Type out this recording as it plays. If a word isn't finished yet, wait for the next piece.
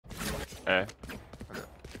Okay.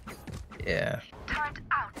 Yeah.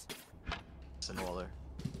 Listen, Waller.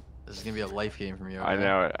 This is gonna be a life game from you. Okay? I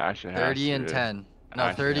know it actually has 30 to and be. 10. No,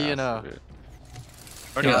 Actually 30 has and to be.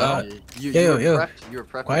 30 Yo, and You yo, were yo. prepped. You were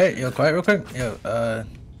prepped. Quiet, yo, quiet real quick. Yo,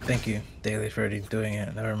 thank you, Daily, for already doing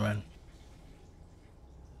it. Never mind.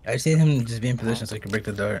 I just need him to just be in position so he can break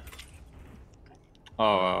the dart.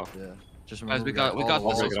 Oh, wow. Yeah. Just Guys, remember, we got call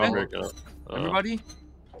this. walls. I'll break it up. Everybody,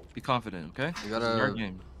 be confident, okay? We This is our gotta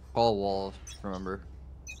game. call walls. Remember.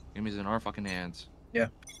 Game is in our fucking hands.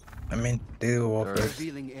 I mean, Daily will wall Alright. first.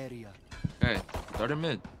 Revealing area. Okay, start in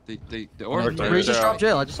mid. They Oh, ordered. Sorry. Breeze just dropped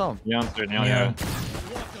jail. I just saw him. Neon's there, Neon, Yeah. Neon's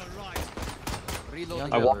I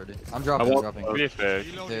jail wa- already. I'm dropping. I I'm wa- dropping. Be fair.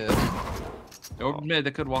 Yeah. They ordered mid.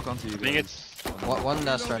 They could walk onto you. I think guys. it's. One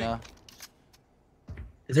nest right now.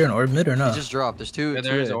 Is there an orb mid or He not? just dropped. There's two. Yeah, two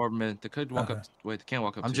there is A. an orb mid. They could walk Okay. up. Wait, they can't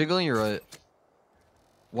walk up. I'm to jiggling you right.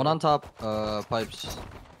 One on top. Pipes.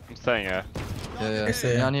 I'm saying yeah. Yeah, I yeah.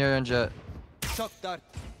 see. Down here and jet. Shock dart.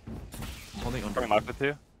 I'm holding under. Bring life with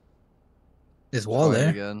you. There's wall Orb there.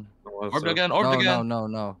 again. Orb again. No, Orb no, again.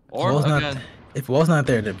 no. Orb Wall's not- again. If wall's not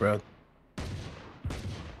there, then bro.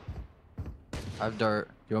 I have dart.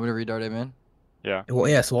 You want me to re-dart it, man? Well,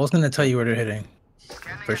 yeah, so wall's gonna tell you where they're hitting,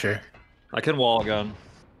 for sure. I can wall again.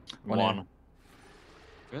 One One.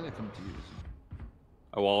 Where they come to you?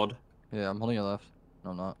 I walled. Yeah, I'm holding your left.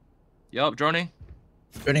 No, I'm not. Yup, droning.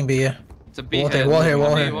 Shooting B, yeah. It's a B Wall head. here, wall here, wall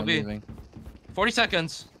Will be, here. will I'm be. leaving. 40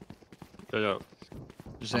 seconds. Yeah.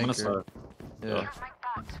 Just I'm gonna anchor. start. Yeah.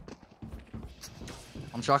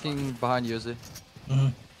 I'm shocking behind you, Izzy.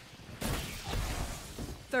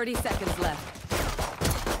 30 seconds left.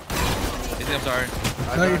 Izzy, I'm sorry.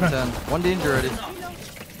 I No, you're got fine. 10. One danger already.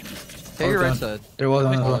 Take your right done. side. There was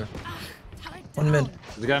on as well. Waller. One mid.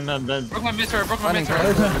 The guy then. Broke my mid turret. Broke my Running mid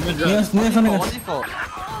turret. turret. Neon's something. One default.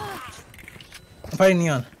 I'm fighting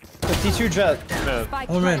Neon. 52 jet. Spike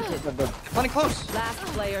One minute. planted. Running close. Last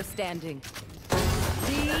player standing.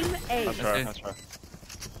 Team A. That's right. That's right.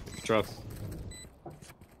 Drop.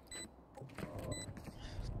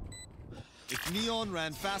 If Neon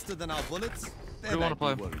ran faster than our bullets, do then you wanna I'd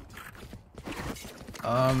play? be worried.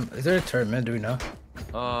 Is there a turret mid? Do we know?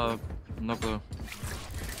 No clue.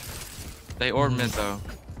 They orb mid though.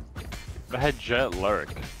 The head jet lurk.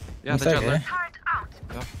 Yeah, One they jet sec,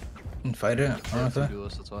 lurk. And fight it, honestly.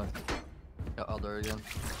 Duelist, that's why. Yeah, I'll dart again.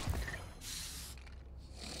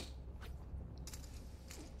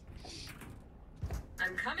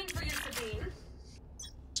 I'm coming for you, Sabine.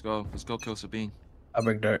 Let's go. Let's go kill Sabine. I'll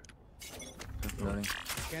break dart. Darting.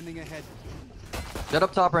 Scanning ahead. Jet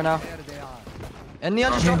up top right now. There they are. And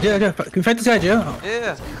Neon just Yeah, dropped. yeah, can we fight this guy, Joe? Oh,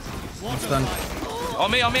 Yeah. I'm stunned. On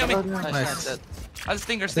me, on me, on me. Nice. Nice. Dead. I just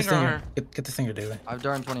stinger, Get the stinger on stinger. her. Get the stinger, Daily. I've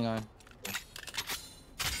dart in 29.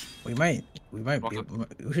 We might Walk be. up.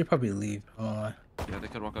 We should probably leave. I don't know. Yeah, they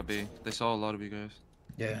could walk up B. They saw a lot of you guys.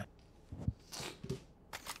 Yeah.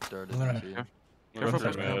 Dart I'm gonna- is easy. Careful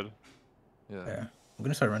Careful, for mid. Yeah. Yeah. I'm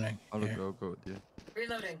gonna start running. I'll here. go with you.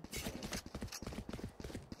 Reloading.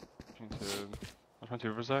 I'll try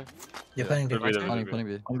to for a sec. Yeah, planning to. Could be there, Planning, could be.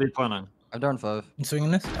 planning B. I'm be planning. I've dart in 5. You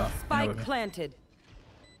swinging this? Oh, Spike no, planted.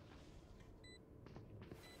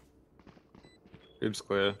 Oops,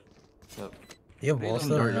 clear. you have wall I'm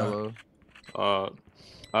still? or dart no? yellow.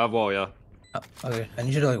 I have wall, yeah. Oh, okay, I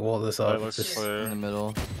need you to like wall this That up. looks Just, In clear. the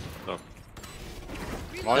middle. Oh,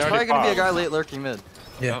 There's they already probably gonna be a popped. guy late lurking mid.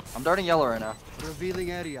 yeah. I'm darting yellow right now.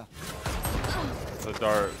 Revealing area. The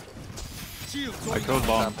dart. Shield. I killed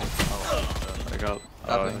bomb. Tapping. Oh, I got.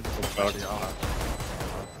 tapping. fuck. Actually, I'll have-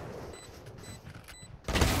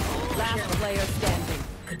 Last player standing.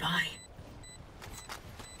 Goodbye.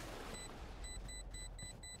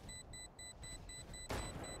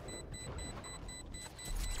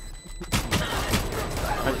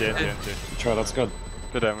 I did, yeah, did. Try, that's good.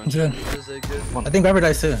 Good damage. Good. Is it good? I think Viper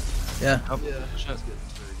dies too. Yeah. Yeah, that's good. That's very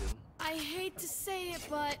good. I hate to say it,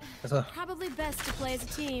 but That's a, probably best to play as a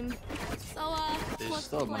team. So, They what's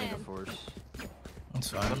still the have money to plan? force. that's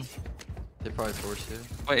fine. They probably force you.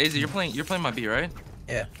 Wait, AZ, you're playing my B, right?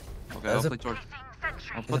 Yeah. Okay, Is I'll it- play George.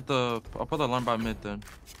 I'll put the alarm by mid then.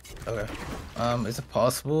 Okay. Is it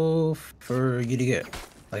possible for you to get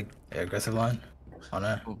like aggressive line on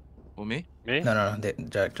that? Well, me? Me? No,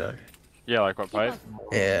 Jack. Yeah, like what pipe?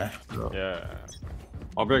 Yeah. Yeah.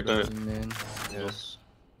 I'll break the. Man. Yes.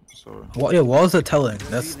 So. Well, yeah, walls are telling.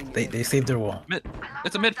 They saved their wall. Mid.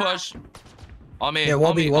 It's a mid push. On me. Yeah, on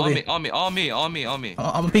Wobby, me. Wobby. On me.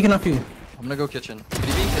 I'm peeking off you. I'm gonna go kitchen. Did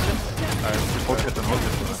he be in kitchen? Hold kitchen, hold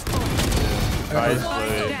kitchen. Nice Spike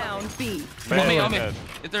play. down B. On me. Mid.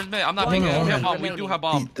 If there's mid, I'm not Oh, peeking. no, We have no. bomb. We do have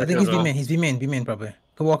bomb. I think he's Together. B main. He's B main probably.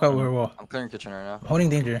 Could walk out over wall. I'm clearing kitchen right now. I'm holding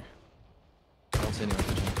danger. don't see anyone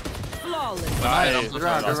kitchen. Flawless. Nice. Good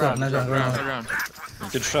round, good round, Nice round, good good round. round. Good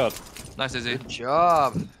round. Good shot. Nice, Izzy. Good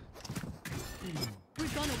job. We're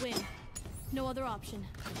gonna win. No other option.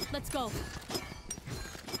 Let's go.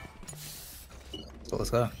 So let's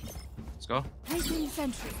go. Let's go. Placing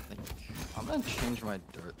sentry. I'm gonna change my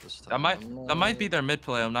dirt this time. That might be their mid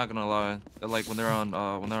play. I'm not gonna lie. Like when they're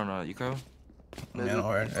on eco. Man,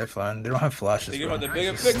 alright, they're fine. They don't have flashes. Thinking Bro. about the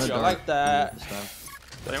bigger picture. I like that. This time.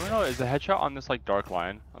 Does anyone know, is the headshot on this like dark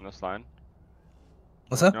line? On this line?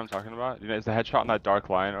 What's You up? know what I'm talking about? You know, is the headshot on that dark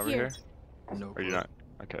line over Here. here? No. Or you not?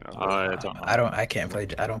 Okay, no. I don't know. I can't play.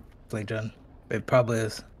 I don't play Jun. It probably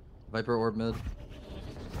is. Viper orb mid.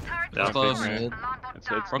 Yeah, I'm Close. picking it. Mid. It's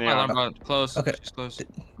Broke my neon. alarm bot. Close. Okay. She's close.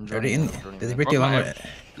 I'm Already in. joining Did they mid. break the Broke alarm? my-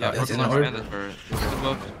 Yeah, it's broke in the the alarm orb. and the turret. Good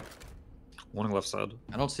look. One left side.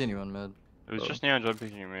 I don't see anyone mid. It was just neon jump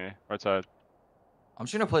picking me. Right side. I'm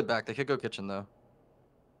just gonna play back. They could go kitchen though.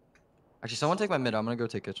 Actually, someone take my mid. I'm gonna go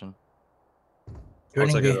take kitchen. I'll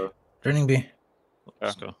Joining take B. it. Joining B.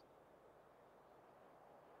 Let's go.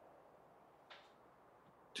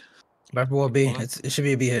 Viper wall B. It should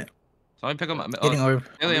be a B hit. So let me pick up my. Getting orb.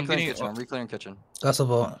 Haley, I'm Reclearing getting it. kitchen. I'm reclearing kitchen. Gossel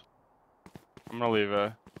vault. I'm gonna leave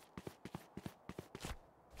it.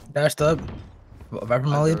 Dashed up. Viper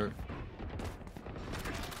mollied. Dart.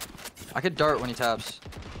 I could dart when he taps.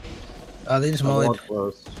 They just mollied.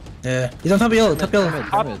 Close. Yeah. He's on top of yellow. Top yellow.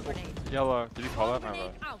 Mid. Yellow. Did you call that? My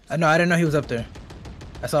Grenade bad. out. No, I didn't know he was up there.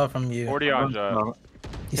 I saw it from you. 40 on Jet. No,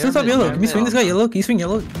 He's still top yellow. Can you swing this guy yellow? Can you swing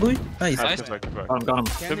yellow, Louis? Nice. Nice. Nice. Good back, good back. got him.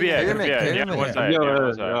 Could be it. Could be it. Yeah, one side. Yeah, Yeah,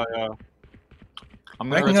 one side. yeah. I'm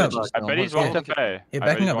Backing rotate up. back. I bet he's Yeah. walked up A. Yeah, I bet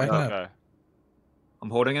backing he's up, walked backing up A. I'm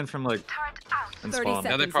holding in from like in 30 spawn. Yeah,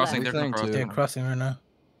 they're seconds crossing. left. They're Reclearing crossing. two. They're crossing right now.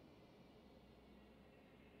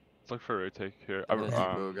 Let's look for a retake here. Yeah,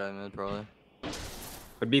 bro, guy mid probably.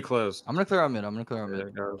 Would be closed. I'm gonna clear out mid. I'm gonna clear out There mid.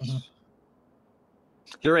 it goes. Mhm.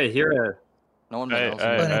 Here A, here A. No one Hey, mid. hey, also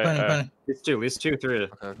mid. Planning, planning, hey. planning. At least two, three.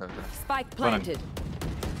 Okay, okay, okay. Spike planted.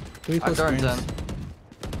 Three I'm close darting screens.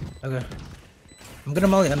 10. Okay. I'm gonna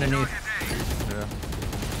molly underneath. Yeah.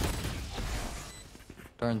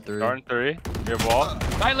 Darn 3. Darn 3. You have wall.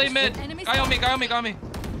 Guy late mid. Enemy Guy on me. Guy on me. Guy on me.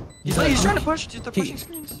 He's Wait, like, he's trying to push. They're He- pushing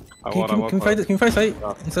screens. I Can want, I want. we fight this? Can we fight site?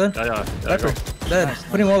 Yeah. Instead? Yeah. Viper. Go. Dead.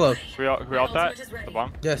 Putting wall up. Can we alt that? The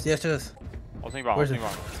bomb? Yes, yes, yes. I'll think bomb. I'll Where's think it?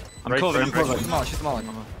 bomb. I'm closing, I'm closing. Come on, shoot them all.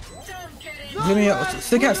 Come on. Give me a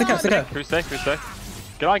stick out, stick out, stick out. Who's sick? Who's sick?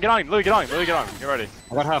 Get on, Louis, get on, Louis, get on. Get ready.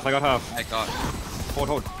 I got half. My God.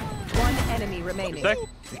 Hold. One enemy remaining. Sick?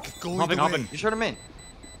 Hopping. You shot him in.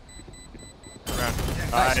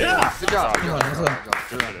 Nice. Good job. Come on, let's go.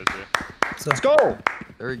 Good job. Good job. Let's go.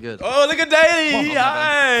 Very good. Oh, look at Daily!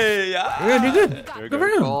 Hey! You're good, you're good. You're Good for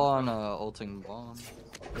good. him. Call on ulting bomb.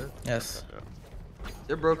 Yes.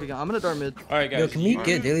 They're broke again. I'm gonna dart mid. Alright, guys. Yo, can we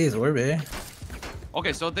get Daily's orb, eh?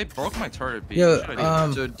 Okay, so they broke my turret. B. Yo, What should I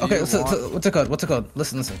do? So do okay, you so want- what's it called? What's it called?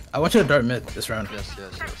 Listen. I want you to dart mid this round. Yes.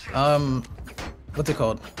 What's it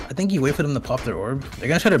called? I think you wait for them to pop their orb. They're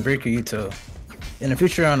gonna try to break your U2. In the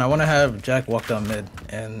future round, I want to have Jack walk down mid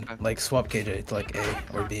and like swap KJ to like A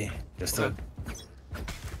or B, just to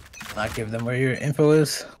not give them where your info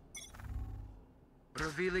is.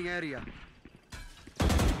 Revealing area.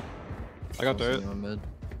 I got dirt. Anyone mid.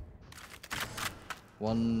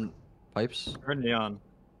 One pipes. Heard neon.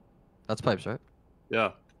 That's pipes, right?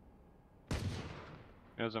 Yeah.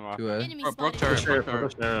 Here's him off. 2A. Enemy Broke spotted. turret. Broke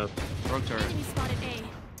turret. Yeah. Broke turret. Enemy spotted A.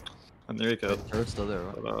 And there you go. Turret's still there,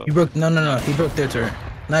 right? But, He broke. No. He broke their turret.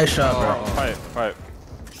 Nice shot, bro. Oh. Fight.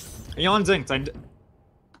 Neon zinked.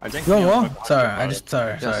 I dinked You on neon. wall? Sorry, I just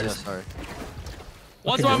sorry. Yes, sorry.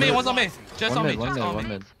 One's Okay, on me. good. One's on me. Just on me. One Just mid, on one me.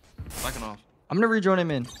 mid. Backing off. I'm gonna rejoin him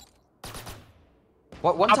in.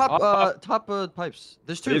 One top pipes.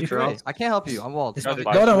 There's two. Leave, 2A. Charles. I can't help you. I'm walled. Just- Hold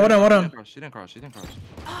Hold on. She didn't cross.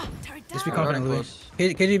 Ah, turret Just be down. confident, Alright,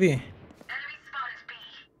 Louis. KGB.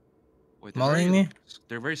 Wait, Mulling me?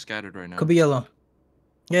 They're very scattered right now. Could be yellow.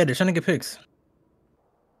 Yeah, they're trying to get picks.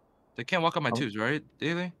 They can't walk up my twos, right,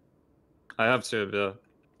 Daily? I have two, yeah.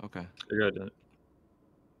 Okay. You're good.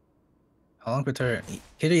 How long per turret?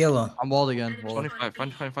 KJ yellow. I'm walled again. Walled.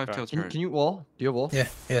 25 Okay. kills Can turret. you wall? Do you have wall? Yeah.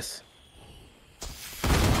 Yes.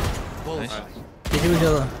 Nice. KJ was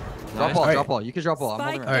yellow. Drop ball. Alright. Drop ball. You can drop ball. I'm Spike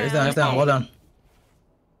holding All right, right. it's down. It's down. Well done.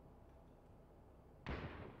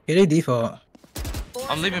 KJ default.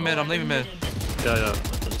 I'm leaving mid. Yeah.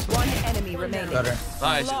 One enemy remaining. Got her.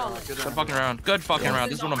 Nice. Flawless. Good fucking round. Good fucking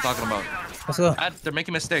round. This is what I'm talking about. Let's go. They're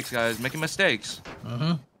making mistakes, guys. Making mistakes.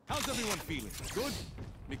 Mm-hmm. How's everyone feeling? Good?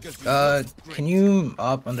 Because we lost great. Can you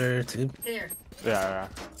op under tube? Yeah.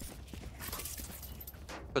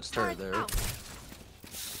 Puts turret there. Out.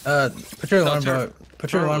 Put your No, alarm turret. bar.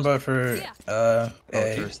 Put your alarm bar for Oh,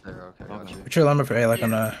 A. Turret's there. Okay, got you. Put your alarm bar for A, like on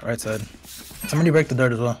the right side. Somebody break the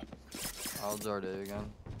dart as well. I'll dart A again.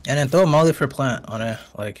 And then throw a molly for plant on it,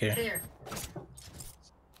 like here.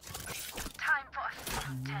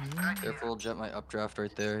 Careful, Jet might updraft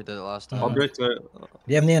right there. He did it last I'll time. break to it.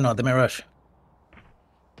 You have Neon on, they might rush.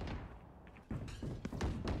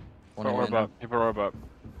 One People in orb up. People orb up.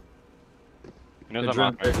 He knows Good I'm drone,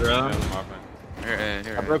 mopping. good He drone. knows I'm mopping.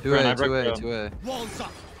 Here. I broke 2A, drone, I broke 2A, drone. 2A. Walls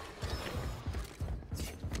up.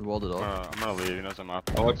 We walled it off. I'm gonna leave. He knows I'm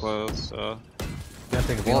mopping. I'll look close. You gotta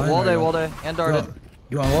take a Wall, beeline, wall or day, you wall want- day. And darted.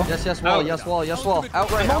 You want wall? Yes, wall, yes, wall, yes, wall.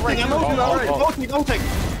 Outright, outright. I'm two, ulting, outright. ulting.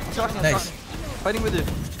 Shotgun, Nice. Fighting with you.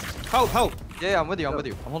 Help. Yeah, I'm with you, I'm with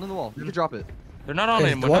you. I'm holding the wall. You can drop it. They're not on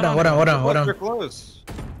Okay, anymore. hold not on, hold on. They're close.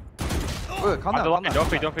 Wait, calm down, calm down. Don't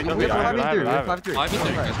be. We have 5v3, we have 5v3. I'll be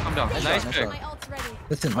there, guys. Calm down. Nice Nice shot, pick. nice My ult's ready.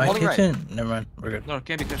 Listen, my holding right. kitchen. Never mind, we're good. No, it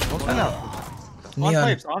can't be kitchen. Hold on now. Neon.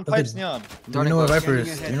 On okay, pipes, Neon. Do you know where Viper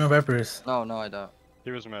is? Do you know where Viper is? No, I don't.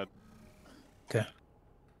 He was mid. Okay.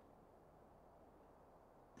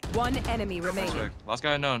 One enemy Nice remaining. pick. Last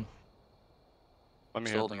guy unknown. Let me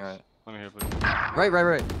Still hear. holding right. Let me hear, please.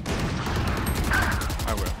 Right.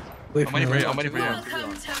 I will. Wait I'm for me. waiting for you. wait. I'm waiting for you.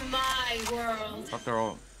 Welcome to my world. Fuck their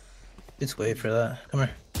ult. Just wait for that. Come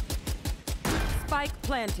here. Spike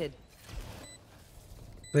planted.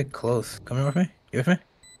 Wait close. Come here with me. You with me?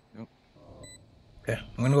 Yep. Okay,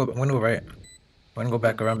 I'm gonna go right. I'm gonna go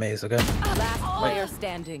back around maze, okay? Last player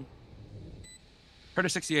standing. Predator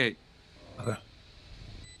 68. Okay.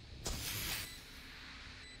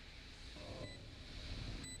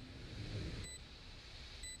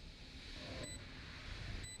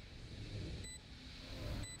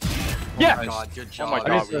 Yeah. Oh my god, good job. Oh my god.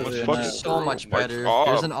 Nice. What's Nice. fucking So much Oh my better. God.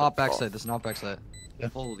 There's an op backside. There's an op backside.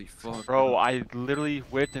 Holy fuck. Bro, I literally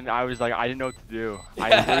whipped and I was like, I didn't know what to do. I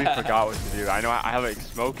literally forgot what to do. I know I have like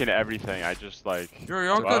smoke and everything. I just like. You're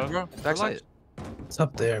all good, bro. Backside. It's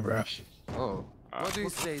up there, bro. Oh. What do you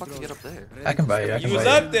What the say, fuck bro? to get up there? I can buy you. I You can was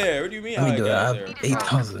buy up you. there. What do you mean? Let me I do it. I got have there?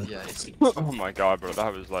 8,000. Yeah, it's good Oh my god, bro,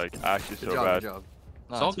 that was like actually so job, bad. good job.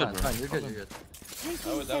 No, It's all it's good, fine, bro. it's fine. You're good, you're good.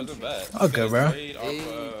 That wasn't bad. I'll go, bro. Trade off,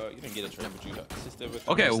 you didn't get a trade, but you assisted with.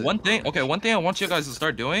 Okay, That's it. one thing I want you guys to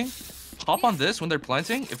start doing, hop on this when they're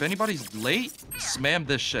planting. If anybody's late, spam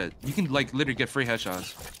this shit. You can like literally get free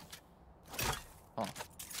headshots.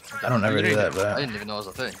 I don't ever do that, I but didn't even know it was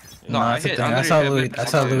a thing. No, no, I that's the hit- thing. I That's how literally Louis. hit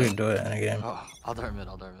That's how mid. Louis do it in a game. Oh, I'll dart mid.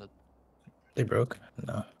 They broke.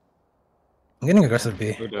 No. I'm getting aggressive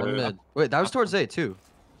B. One mid. Wait, that was towards A too.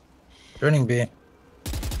 Turning B.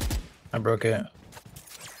 I broke it.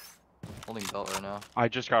 Holding belt right now. I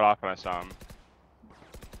just got off and I saw him.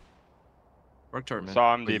 Work toward man.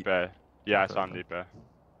 Saw him deep A. Yeah, I saw him deep A.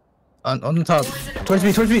 On the top. Towards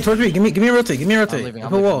me. Give me a rotate. Give me a rotate. leaving, Give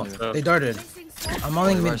I'm a leaving, wall. I'm leaving. They darted. I'm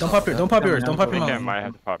mauling mid. Don't pop your. Yeah. Don't pop yours. Don't pop your Weekend might mouth.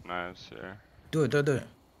 have to pop knives here. Do it.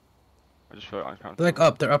 I just feel uncomfortable. They're like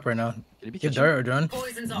up. They're up right now. Did he be You have kitchen? dart or drone?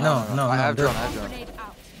 Poison's No. I have they're- drone. I have drone. Grenade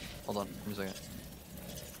out. Hold on. Give me a second.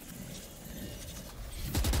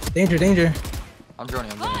 Danger. I'm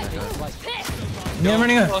droning. Guys. Yeah, I'm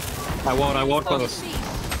running up. I won't close.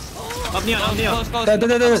 Up Neon, up Neon. Close. I'm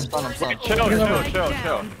stunned. I'm stunned. Chill.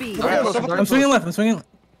 Down B. I'm swinging left.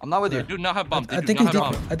 I'm not with you. They do not have bump. They I do think not he's have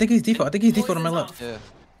default. bump. I think he's default on my left. Yeah.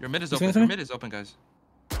 Your mid is You open. swing Your to me? mid is open, guys.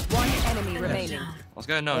 One enemy remaining. Let's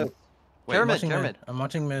get unknown. Wait, Pyramid, Watching pyramid. I'm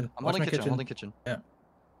watching mid. I'm Watch holding my kitchen. kitchen. Holding kitchen.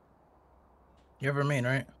 You have a main,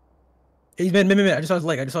 right? He's mid. I just saw his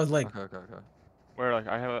leg. Okay. Where like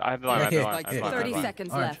I have the line. I have Yeah, the line. yeah, I have the line, I have 30 the line.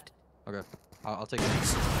 seconds Orange. left. Okay. I'll take it.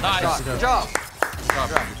 Nice. Good job.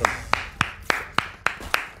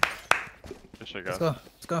 Good shit, Let's guys.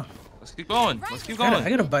 go. Let's keep going. Let's keep I going.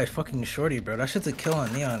 gotta buy fucking shorty, bro. That shit's a kill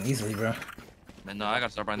on Neon easily, bro. Man, no, I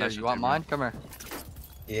gotta start buying Yeah, that shit. you want too, bro. mine? Come here.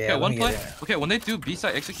 Yeah. Okay, let one me play. get it. Okay, when they do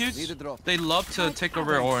B-side executes, Need a drop. they love to take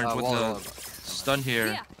over orange with Wall. the stun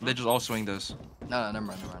here. And they just all swing this. No, never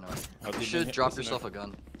mind. You should drop yourself a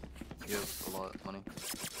gun. You have a lot of money.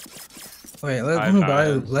 Wait, I have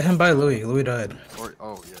knives. let him buy Louis. Louis died. Or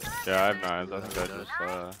yeah. Yeah, I have knives. I think I just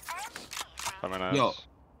have my knives. Yo.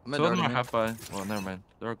 I'm Two of them are darting half by. Well, never mind.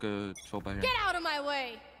 They're a good 12 by here. Get out of my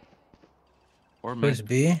way. Or Where's mid.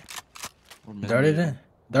 B? Or mid. Darted it.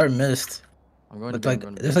 Dart missed. I'm going But to like,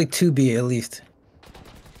 there's like 2B at least.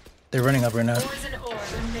 They're running up right now.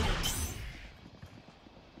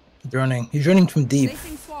 He's running. He's running from deep.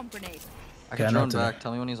 Placing swamp grenade. I Okay, can I know drone what to back. do.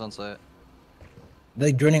 Tell me when he's on site.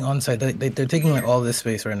 Like droning on site. They're taking like all this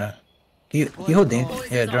space right now. He hold danger.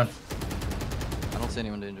 Yeah, drone. I don't see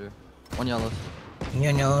anyone in danger. One yellow.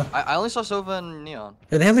 Neon yellow. I only saw Sova and Neon.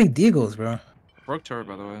 Yeah, they have like deagles, bro. Broke turret,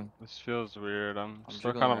 by the way. This feels weird. I'm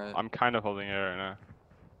still jiggling kind of. right. I'm kind of holding air right now.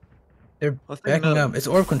 They're Let's take backing mid. up. It's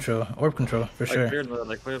orb control for sure. Cleared mid,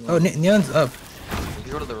 like cleared Oh, mid. Neon's up.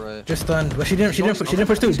 You go to the right. Just stunned. But she didn't push through. She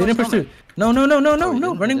didn't Someone's push through. coming. No. Oh, you No.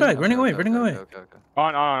 didn't? Running You back. didn't? Running away. Okay, Running okay, away.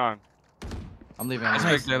 okay. On. I'm leaving. Nice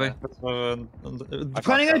I'm pick, Daily. I Planning fucked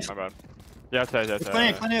it. up, my bad. Yeah, yeah.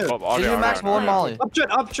 Planning it. Did you max one molly? Up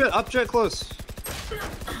jet close.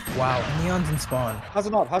 Wow. Neon's in spawn. How's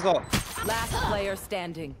it up? Last player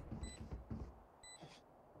standing.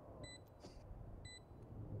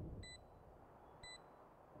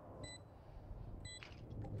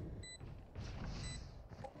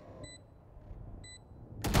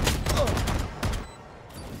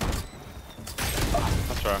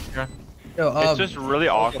 That's right. Yeah. Yo, It's just really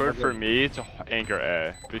awkward for me to anchor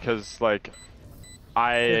A because like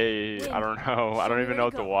I don't know. I don't even know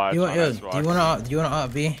what to watch. do on you Xbox. want to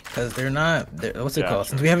op B? Because they're not. What's it Yeah, called?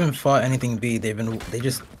 sure. Since we haven't fought anything B, they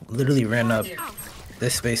just literally ran up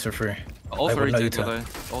this space for free. All Like, 30 with no tick, util. by the way.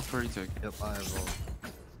 All 30 tick. Yep, I have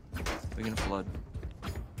all. They're gonna flood.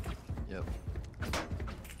 Yep.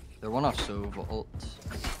 They're one off Sova ult.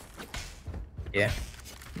 Yeah.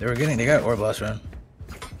 They got orb last round.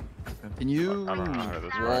 Can you I don't know how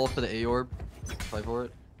this wall works. for the A orb? Fight for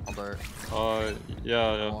it. I'll dart. I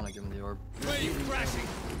Yeah. want to give him the orb. Wave crashing.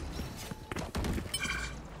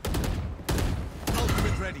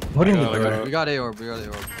 Ready. I'm holding the I door. got We got A orb. We got A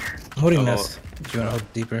orb. I'm holding Oh. this. Do you want to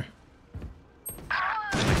hold deeper? Oh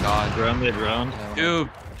my god. Ground mid round.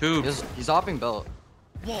 Tube. He's hopping belt.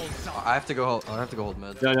 Walls up. I have to go hold. I have to go hold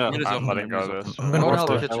mid. Yeah. Mid is I'm open, letting mid is go of open. this. I'm gonna Going watch out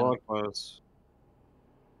door. the I kitchen. walk close.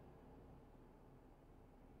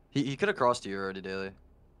 He could have crossed you already, Daily.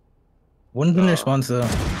 One's in response though.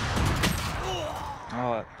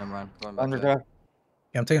 Oh, Never mind. Going back. underground. there.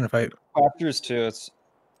 Yeah, I'm taking a fight. Raptors too. It's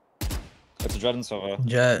a dread and Sova.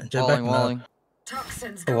 Jet Walling, backing walling. up.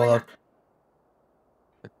 The wall up.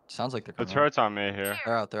 It sounds like they're The coming. turret's on me here.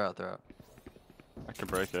 They're out. They're out. I can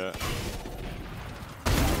break it.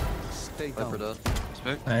 Stay Viper down. dead.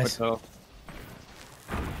 Respect. Nice.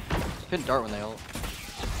 Hit dart when they ult.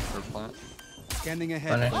 Or plant. Scanning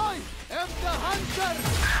ahead. Funny. I am the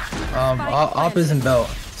hunter. Op is in belt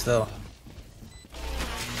still.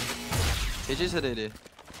 KJ's hit 80.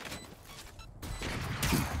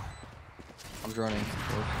 I'm droning.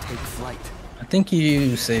 Take flight. I think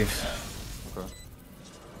you save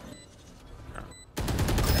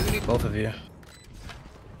Okay. both of you.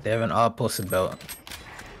 They have an op posted belt.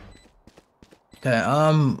 Okay.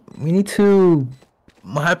 We need to.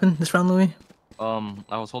 What happened this round, Louis?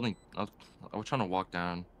 I was holding. I was trying to walk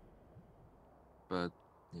down, but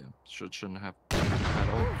yeah, shouldn't have at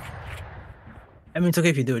all. I mean, it's okay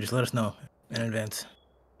if you do it. Just let us know in advance.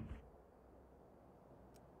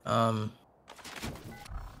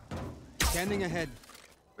 Scanning ahead.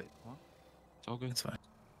 Wait, what? It's all good. It's fine.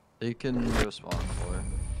 They can go spawn for.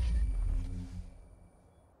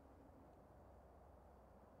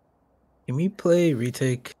 Can we play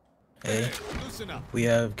retake A? Loosen up. We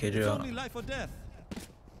have It's KJ only out. life or death.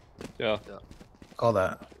 Yeah. Call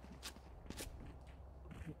that.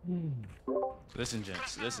 Listen,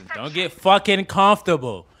 gents, listen. Don't get fucking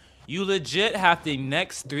comfortable. You legit have the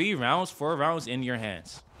next 4 rounds in your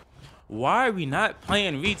hands. Why are we not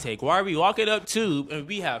playing retake? Why are we walking up tube and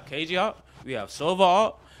we have KJ out? We have Sova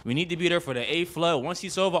alt. We need to be there for the A flood. Once he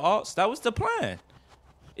Sova alts, that was the plan.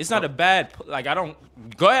 It's not a bad, like, I don't,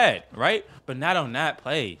 go ahead, right? But not on that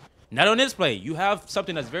play. Not on this play. You have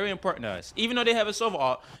something that's very important to us. Even though they have a Sova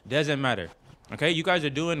alt, doesn't matter. Okay, you guys are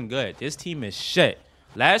doing good. This team is shit.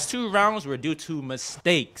 Last 2 rounds were due to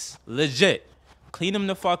mistakes. Legit. Clean them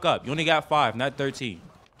the fuck up. You only got 5, not 13.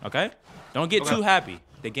 Okay? Don't get too happy.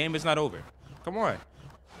 The game is not over. Come on.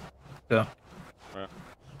 So. Yeah.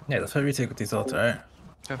 Yeah, let's play retake with these ults, alright?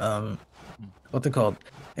 Okay. What's it called?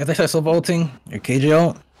 If they start silver ulting your KJ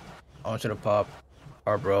ult, I want you to pop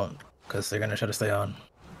Arbor ult, because they're gonna try to stay on.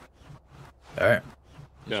 Alright?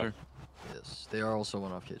 Yeah. Sure. Yes, they are also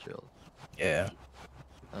one off KJ ult. Yeah.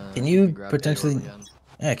 Can you grab the orb potentially- again.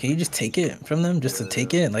 Yeah, can you just take it from them? Just to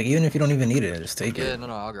take it? Like, even if you don't even need it, just take Yeah, it. no,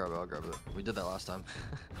 I'll grab it. We did that last time.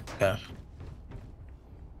 Okay.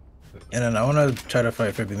 And then I want to try to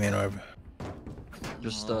fight for B main orb.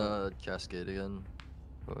 Just cascade again.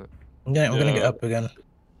 But I'm gonna get up again.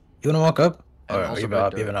 You wanna walk up? And Or are also you red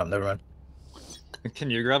up? dirt. Even up? Never mind. Can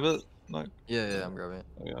you grab it? Like, yeah, I'm grabbing it.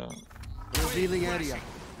 yeah. Revealing area.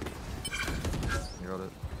 You got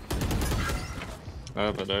it.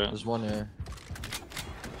 But there. There's one here.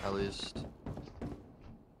 At least.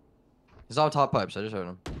 He's on top pipes. I just heard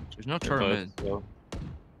him. There's no turret mid. So,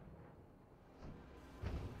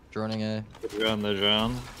 Droning A. you're on the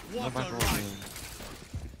ground. Water back row, right.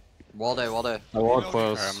 Wall day, wall day. I walk Alright,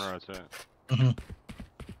 close. I'm gonna rotate.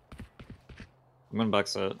 I'm in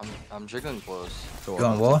backside. I'm jiggling close. You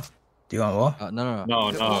want wall? Do you want wall? No.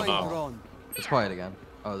 No. It's quiet again.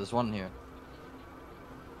 Oh, there's one here.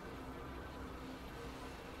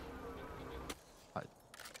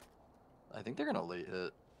 I think they're gonna late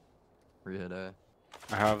hit. Re-hit A.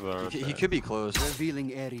 I have the. He could be close. I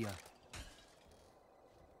Revealing area.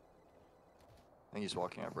 think he's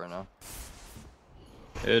walking up right now.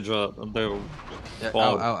 Airdrop. There. Yeah,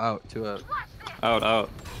 Ball. out. 2 out. Out.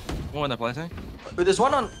 One that planting. Wait, there's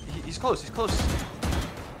one on. He's close. Close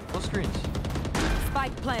screens.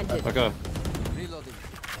 Spike planted. Okay.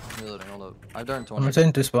 Reloading, hold up. I've done I'm 20.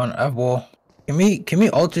 rotating to spawn. I have wall. Can we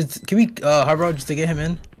ult just hard roll just to get him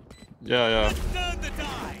in? Yeah.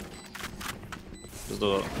 Just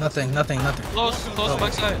do it. Nothing. Close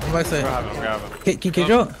backside. I'm backside. Grab him. Can you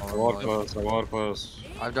draw? I walk close.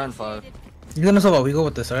 I've done 5. You're gonna solve. We go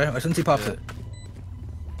with this, alright? As soon as he pops Yeah. it.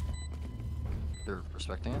 You're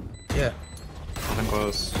respecting it? Yeah. I'm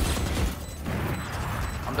close.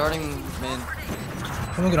 I'm darting main.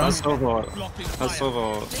 Can we get on? That's so hot. That's so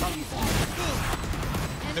hot.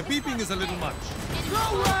 The beeping is a little much.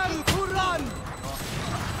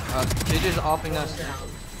 JJ's offing us.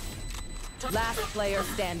 Last player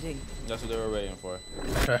standing. That's what they were waiting for.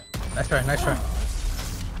 Nice try.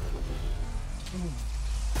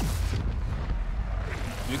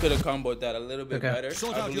 You could have comboed that a little bit Okay. better.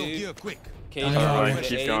 Sort I out your believe. gear quick. KJ I'm went gonna for the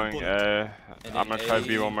keep A. going. I'm gonna try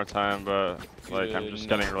B A. one more time, but like I'm just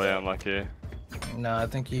getting really unlucky. No, I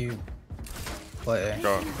think you play A.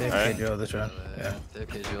 Go. They have A. KGO this round. Yeah. They have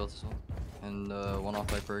KG also. And one off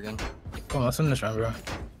Viper again. Come on, let's win this round, bro.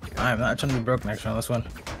 I'm not trying to be broke next round. Let's win.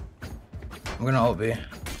 I'm gonna ult B.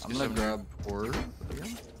 I'm gonna grab orb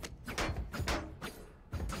again.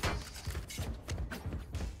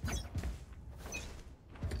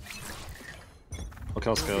 Okay,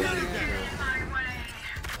 let's go.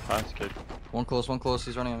 Fast kid. One close.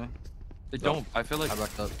 He's running at me. They don't. I feel like I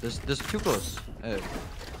backed up. There's 2 close. Hey.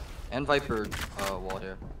 And Viper wall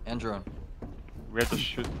here. And drone. We have to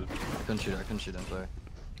shoot the. I couldn't shoot him, sorry.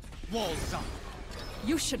 Walls up.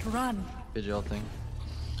 You should run. PGL thing.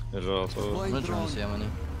 Airdrop too. I'm gonna drone to see how many.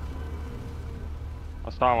 I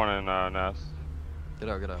saw one in Nest. Get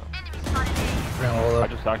out. Bring wall I up.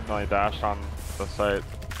 just accidentally dashed on the site.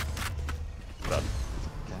 That.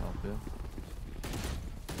 Can't help you.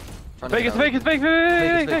 Fake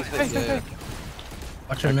it. Yeah.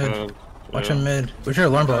 Watch him mid. Okay, Watch yeah. him mid. Where's your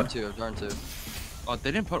alarm Darn bot? 2. Darn 2. oh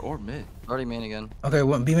they didn't put orb mid. Already main again. Okay,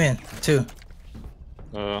 one B man. 2.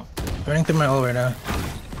 Running through my ult right now.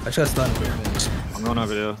 I just got stunned. I'm going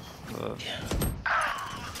over here.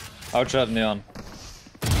 Outshot neon.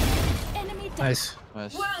 Enemy down. Nice.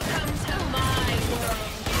 Nice. Welcome to my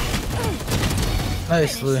world.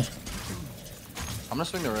 Nice, Louis. I'm gonna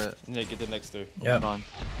swing the right. Yeah, get the next 3. Yeah. Hold on.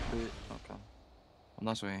 Okay. I'm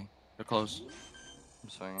not swinging. They're close. I'm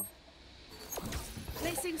swinging.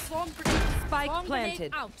 Placing swarm grenade. Spike Swarm grenade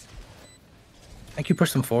planted. out. I think you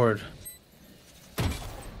pushed him forward.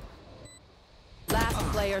 Last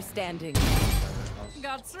player standing.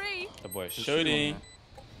 Got 3. The boy shooting.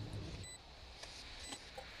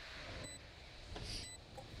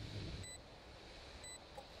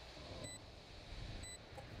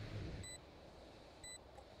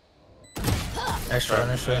 Nice try.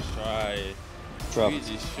 Nice try. Drop.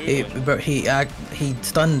 Easy He, shooting. bro, he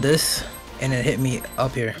stunned this and it hit me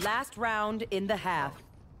up here. Last round in the half.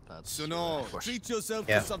 That's So no, treat yourself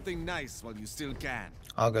Yeah. to something nice while you still can.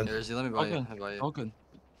 All good. There's let me buy it. Okay. I buy it. All good.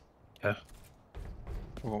 Yeah.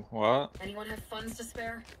 What? Anyone have funds to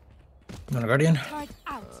spare? You want a guardian? Card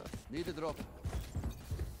out. Need to drop.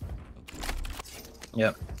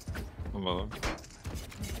 Yep.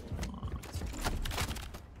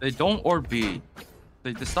 They don't orb B.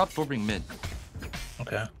 They stopped orbing mid.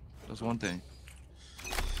 Okay. That's one thing.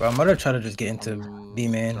 Bro, I'm gonna try to just get into B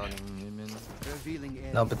main. Starting mid. Revealing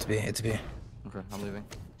area. No, it's B. It's B. Okay, I'm leaving.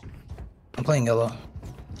 I'm playing yellow.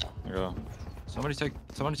 Yeah. Somebody take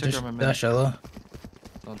Just care of my mid. dash yellow.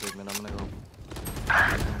 Don't take mid. I'm gonna go.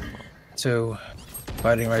 2.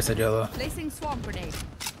 Fighting right side yellow. Placing swarm grenade.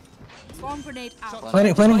 Swarm grenade out.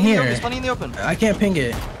 Planning here. He's planning in the open. I can't ping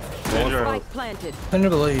it. Danger. Spike planted. Planning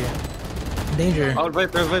below you. Danger. Oh,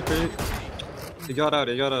 Viper. He got out.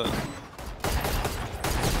 I'm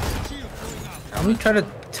gonna try to I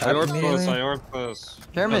tap orb close. immediately.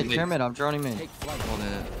 Care No, mid. wait. Care mid. I'm droning mid. Hold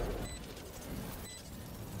it.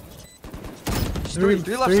 Three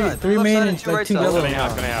Three left side. three left main side and two like right 2 side. yellow. Cutting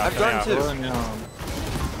out. I've done 2.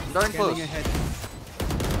 I'm darting close. Scanning ahead.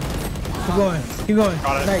 Keep going.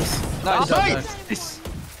 Got it. Nice. Nice. Nice.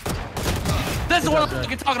 This is Good what job, I'm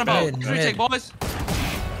fucking talking about. Mid, Retake, mid. boys.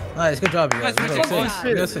 Nice, good job, you guys. Guys, We retake, got boys. 6.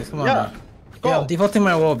 We got 6. Come on, Yeah. now. Yeah, I'm defaulting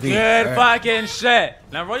my wall B. Good Alright. fucking shit.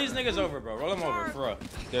 Now roll these niggas over, bro. Roll them over, for real.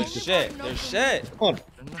 They're shit. They're shit. Come on.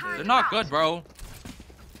 They're not good, bro.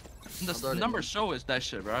 The started. numbers show us that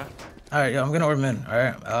shit, bro. Alright, yeah, I'm gonna orb in.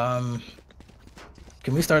 Alright,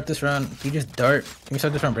 can we start this round? Can you just dart? Can we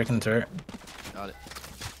start this round breaking the turret? Got it.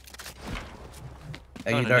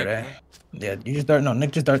 Hey, you to dart Nick, A. Yeah, you just dart. No,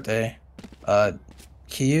 Nick just dart A.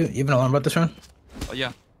 Q, you have an alarm bot this round? Oh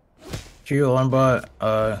yeah. Q alarm bot,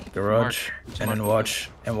 garage, Mark. and then watch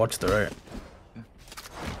the right.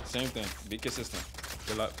 Same thing. Be consistent.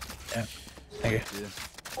 Good luck. Yeah. Thank you.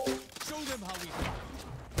 Show them how we do.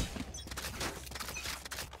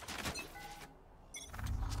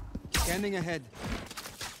 Scanning ahead.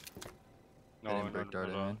 I didn't break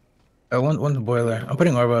darted, man. One's boiler. I'm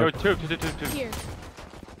putting orb Yo, up. two. Here.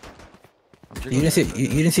 You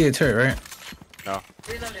didn't see the turret, right? No.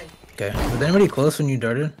 Okay. Was anybody close when you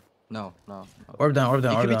darted? No. Orb down, orb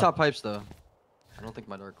down, He orb could be down. top pipes though. I don't think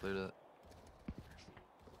my dart cleared it.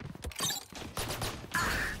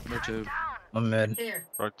 No tube. I'm mid.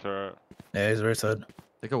 Right turret. Yeah, he's right side.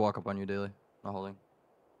 They could walk up on you daily. Not holding.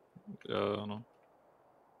 No.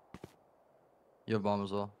 You have bomb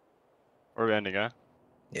as well. Or ending, eh?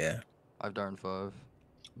 Yeah. I have dart in 5.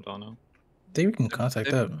 Don't know. I think we can contact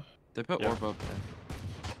They- that. They put Yeah. orb up.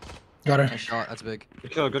 Got her. Nice shot. That's big.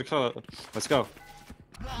 Good kill, good kill. Let's go.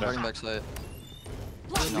 Darting back side.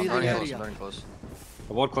 No, Revealing darting close. area. Darting close.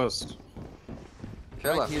 The wall closed.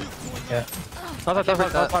 Care left. Yeah. Top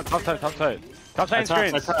side. Top side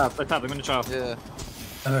screens. I tap. I'm gonna try. Yeah.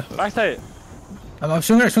 Back side. I'm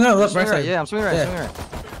swinging right left, right Swing right. side. Yeah, I'm swinging right. Yeah.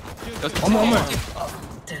 Swinging right. One more.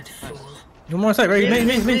 One more side, right?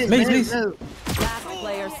 Maze. Last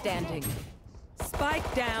player standing.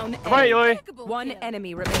 Spike down. Come on, A. Yui. One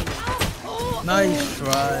enemy remaining. Nice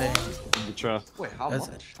try. Good try. Wait, how That's-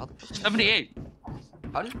 much? 78.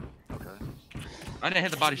 How did? Okay. I didn't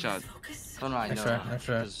hit the body shot. No, I Nice know. try, nice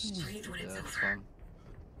try. Yeah, that's fine.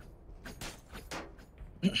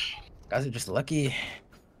 Guys are just lucky.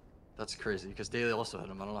 That's crazy because Daily also hit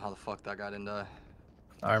him. I don't know how the fuck that guy didn't die.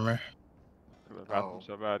 Armor. The bathroom's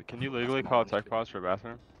so bad. Can you legally call a tech pause for a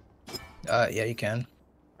bathroom? Yeah, you can.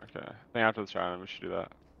 Okay. I think after this round we should do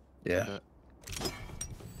that. Yeah. What do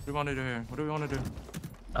we want to do here? What do we want to do?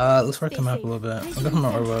 Let's work the map a little bit. I'm going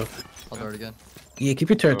my orb up. I'll dart again. Yeah, keep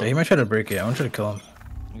your turret there. He might try to break it. I want you to kill him.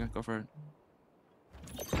 Okay, go for it.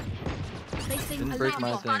 Placing Didn't break my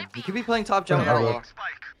alarm thing. He could be playing top jump. Put an wall. orb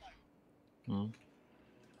up.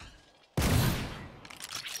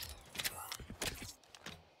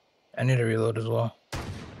 I need to reload as well.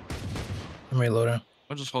 I'm reloading.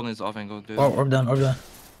 I'm just holding this off angle, dude. Oh, orb down, orb down.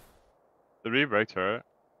 Did we break turret?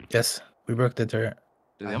 Yes, we broke the turret.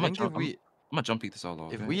 Dude, I I'm gonna think jump. if we I'm gonna jump peek this outlaw.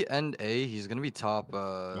 if okay? we end A, he's gonna be top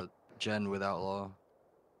gen with outlaw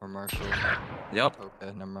or Marshall. Yep.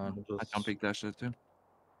 Okay, never mind. I jump peek that shit too.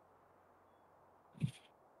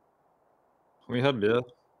 We had beer.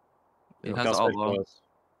 He has the outlaw.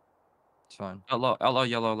 It's fine. Outlaw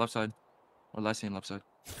yellow left side. Or last scene left side.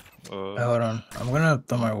 Hold on. I'm gonna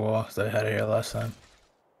throw my wall because I had it here last time.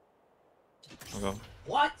 Okay.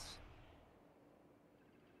 What?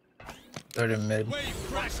 Third in mid. Wave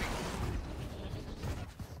crashing.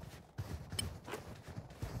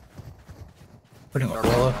 Putting a Dart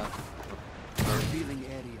wall right up. now. Revealing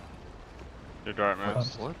area. Your dart, man.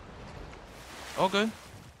 What? All good.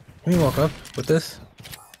 Can you walk up with this?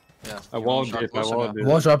 Yeah. I you want wall me to deep. shot I closer wall now? deep.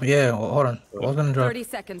 Wall's dropping. Yeah, hold on. Wall's gonna drop. 30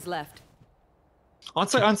 seconds left. On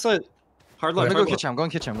site. Hard I'm left. gonna go kitchen. I'm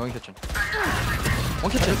going kitchen. One kitchen.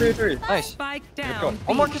 Three. Nice. Spike down.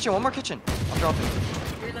 One more kitchen. I'm dropping.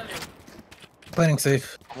 Playing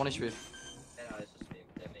safe. 1 HP.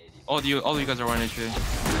 All of you guys are 1 HP.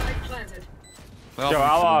 Play off Yo, me,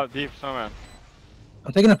 outlaw deep snowman.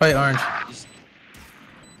 I'm taking a fight orange.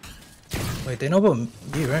 Wait, they know about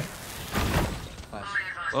me, right? Nice.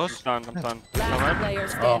 Close. I'm done. Last Snowman? player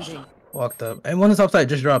standing. Walked up. And one is upside,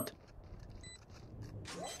 just dropped.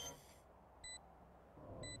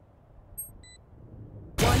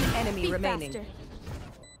 One enemy Be remaining. faster.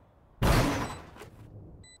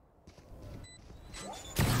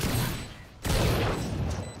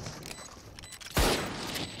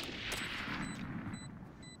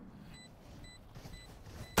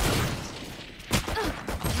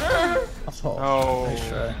 Oh, No. nice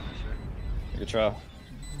try. Good try.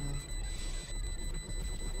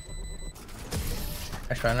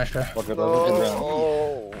 Nice try. Fuck it, that was a good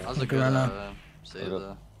round. That was a Okay, good right now. save.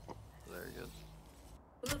 Good. Very good.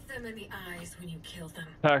 Look them in the eyes when you kill them.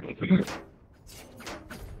 Back.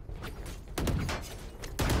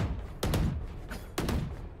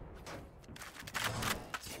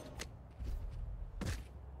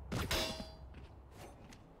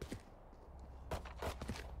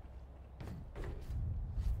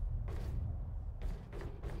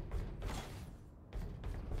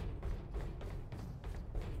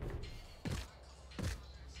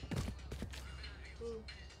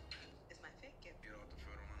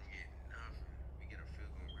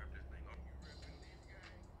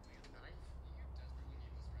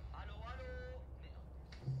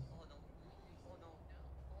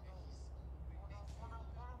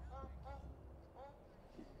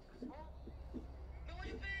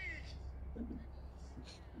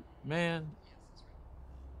 Man.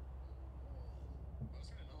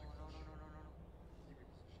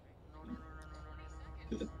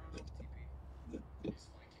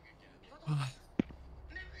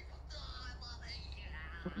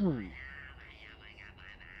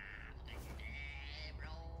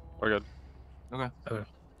 We're good. Okay.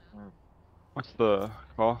 What's the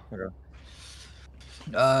call?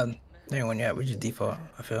 Anyone yet? We just default.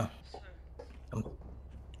 I feel.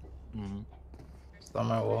 It's on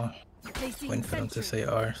my wall. Waiting for them to say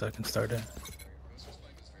R so I can start it.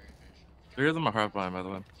 3 of them are hard blind, by the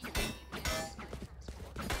way.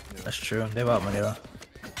 That's true. They bought money though.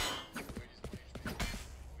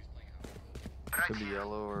 Could be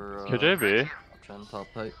yellow or. KJB. Top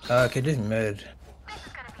pipes. KJ's mid.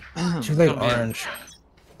 She's like orange.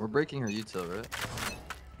 We're breaking her util,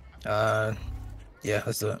 right? Yeah,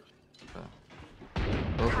 let's do it.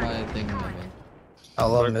 Both my thing, I mean. I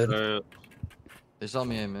love mid. They saw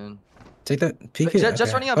me, man. Take that peek.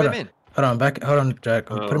 Just running up hold A on. main. Hold on, back. Hold on,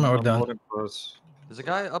 Jack. I'm putting my work down. There's a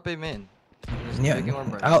guy up A main. Yeah,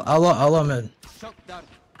 I'll mid.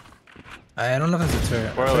 I don't know if it's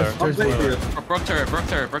a turret. Spoiler.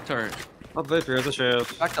 Brook turret. Up Viper, there's a share.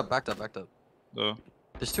 Backed up. No.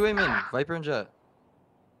 There's 2 A main, Viper and Jet.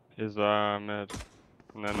 He's mid. And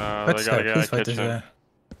then they Let's gotta get please a fight this kitchen. guy.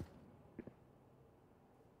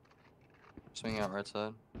 Swinging out right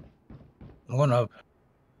side. I'm going up.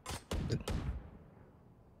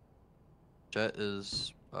 Jet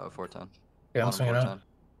is 410. Yeah, I'm Bottom swinging out.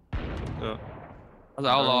 410. Yeah. I was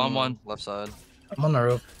outlaw on one. Left side. I'm on the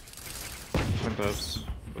rope. Swing paths.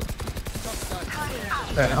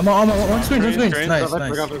 Okay, I'm on one screen. Screen. Nice.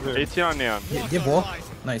 18 on neon. Give wall.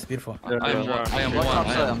 Nice, beautiful. I am one.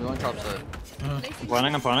 I'm going top side.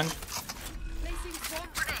 I'm planning.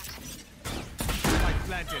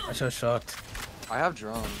 I'm so shocked. I have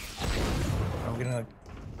drone. I'm getting like.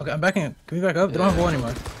 Okay, I'm backing. Can we back up? They don't have wall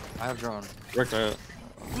anymore. I have drone. Worked out.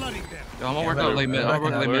 Yo, I'm gonna work out late mid. I'm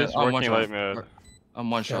gonna work late mid. Louis I'm one working late shot. mid.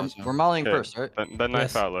 I'm one shot. We're mollying Okay. first, right? Then knife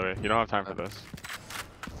Yes. out, Louis. You don't have time for this.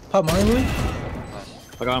 Pop money, Louis?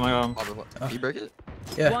 I got him. You break it?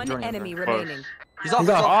 Yeah. One Jordan, enemy close. remaining. He's off. He's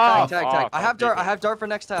He's off. off. Tag. Off. I have dart for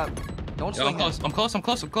next tab. Don't Yo, swing him. I'm close.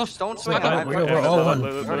 Just don't swing him. Okay, I have we're dart. all one.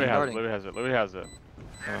 Louis has it. Louis has it.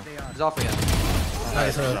 He's off again.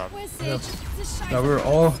 Nice. Good job. Where's Sage? It's a No, we were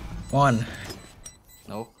all one.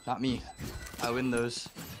 No, not me. I win those.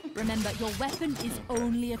 Remember, your weapon is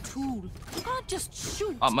only a tool. You can't just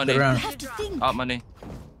shoot. Up money. Good You round. have to think. Up money.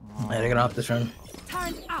 Yeah, they're gonna off this run.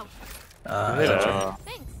 Turn out.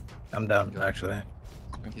 Thanks. I'm down, actually.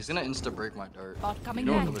 He's gonna insta break my dart. Bot coming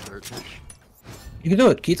You don't in. know the dart. You can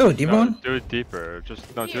do it. Keto, deep No, one? do it deeper.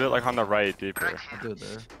 Just no, do it like on the right, deeper. I'll do it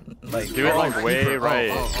there. Like, Do it like way deeper.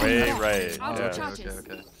 right, way yeah. right. I'll do Yeah. charges.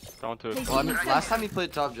 Okay. Don't do it. Well, I mean, last time he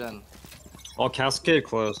played top gen. All cascade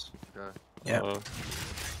close. Okay. yeah.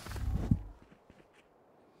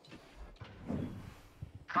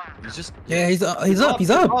 He's just. Yeah, he's up.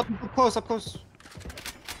 Up close.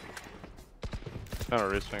 No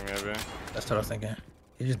reswing maybe. That's what I was thinking.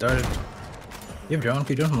 He just darted. You have drone? Can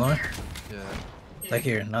you drone from lower? Yeah. Like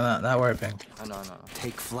here, not where I pinged. I know.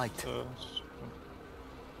 Take flight. I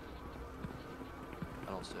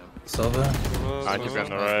don't see him. Silva. I keep on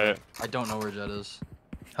the right. I don't know where Jet is.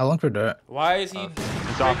 How long for dart? Why is he?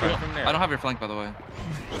 He's off it. from there? I don't have your flank, by the way.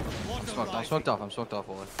 I'm smoked off,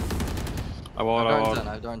 Wally. I won't.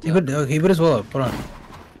 I have dart He 10. would as well up. Hold on.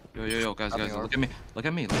 Yo, guys, Nothing look hard. at me. Look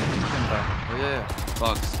at me. Oh yeah.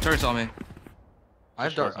 Bugs. Turret's on me. I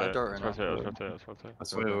have dart Let's right now. rotate, let's rotate.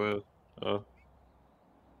 That's way away. I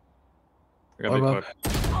got What big about-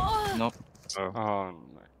 pipe. Nope.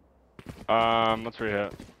 Oh, let's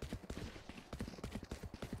re-hit.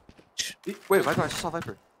 Wait, Viper, I just saw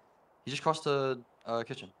Viper. He just crossed the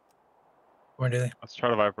kitchen. Where did they? Let's try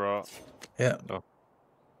to Viper out. Yeah.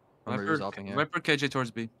 Remember, he was offing here. Viper KJ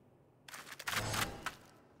towards B.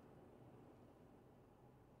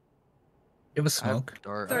 It was I have smoke.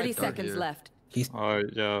 dart. 30 seconds left. He's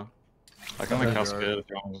Yeah. I can make Okay. cascade if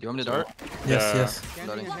you want. Do you want me to dart? yes. I'm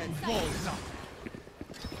darting.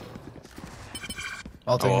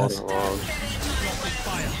 I'll take this.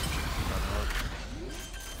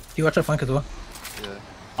 You watch our flank as well. Yeah.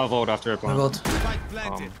 I'll vote after it. We vote.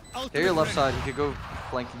 Hit your left side. You could go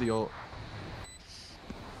flank the ult.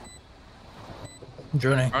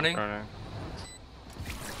 Droning. Running. Turning.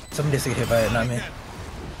 Somebody has to get hit by it, not me.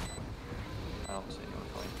 I don't see anyone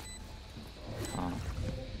flank.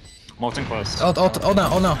 Molten close. Oh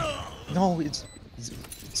no. No, it's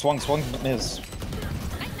swung, miss.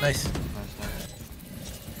 Nice. Nice.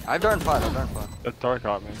 I have dart in 5. The dark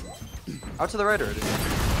got me. Out to the right already.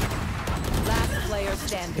 Last player player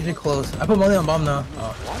standing. KJ close. I put Molly on bomb now.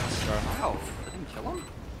 Oh. What? Wow. I didn't kill him?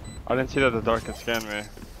 I didn't see that the dark can scan me.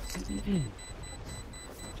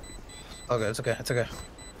 Okay, it's okay. It's okay.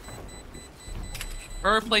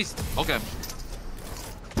 Placed. Okay.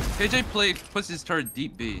 KJ puts his turret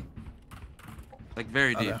deep B. Like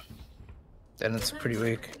very deep. Okay. Then it's pretty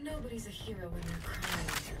weak. Nobody's a hero when they're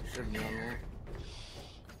crying.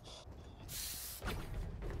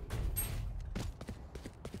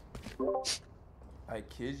 I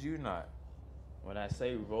kid you not. When I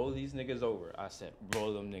say roll these niggas over, I said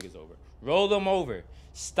roll them niggas over. Roll them over.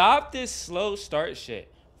 Stop this slow start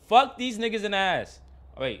shit. Fuck these niggas in the ass.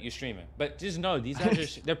 Oh, wait, you're streaming. But just know, these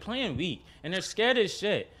guys are they're playing weak. And they're scared as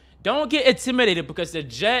shit. Don't get intimidated because the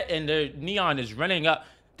Jet and the Neon is running up.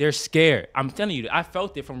 They're scared. I'm telling you, I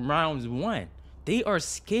felt it from rounds 1. They are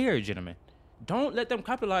scared, gentlemen. Don't let them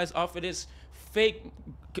capitalize off of this fake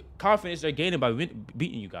confidence they're gaining by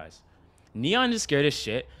beating you guys. Neon is scared as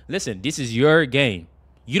shit. Listen, this is your game.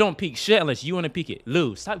 You don't peek shit unless you want to peek it.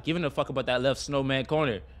 Lou, stop giving a fuck about that left snowman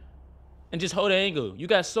corner. And just hold the angle. You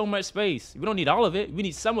got so much space. We don't need all of it. We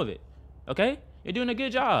need some of it. Okay? You're doing a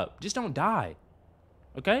good job. Just don't die.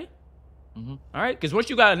 Okay? All right? Because once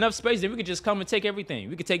you got enough space, then we could just come and take everything.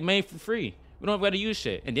 We could take main for free. We don't have to use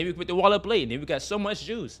shit. And then we can put the wall up late. And then we got so much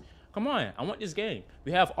juice. Come on. I want this game.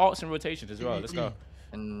 We have alts and rotations as well. Let's go.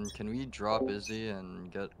 And can we drop Izzy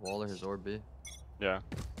and get Waller his orb B? Yeah.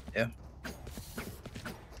 Yeah.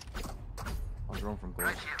 I'll drone from gold.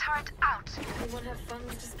 Anyone have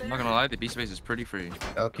funds to spare? I'm not gonna lie, the B space is pretty free.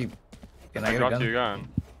 I'll keep. Can I I get a dropped gun? you a gun.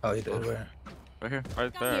 Oh, you did. Where? Right here.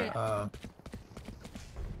 Right there.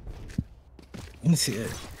 Let me see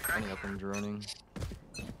it. Running up and droning.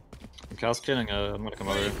 Cal's killing. I'm gonna come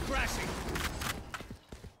over.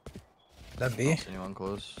 That B? Don't see anyone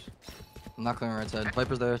close. I'm not clearing right side.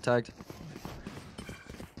 Viper's there, tagged.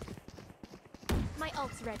 My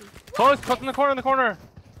ult's ready. Close in the corner.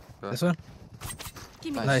 This one?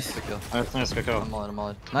 Give me Nice. Good kill. Nice, good kill. I'm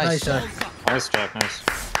on it. Nice, Nice. Jack. Nice, Jack. Nice.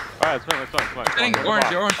 Alright, let's win. Getting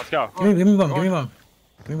orange, orange. Let's go. Give me bomb. Give me bomb.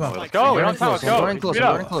 Give me bomb. Let's go. We don't have time. Let's I'm go. running close. Speed I'm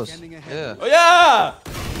up. running close. Yeah. Oh, yeah!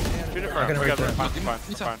 Shoot it I can first. wait Fine. there.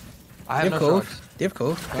 Fine. I have Do you no have cove? shots. Do you have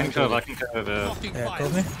cove? I can cover the. Yeah,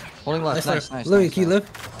 cove me. Holding left. Nice. Louis, nice, can you nice.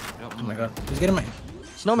 live? Oh my god. He's getting my.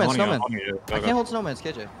 Snowman. I'm Snowman. on you. I can't hold snowman. It's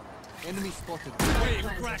KJ. Enemy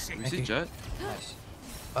spotted. You see Jet?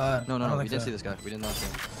 Nice. No, No. We didn't see this guy. We did not see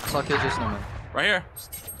him. I saw KJ snowman. Right here.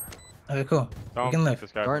 Okay, cool. Don't We can live.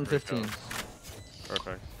 this guy Garden for free 15. kills.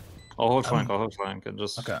 Perfect. I'll hold flank. And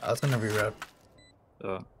just. Okay, I was gonna reroute.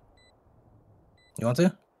 Yeah. You want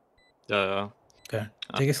to? Yeah. Okay.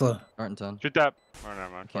 Take it slow. Garden 10. Shoot that. Oh, never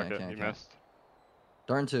mind. Fuck Can't, it. can't, You can't. missed.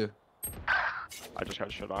 Garden 2. I just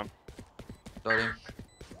got shit on. Darting.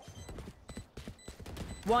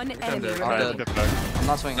 One enemy dead. remaining. Alright, good. I'm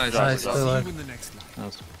not swinging. Nice. Nice. Good Still alive. In the next line.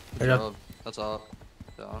 Nice. Good job. That's all.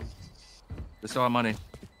 Down. They still have money.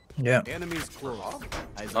 Yeah. Enemies close.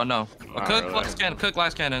 Oh no. Not Cook really.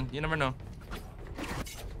 glass cannon. You never know.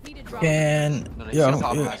 Need a drop. And No, yeah, he's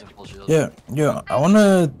top yeah, guys and full shield. yeah. I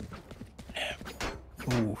wanna.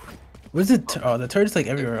 Ooh. Where's it? Oh, the turret's like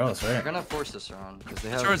everywhere else, They're right? gonna force this around because they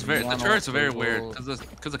The have. turrets are very Neon, weird Global.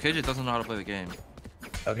 because the KJ doesn't know how to play the game.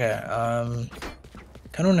 Okay. Kind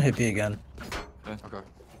of wanna hit B again. Okay.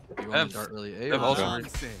 You Have- want to dart early A? they have or- also-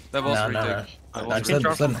 Hard say. They have Nah, also nah, retake. nah. They have Nah, also You just can let-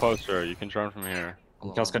 drone just let from him- closer. You can drone from here.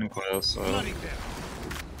 Cal's getting close. So. Bloody them.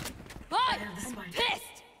 Bye. I'm pissed.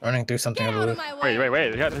 Running through something, I Get out of believe. my way.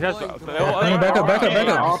 Wait. He has Running back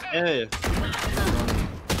up. Hey.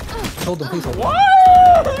 Hold them, please hold them.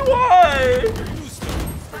 Why?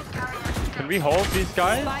 Can we hold these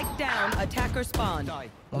guys? Spike down. Attacker spawn. Die.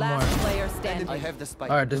 One Last more. player I standing. have the spike.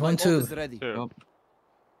 Alright, there's My one, ult two. is ready. Two.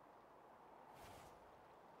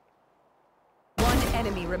 One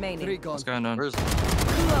enemy 3 remaining. gone. What's going on? Where's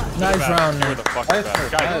Nice round, Where man. the fuck is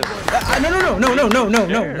that? Guys.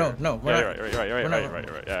 No. We're Yeah, not- you're right.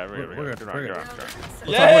 not- Yeah, we're we're good, good. we're good. You're on.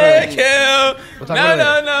 Yeah, kill. We'll talk No,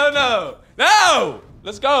 about it no.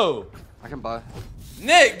 Let's go. I can buy.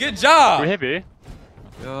 Nick, good We job. hit B.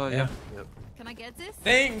 Yeah. Can I get this?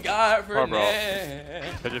 Thank God for Oh, bro.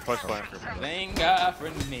 Nick. Did you push plan? Thank God for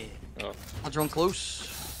Nick. I'll drone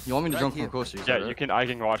close. You want me to drone from closer? Yeah, you can. I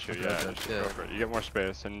can watch you. Yeah, okay, just yeah. go for it. You get more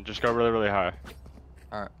space and just go really high.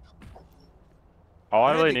 Alright. All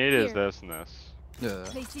I really Ready. need is Here. this and this. Yeah.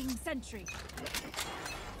 Placing sentry.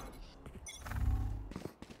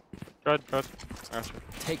 Good.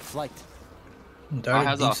 Take flight. Darted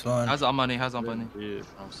Has deep spawn. on money. Has on money.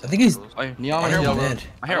 I think he's. Oh, yeah. Neon I and hear yellow. mid.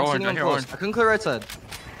 I hear don't see orange. I anyone hear close. orange. I couldn't clear right side.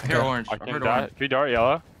 I hear Okay. orange. I I can heard dart. orange. Can you dart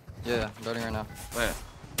yellow? Yeah, I'm darting right now. Wait.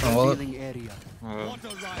 Oh, well, You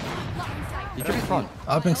could be fun.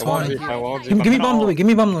 I've been spawn. Give Give me bomb, Louis. Give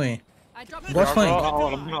me bomb, Louis. I dropped Watch Oh, flank.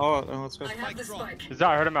 I'm gonna let's go. I have the spike. He's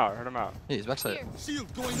out. Hurt him out. Hurt him out. Hey, he's backside.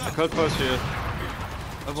 Shield going I up. could push you.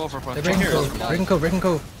 Level for They're fun. breaking code. Breaking code. Breaking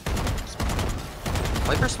code.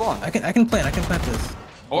 Viper spawn. I can plant. I can plant this.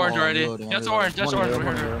 Orange Oh, already. reloading, That's reloading. orange. That's One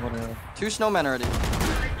orange. here, We're here. 2 snowmen already. I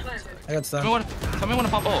got Tell me some. when. Tell me when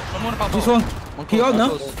to pop ult. Tell me when to pop This ult. one. He out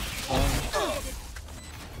now. I'm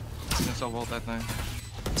gonna self ult that thing.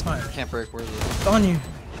 It's fine. Can't break. Where is it? It's on you.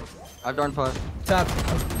 I've darn 5. Tap.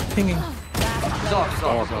 I'm pinging. He's off. He's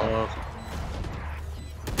off. He's off.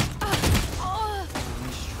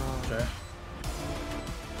 Sure.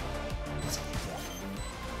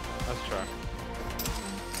 Let's try.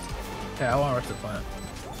 Okay, I want to rush the plant.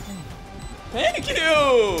 Thank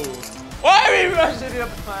you! Why are we rushing the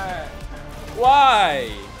plant?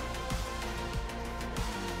 Why?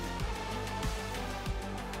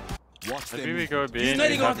 Watch Maybe them. we go B He's and not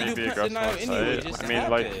you even have going me to be do plant aggressive denial on anyway. site. Just I mean,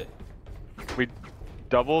 like, we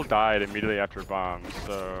double died immediately after bombs,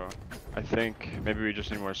 so I think maybe we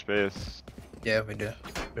just need more space. Yeah, we do.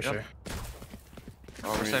 For sure.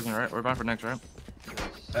 Oh, we're saving, right? We're bound for next, right?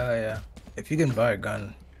 Yeah. If you can buy a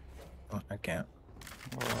gun. Oh, I can't.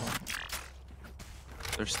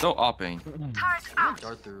 They're still opping. I'm gonna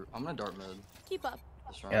dart through. I'm gonna dart mid. Keep up.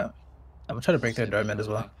 This round. Yeah. I'm gonna try to break their dart mid as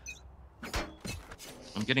well.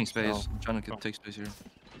 I'm getting space. No. I'm trying to take space here.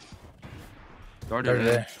 Dart Dart there.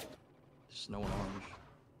 there. Snow and orange.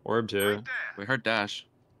 Orb too. Wait, her dash.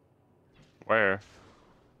 Where?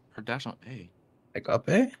 Her dash on A. Like up,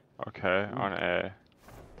 eh? Okay, on A.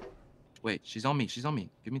 Wait, she's on me. She's on me.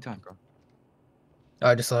 Give me time. Oh,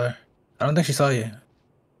 I just saw her. I don't think she saw you.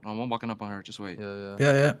 No, I'm walking up on her. Just wait. Yeah.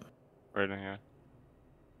 Yeah. Right in here.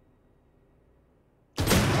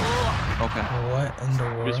 Okay. What in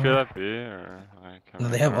the We just feel world? that B or like? No,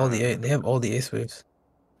 they have all the they have all the ace waves.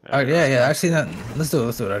 Yeah, Alright, yeah. Actually, not. Let's do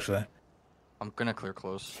it. Actually, I'm gonna clear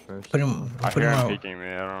close first. put him. I Put hear him him out. peeking me.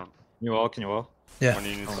 I don't. Can you wall? Can you wall? Yeah. When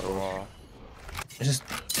you need to wall. It's just.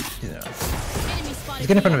 You know. Enemy spotted. He's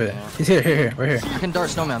getting in front of it. He's here. Right here. I can dart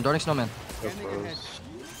snowman. I'm darting snowman. Go close.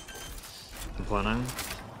 I'm planning.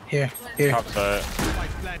 Here. Top side. Spike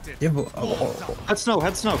planted. Yeah, but, oh. Head snow.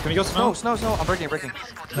 Head snow. Can we go snow? Snow. I'm breaking.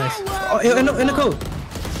 Nice. Oh, in the code.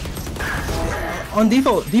 On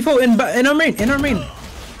default in our main. Reload.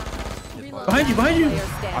 Behind you. Player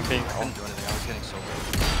I'm standing. being. I didn't do anything. I was getting so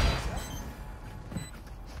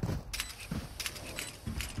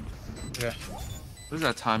bad. Yeah. Who's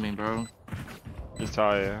that timing, bro? Just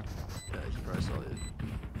tell you. Yeah, he probably saw it.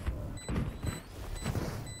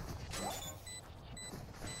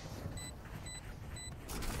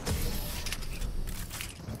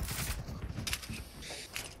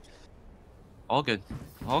 All good.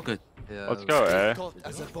 All good. Yeah. Let's go, eh?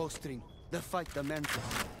 As a bowstring, the fight the mental.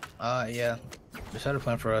 Yeah. Just had a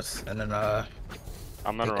plan for us, and then I'm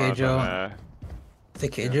gonna Okay, run Joe. from A.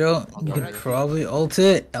 take Joe. I'll You go can here. probably ult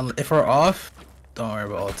it. If we're off, don't worry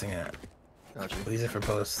about ulting it. Got you. We'll use it for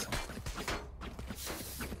post.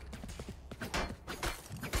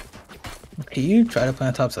 Can you try to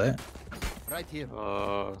plant top site? Right here.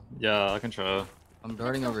 Yeah, I can try. I'm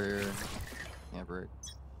darting over here. Can't break.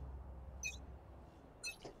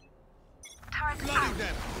 Flooding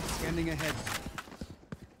them. Scanning ahead.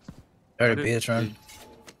 Alright, B, it's run.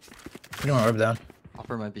 You don't want orb down.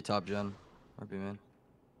 Upper might be top gen. Or B man.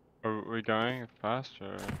 Are we going fast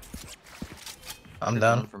or? I'm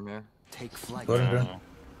down. From here. Take flight. Go ahead, Come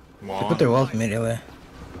They on. put their wealth immediately.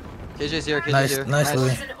 KJ's here. KJ's here. Nice,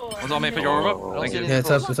 Louis. What's on me? Put your orb I up. don't Thank see you. anything Yeah,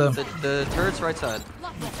 it's up, close. it's up. The turret's right side.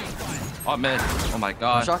 Oh man. Oh my I'm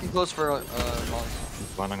god. shocking close for Molly.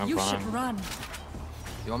 I'm You planning. should run.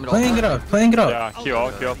 You want me to Playing it up, playing it up. Yeah,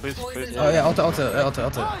 kill, please. Oh yeah,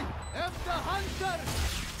 ulta.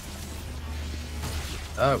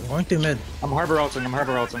 Going through mid. I'm harbor ulting.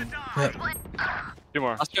 Yep. Two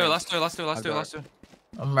more. Last two.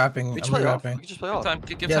 I'm rapping. We I'm can play off. rapping. We can just play off. Time.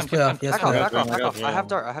 Give Yes, time. play Give off. time. Yes, Back off, play back off. off, back off. Yeah. I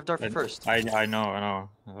have dart for first. I know.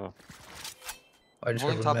 I just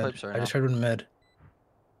Holding heard top one pipes mid. right I just now. heard one mid.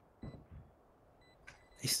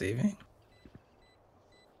 He's saving?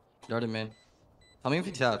 Darted main. Tell me if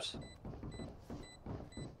he taps.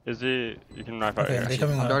 Is he? You can knife out Okay, here. they're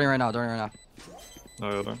coming I'm up. darting right now.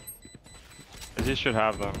 No. Is he should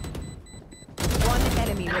have them. One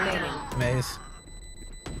enemy remaining. Maze.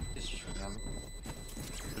 He's just running.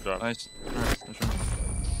 Good job. Nice. Nice.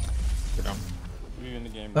 We in the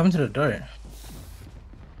game. What happened to the dart?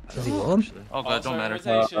 Is he walled? Oh god, don't matter.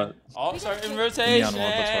 All-star invitation.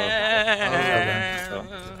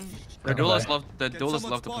 The duelists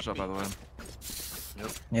love to push up, by the way.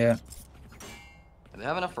 Yeah. They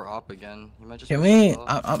have enough for op again. You might just. Can push we? this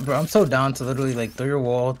off. Bro, I'm so down to literally like throw your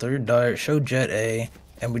wall, throw your dart, show Jet A,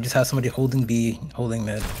 and we just have somebody holding B, holding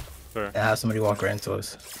mid, Sure. and have somebody walk right into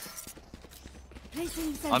us.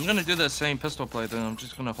 Placing I'm gonna do the same pistol play, then I'm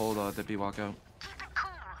just gonna hold the B walk out.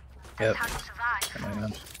 Yep. Oh my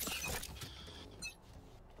God.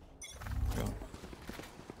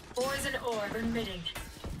 Poison orb emitting.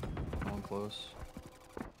 One close.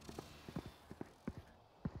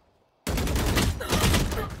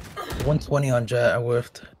 $120 on Jet. I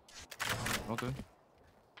whiffed. Okay.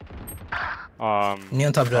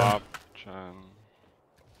 Neon top Jet. Top, Gen.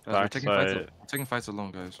 Guys, we're taking fights. Backside. We're taking fights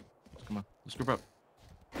alone, guys. Come on, let's group up.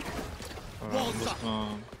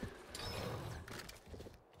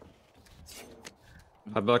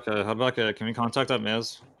 How about can we contact that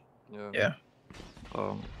Miz? Yeah. Yeah.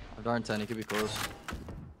 I'm darn 10. He could be close.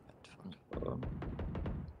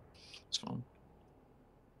 It's fine.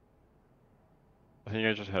 I think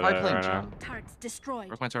I just hit it Try right playing now. Jam. Targets destroyed.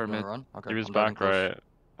 Broke my turret You wanna mid. run? Okay. He was I'm darting back close. right.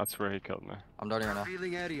 That's where he killed me. I'm darting right now.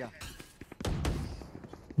 Revealing area.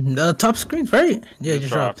 The top screen, right? Yeah,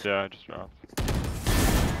 just dropped. Yeah, just dropped.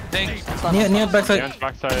 Thanks. Neon backside. Neon's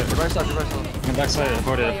backside. Reverse side, reverse side. Come backside. I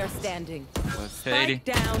voted. Player standing. Hit 80. Spike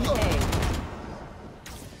down A.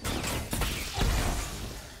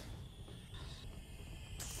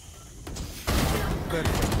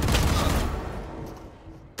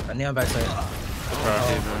 Neon backside.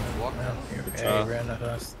 Walk. Yeah, ran that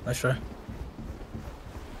fast. Nice try.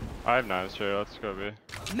 I have 9 straight. Let's go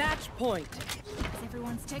B. Match point. Is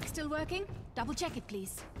everyone's tech still working? Double check it,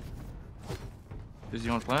 please. Does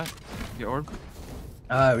you want to plant? Get orb?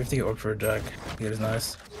 We have to get orb for Jack. He is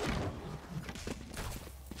nice.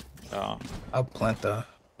 I'll plant though.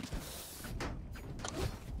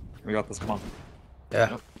 We got this. Come on.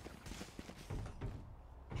 Yeah.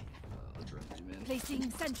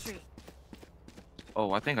 Placing sentry.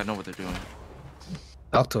 Oh, I think I know what they're doing.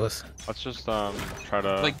 Talk to us. Let's just try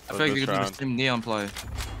to. Like, I feel like you could do the same neon play.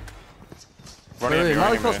 Running Wait, in,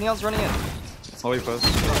 Molly running close. in. Neon's running in. Oh, you close.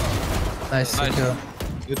 Nice. Nice.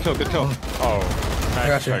 Good kill. Good kill. Oh, I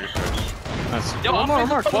got you. Nice. Yo, One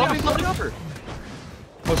more. 12 loading upper.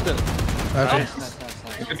 Post it. Got you. Nice, nice,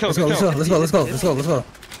 nice. Good kill. Let's go. Good kill. Let's go.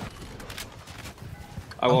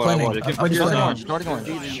 I will. planning. You can I'm put just your planning. Orange, darting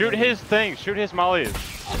orange. Shoot his thing. Shoot his mollies.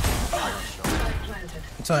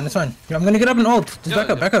 It's fine. Yeah, I'm gonna get up and ult. Just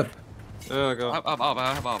Yeah, back up. Yeah, go.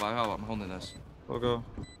 I'm holding this. Go.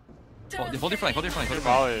 Hold your flank. Shoot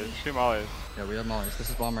mollies. Shoot mollies. Yeah, we have mollies. This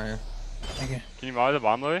is bomb right here. Thank you. Can you molly the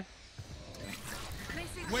bomb, Louis?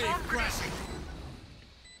 Wave crashing.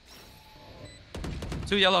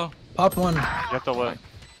 2 yellow. Pop one. You have to lit.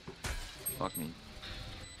 Fuck me.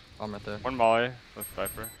 Bomb right there. One molly with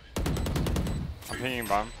Viper. I'm pinging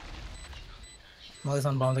bomb. Molly's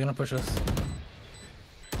on bomb. They're gonna push us.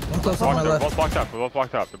 One close on my They're left. both blocked up. They're both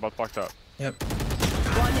blocked up. They're both blocked up. Yep.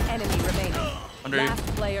 One enemy remaining. Under you. Last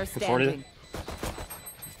player 40. standing.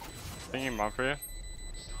 Pinging bomb for you.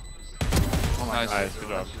 Oh my Nice. god. Nice. Good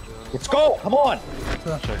job. Let's go. Come on.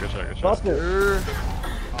 Good check. Bust it.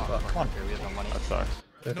 Okay, we have no money. That sucks.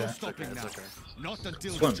 No Okay. stopping now. Not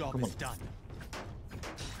until Swim, the job come is on. done.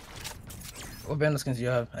 What bandit skins do you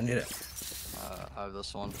have? I need it. I have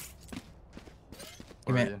this one. Give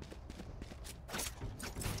me Where are it.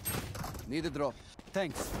 you? Need a drop.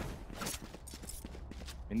 Thanks.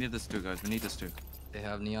 We need this too, guys. We need this too. They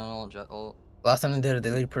have neon ult, jet ult. Last time they did it, they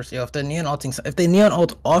literally pushed. Yo, if they neon ulting, if they neon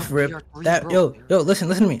ult off rip, CR3, that bro. yo, listen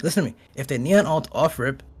to me. If they neon ult off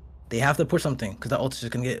rip, they have to push something because that ult is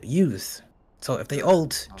just gonna get used. So if they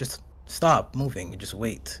ult, just stop moving and just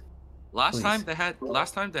wait. Last Please.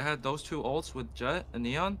 time they had those 2 ults with Jet and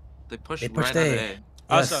Neon. They pushed, They pushed right A. at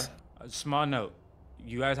A. Also, Yes. a small note.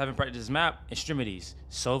 You guys haven't practiced this map. Extremities.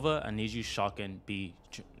 Sova, I need you shocking B.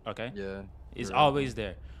 Okay? Yeah. It's you're always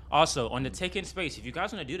there. Also, on the taking space, if you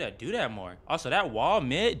guys want to do that more. Also, that wall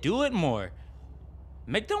mid, do it more.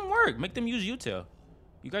 Make them work. Make them use util.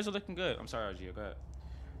 You guys are looking good. I'm sorry, RG. Go ahead.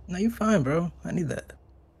 No, you're fine, bro. I need that.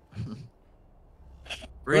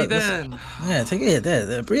 Breathe Let's- in. Yeah, take it.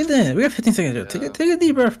 There. Breathe in. We have 15 seconds. Joe. Yeah. Take a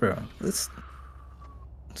deep breath, bro. Let's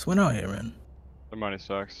win out here, man. The money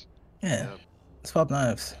sucks. Yeah. Yep. Let's pop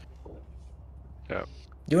knives. Yep.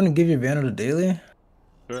 You want to give your banner to daily?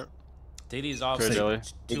 Sure. Daily is off. Sure, Daily.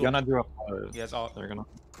 We're gonna do a. Yeah, it's all. They're gonna.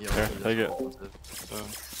 Yeah, Here, we take it. have ult.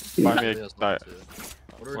 Find me Yeah, a it's diet. ult too.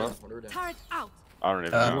 What are we doing? What are we doing? Turret out. I don't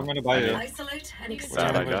even Uh, know. I'm gonna buy you. Isolate and Bad, I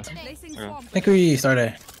exterminate. guess. Placing Yeah. swamp. I think we start A.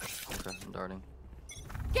 Okay, I'm darting.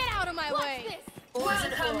 Get out of my way.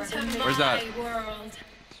 Welcome to Where's that? my world.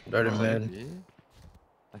 Started mid. B?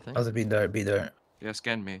 I think. That was a B dart. Yeah,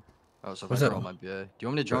 scan me. Oh, so What's my up? girl might be A. Do you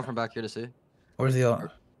want me to drone from back here to see? Where's the ult?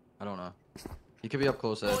 I don't know. He could be up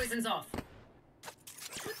close edge. Poison's off.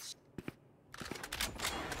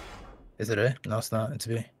 Is it A? No, it's not. It's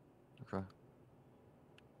B. Okay.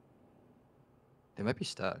 They might be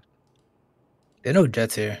stacked. They know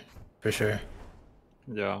Jet's here, for sure.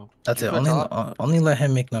 Yeah. That's You it. put top? Only let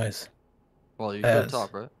him make noise. Well, you Yes. could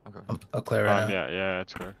top, right? Okay. I'll clear right now. Yeah,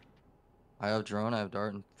 it's clear. I have drone, I have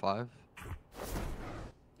dart, and 5.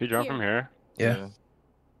 He drone from here. Yeah.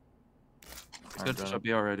 Good should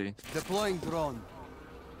be already. Deploying drone.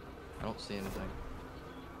 I don't see anything.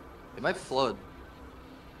 They might flood.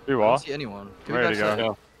 You I wall. don't see anyone. I'm ready to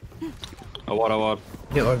go. Yeah. A ward.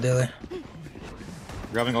 Yeah, orb daily.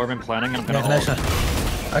 Grabbing orb and planning, and I'm Yeah, gonna nice ult.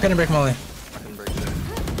 shot. I couldn't break Molly. I can break it.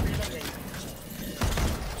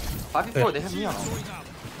 5v4, they have me on.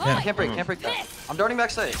 Yeah. I can't break that. I'm darting back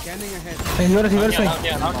side. Scanning ahead. Hey, you gotta swing.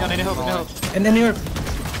 Yeah, knock down, any help, any help. And then you're.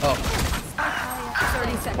 30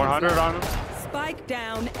 seconds 100 left. on him. Spike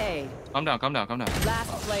down A. Calm down, calm down, calm down. Last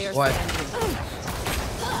player What? standing.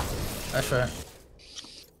 That's fair.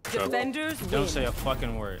 Defenders Don't win. say a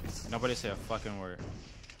fucking word. Nobody say a fucking word.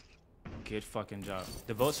 Good fucking job.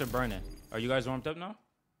 The votes are burning. Are you guys warmed up now?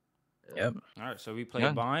 Yep. All right, so we play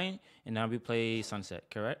Yeah. Bind, and now we play Sunset,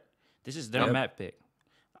 correct? This is their Yep. map pick.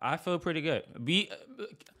 I feel pretty good. Be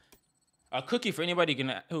a cookie for anybody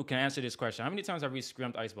who can answer this question. How many times have we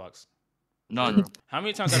scrimmed Icebox? None. How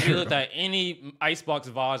many times have we looked at any Icebox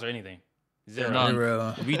vase or anything? Zero. None.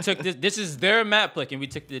 Zero. We took this. This is their map pick, and we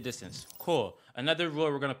took the distance. Cool. Another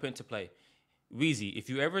rule we're gonna put into play. Weezy, if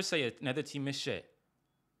you ever say another team is shit,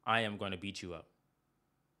 I am gonna beat you up.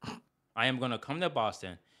 I am gonna come to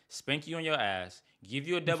Boston, spank you on your ass, give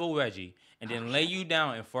you a double wedgie, and then lay you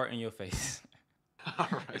down and fart in your face.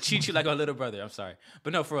 Treat you like a little brother. I'm sorry,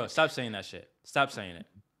 but no, for real. Stop saying that shit. Stop saying it.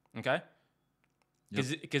 Okay?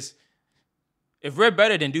 Because if we're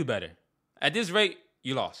better, then do better. At this rate,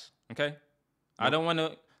 you lost. Okay? I don't want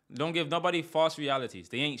to. Don't give nobody false realities.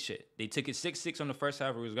 They ain't shit. They took it 6-6 on the first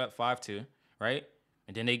half. We got 5-2, right?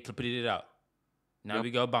 And then they completed it out. Now we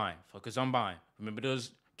go buying. Focus on buying. Remember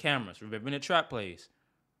those cameras. Remember the trap plays.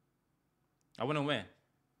 I want to win.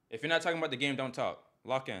 If you're not talking about the game, don't talk.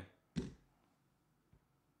 Lock in.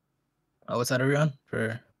 Oh, what's that everyone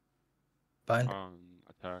for? Fine.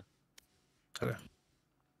 Attack. Okay.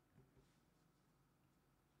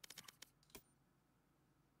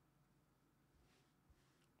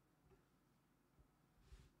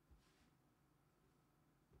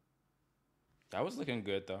 That was looking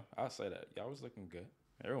good, though. I'll say that. Y'all was looking good.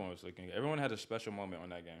 Everyone was looking good. Everyone had a special moment on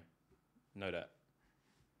that game. Know that.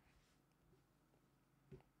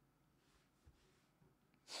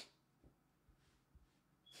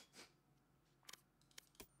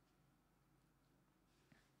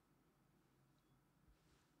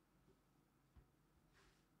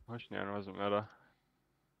 Wish Neon wasn't meta.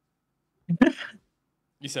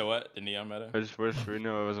 You said what? The Neon meta? I just wish we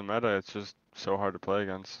knew it wasn't meta. It's just so hard to play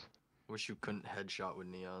against. Wish you couldn't headshot with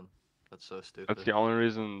Neon. That's so stupid. That's the only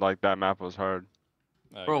reason like that map was hard.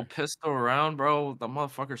 Okay. Bro, pistol around, bro. The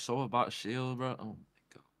motherfucker's so about shield, bro. Oh my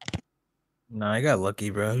god. Nah, I got lucky,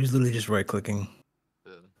 bro. He was literally just right clicking,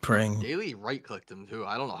 Yeah. praying. Daily right clicked him too.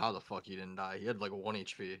 I don't know how the fuck he didn't die. He had like 1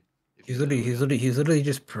 HP. If He's you didn't literally, know. he's literally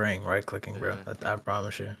just praying, right clicking, bro. Yeah. I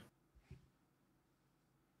promise you.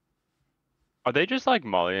 Are they just like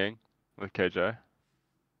mollying with KJ?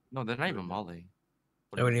 No, they're not even molly.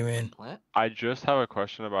 What do you mean? Plant? I just have a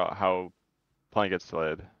question about how playing gets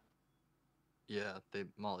delayed. Yeah, they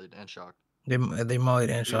mollied and shocked. They mollied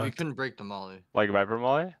and We shot. couldn't break the molly. Like Viper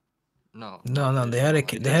molly? No. No, they had a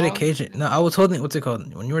cage. No, I was holding. What's it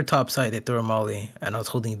called? When you were top side, they threw a molly, and I was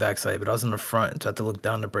holding back side, but I was in the front, so I had to look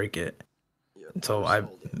down to break it. So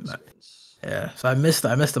yeah, so I missed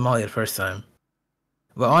the molly the first time.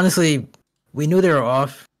 But honestly, we knew they were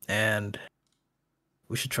off, and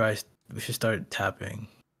we should start tapping,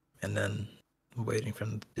 and then waiting for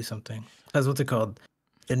them to do something. Cause what's it called?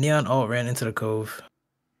 The Neon ult ran into the cove,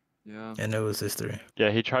 Yeah. and it was history.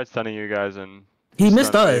 Yeah, he tried stunning you guys and He missed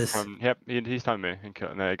stunned me us. Yep, he stunned me and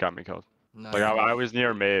then it got me killed. No, Like I was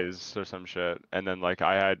near Maze or some shit, and then like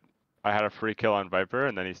I had a free kill on Viper,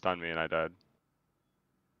 and then he stunned me and I died.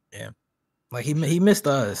 Like he missed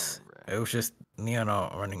us. It was just Neon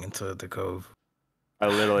ult running into the cove. I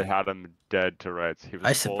literally had him dead to rights. He I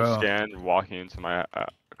was said, full bro. scan walking into my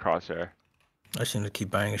crosshair. I should keep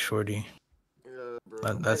buying a shorty. Yeah,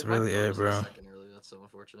 bro. That's really it, froze a bro. second early. That's so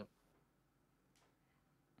unfortunate.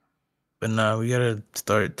 But nah, we gotta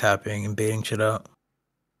start tapping and baiting shit out.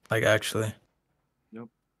 Like actually.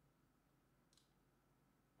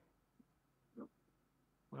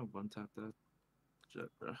 Well, one tap that jet,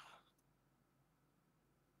 bro.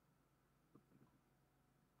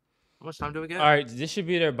 How much time do we get? All right, this should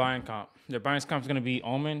be their buying comp. Their buying comp is gonna be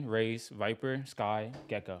Omen, Raze, Viper, Sky,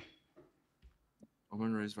 Gecko.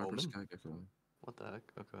 Omen, Raze, Viper, Omen? Sky, Gecko. What the heck?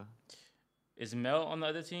 Okay. Is Mel on the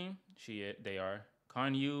other team? They are.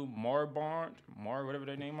 Kanyu, Marbont, whatever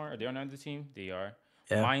their name are they on the other team? They are.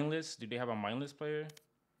 Yeah. Mindless. Do they have a mindless player?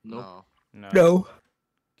 No. No. No.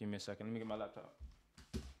 Give me a second. Let me get my laptop.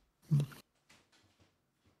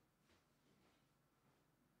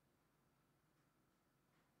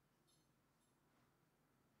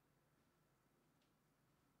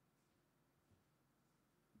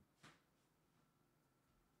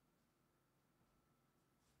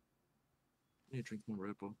 I need to drink more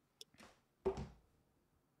Red Bull. I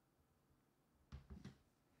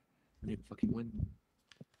need to fucking win.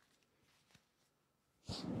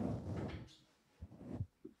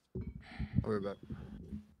 I'll be back.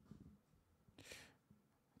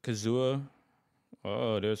 Kazua.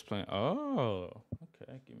 Oh, there's playing. Oh,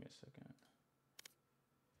 okay. Give me a second.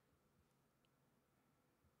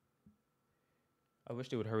 I wish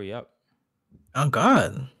they would hurry up. Oh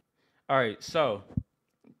God. All right, so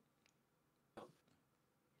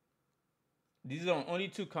these are the only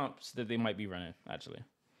two comps that they might be running, actually.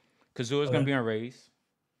 Kazua's gonna be on Raze.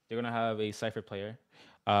 They're gonna have a Cypher player.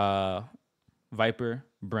 Viper,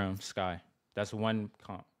 Brim, Sky. That's one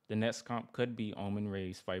comp. The next comp could be Omen,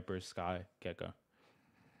 Raze, Viper, Sky, Gecko.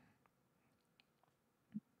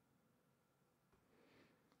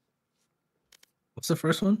 What's the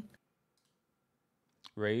first one?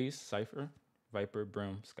 Raze, Cypher, Viper,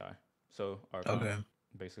 Brim, Sky. So our comp, Okay.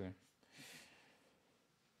 basically.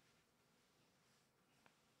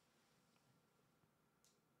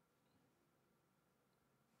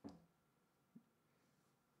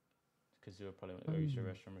 Kazua probably went to go use the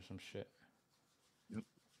restroom or some shit. Yep.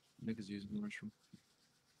 Niggas using the restroom.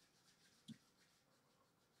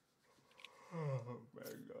 Oh my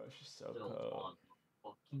gosh, it's so cold.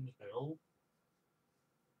 Fucking hell.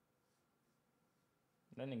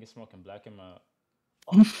 That nigga smoking black and mild.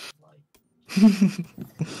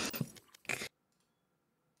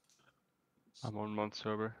 I'm 1 month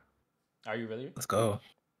sober. Are you really? Let's go.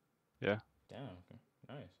 Yeah. Damn, okay.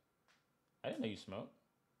 Nice. I didn't know you smoked.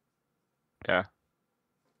 Yeah.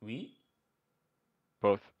 Weed?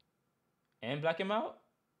 Both. And black and mild?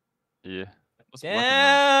 Yeah. What's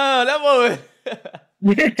Damn, that boy.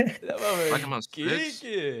 That boy. Black and Mild's six?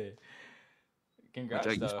 geeky. Congrats,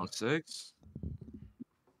 Jack, you though. smoked 6?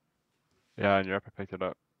 Yeah, and your upper picked it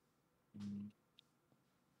up.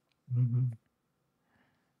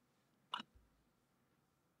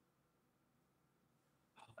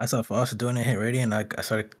 I saw Foster doing it hit ready, and I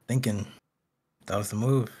started thinking that was the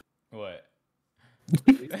move. What?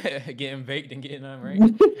 Getting baked and getting on, right?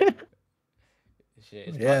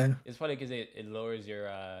 Shit, Yeah. It's funny because it lowers your,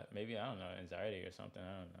 maybe, I don't know, anxiety or something.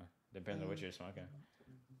 I don't know. Depends on what you're smoking.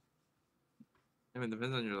 I mean,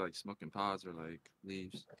 depends on your like smoking pods or like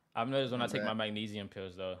leaves. I've noticed when I take my magnesium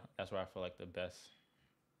pills, though, that's where I feel like the best.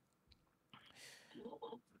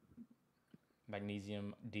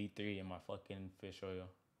 Magnesium D3 in my fucking fish oil.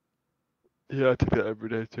 Yeah, I take that every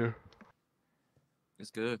day too.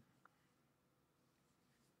 It's good.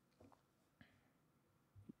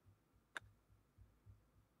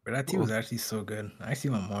 But that tea was actually so good. I actually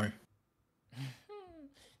want more.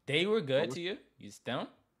 They were good to you? You stoned?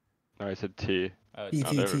 No, I said T. Oh, T, No,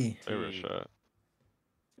 T, they were, T. they were shit.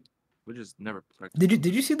 We just never practiced.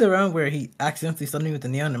 Did you see the round where he accidentally stunned me with the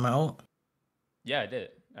neon in my ult? Yeah, I did,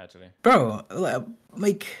 actually. Bro,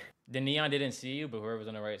 like The neon didn't see you, but whoever was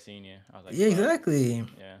on the right seen you. I was like, yeah, fuck. exactly.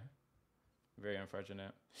 Yeah. Very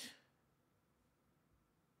unfortunate.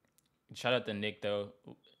 Shout out to Nick though.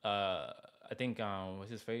 I think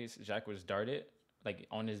what's his face? Jack was darted like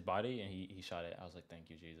on his body and he shot it. I was like, thank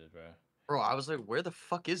you, Jesus, bro. Bro, I was like, where the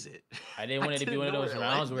fuck is it? I didn't want it to be didn't one of know those where it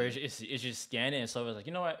rounds where landed. it's just scanning and so I was like,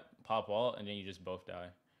 you know what? Pop ult and then you just both die.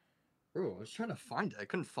 Bro, I was trying to find it. I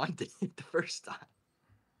couldn't find it the first time.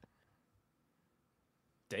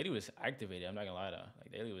 Daily was activated. I'm not gonna lie though.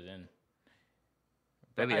 Like Daily was in.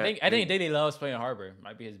 But Daily I think Daily loves playing Harbor.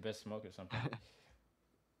 Might be his best smoke or something.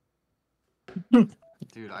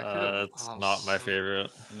 Dude, I could That's not my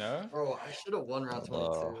favorite. No? Bro, I should have won round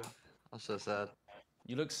 22. I'm so sad.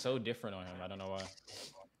 You look so different on him. I don't know why.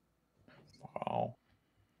 Wow.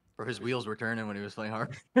 Bro, his wheels were turning when he was playing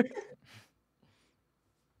hard.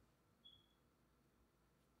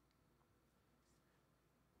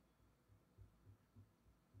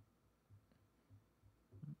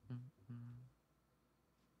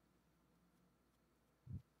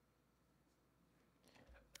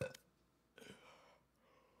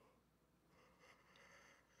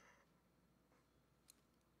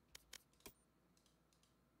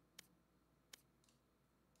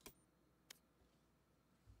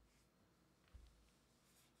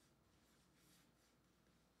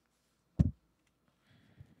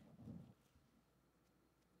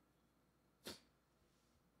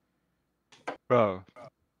 Bro,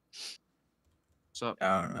 What's up?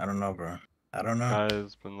 I don't know, bro. I don't know.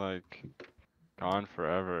 guy's been like gone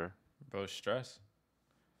forever. Bro, stress.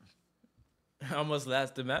 I almost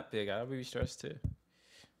last the map pick. I'll be stressed too.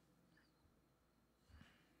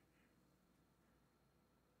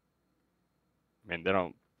 I mean, they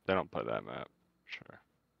don't play that map. Sure.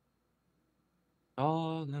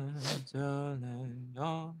 Darling,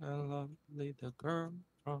 lovely the girl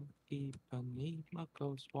from Ipanema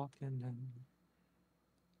goes walking in.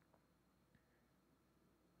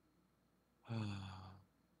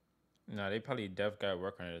 No, they probably def got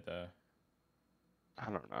work on it though. I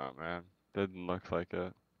don't know, man. Didn't look like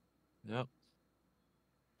it. Yep.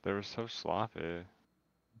 They were so sloppy.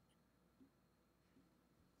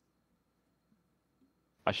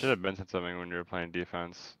 I should have been said something when you were playing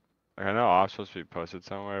defense. Like, I know I'm supposed to be posted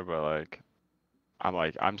somewhere, but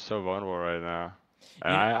I'm so vulnerable right now.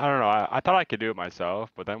 And I don't know. I thought I could do it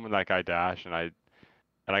myself, but then when that guy dashed and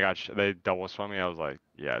they double swung me, I was like,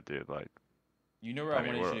 yeah, dude, like. You know where I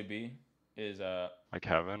wanted you to be is like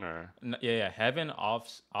heaven or. Yeah, heaven off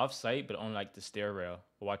site, but on like the stair rail,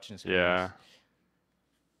 watching screens. Yeah.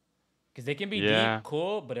 Cause they can be deep,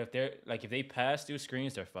 cool, but if they pass through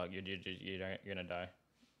screens, they're fucked. You're gonna die.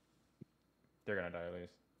 They're gonna die at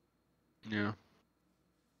least. Yeah.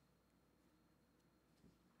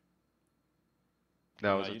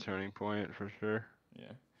 That was a turning point for sure. Yeah,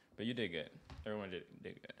 but you did good. Everyone did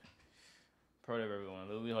good. Proud of everyone.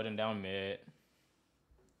 Literally holding down mid.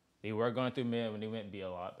 They were going through mid when they went B a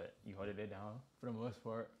lot, but you held it down for the most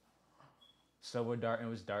part. So with Darton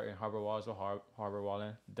was Darton, Harbor Walls were Harbor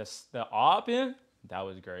Walling. The op in, that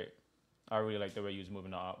was great. I really like the way you was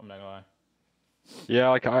moving the op. I'm not gonna lie. Yeah,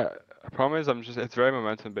 like I problem is it's very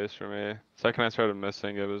momentum based for me. Second I started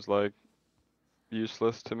missing, it was like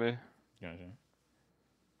useless to me. Gotcha.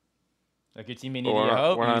 Like your teammate needed your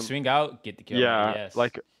help, you swing out, get the kill. Yeah, yes.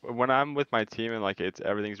 like when I'm with my team and like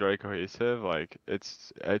everything's very cohesive, like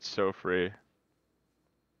it's so free.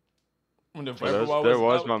 When the there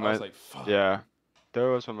was momentum. I was like, fuck. Yeah, there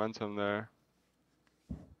was momentum there.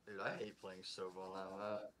 Dude, I hate playing Sova on that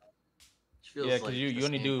map. Yeah, because you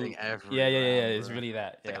only do. Yeah. It's really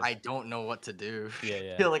that. Yeah. Like I don't know what to do.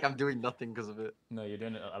 Yeah. I feel like I'm doing nothing because of it. No, you're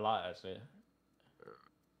doing it a lot actually.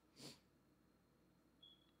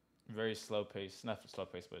 Very slow pace, not slow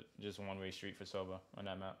pace, but just one-way street for Sova on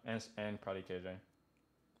that map, and probably KJ.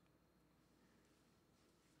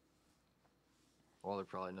 Waller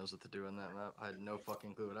probably knows what to do on that map. I had no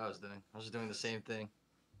fucking clue what I was doing. I was just doing the same thing.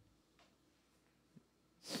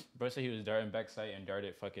 Bro said he was darting backside and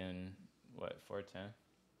darted fucking what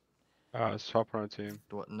 410. It's top on our team.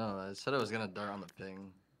 What? No, I said I was gonna dart on the ping.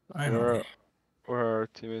 I know. Where are our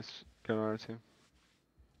teammates going on our team?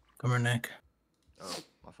 Come on, Nick. Oh,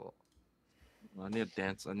 my fault. I need a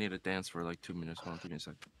dance. I need a dance for like 2 minutes. Hold on, give me a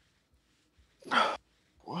sec.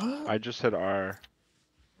 What? I just said R.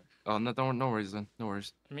 Oh no, no worries then. No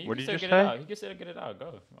worries. I mean, what did you just say? say? You can say get it out.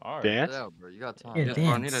 Go. R. Dance? Get it out, bro. You got time. Yeah, Bro,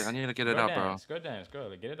 dance. I need to get it out, bro. Go dance. Go.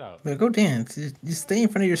 Get it out. Go dance. Just stay in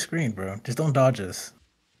front of your screen, bro. Just don't dodge us.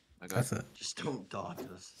 Okay. That's it. Just don't dodge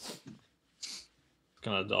us.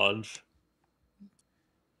 Gonna dodge.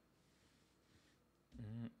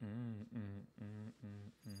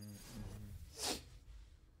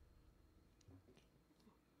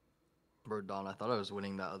 Bro, Don, I thought I was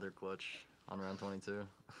winning that other clutch on round 22.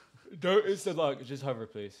 Don't instant lock. Just hover,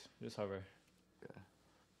 please. Just hover. Okay.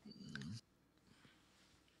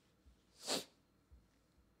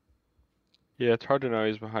 Yeah, it's hard to know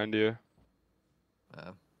he's behind you.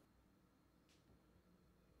 Yeah.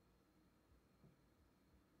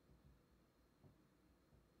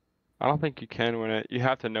 I don't think you can win it. You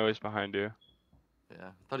have to know he's behind you. Yeah.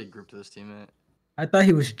 I thought he grouped to his teammate. I thought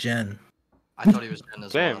he was Jen. I thought he was Jen as well.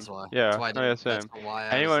 Same. That's why. Yeah. That's why I didn't, Same. That's why I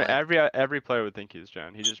Anyone, was like, every player would think he's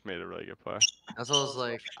Jen. He just made a really good play. that's why I was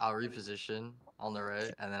like, I'll reposition on the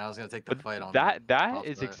right, and then I was gonna take the fight on That off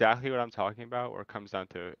is the- exactly what I'm talking about. Where it comes down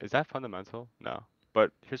to, is that fundamental? No.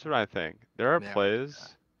 But here's what I think: there are Yeah.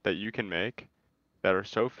 plays that you can make that are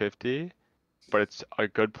so 50, but it's a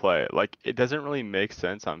good play. Like it doesn't really make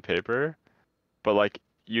sense on paper, but like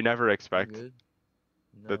you never expect Good?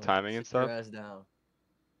 the timing and stuff. Sit your ass down.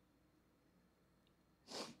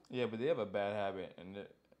 Yeah, but they have a bad habit, and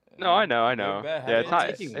No, I know. bad Yeah, it's habit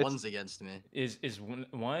not. Taking It's, ones against me. is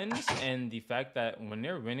ones and the fact that when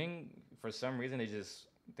they're winning, for some reason they just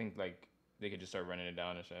think like they could just start running it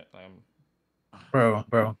down and shit. Like, Bro.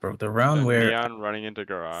 The round where Neon running into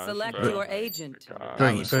garage. Select bro. your agent. God.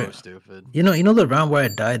 That was so bro. stupid. you know the round where I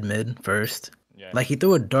died mid first. yeah. Like he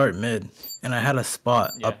threw a dart mid, and I had a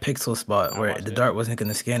spot, Yeah. a pixel spot I where watched the it. dart wasn't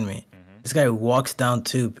gonna scan me. This guy walks down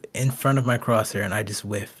tube in front of my crosshair, and I just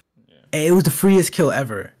whiff. Yeah. And it was the freest kill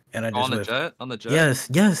ever, and I just on the whiffed. jet. On the jet.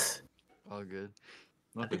 Yes. All good.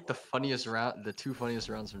 I think the funniest round, the 2 funniest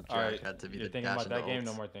rounds from Jack Alright, had to be you're the thinking dash about and that the game. ults.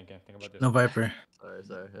 No more thinking. Think about this. No Viper.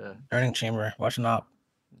 Sorry, yeah. Earning chamber. Watching op.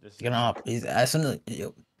 Just- Get an op. He's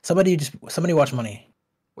somebody watch money.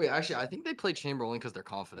 Wait, actually, I think they play chamber only because they're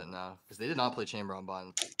confident now. Because they did not play chamber on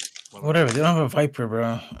bond. Whatever. They don't have a Viper, bro.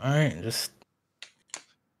 All right, just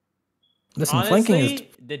listen. Flanking is.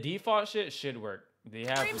 Honestly, the default shit should work. They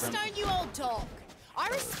have Brimstone, you old dog. I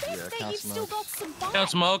respect Yeah, that count you've still smoke. got some bite. Count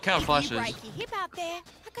smoke, count If flashes. You break your hip out there.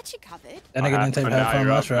 I got you covered. That nigga didn't take But half now on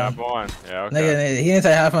you're last up round. 1. Yeah, okay. Nigga, he didn't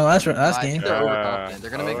take half on last I game. think they're Yeah. overconfident.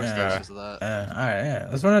 They're gonna make Okay. mistakes because of that. All right, yeah.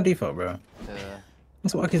 Let's run a default, bro. Yeah.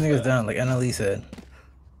 Let's walk these niggas down, like NLE said.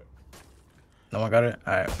 No one got it?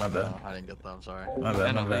 All right, my bad. No, I didn't get that. I'm sorry. My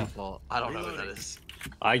bad. My NLE. bad. Well, I don't know what that is.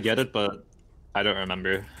 I get it, but I don't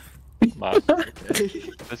remember. But This is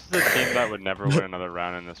a team that would never win another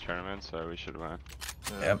round in this tournament, so we should win.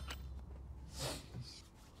 Yep.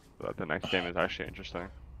 But the next game is actually interesting.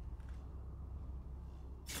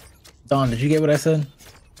 Don, did you get what I said?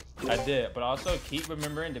 I did, but also keep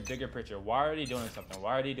remembering the bigger picture. Why are they doing something?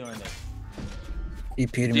 Why are they doing this?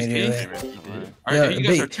 EP'd immediately. Alright, you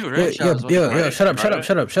guys are too, right? Yo,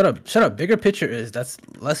 shut up. Bigger picture is that's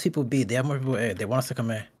less people B. They have more people A. They want us to come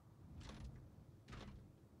A.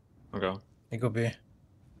 okay. You go B. We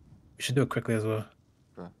should do it quickly as well.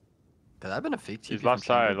 Could that have been a fake TP? He's left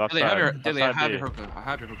side, left Dilly, have your, side. Dilly, I Left have side your B. hookah. I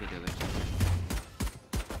have your hookah, Dilly.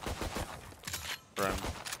 Brim.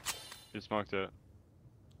 You smoked it.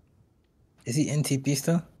 Is he in TP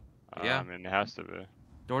still? Yeah. I mean, it has to be.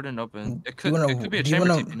 Door didn't open. Do It you could wanna- be a do you chamber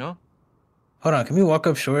wanna- TP, no? Hold on, can we walk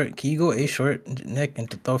up short? Can you go A short, Nick, and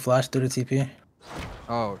throw flash through the TP?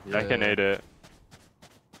 Oh, yeah. I can nade it.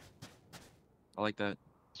 I like that.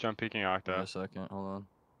 Let's jump peeking Wait a Octa. second, hold on.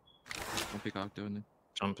 Don't pick Octo in it.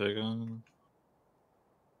 Jump again.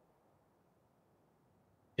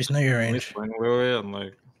 Just know your Can we range. swing away and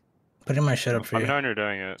like Putting my shit up for Let me know you. when you're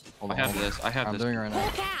doing it. Hold I on, have hold on. this. I have I'm this. doing it right now.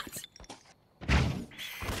 Hawk out.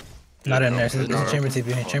 Not in there. This is chamber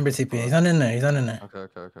TP. Chamber TP. He's not in there. He's not in there.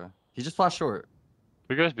 Okay. He just flashed short.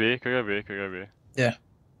 Could go B, could go B, could go B. Yeah.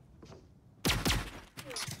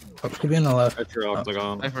 Oh, could be on the left. at your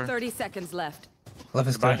octagon. Cypher. 30 seconds left. Left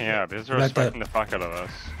is Backing clear. up. These are Back respecting the fuck out of us.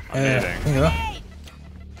 I'm Yeah, nading. here you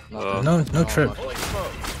go. No Oh, trip.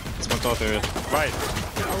 Smoked out there. Right.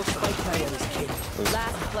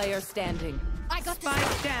 Last player standing. I got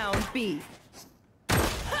Spike down B. I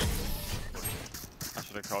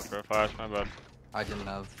should have called for a flash, my bad. I didn't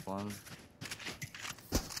have fun.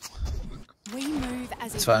 We move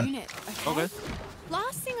as It's a fine. unit, okay? Okay.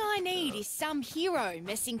 Last thing I need is some hero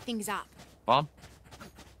messing things up. Bomb.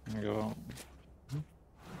 There you go.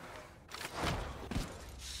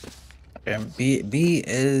 Okay, B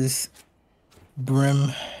is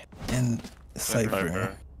Brim and Cypher.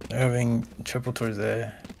 Cypher. They're having triple towards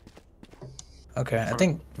A. Okay, I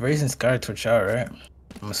think Raisin Sky towards shower, right?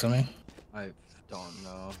 I'm assuming. I don't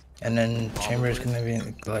know. And then Chamber is gonna be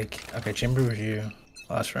like, okay, Chamber was you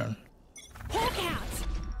last round. Hawk out.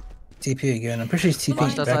 TP again. I'm pretty sure he's TP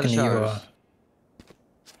Flash outside back the in the showers. UO.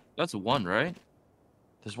 That's one, right?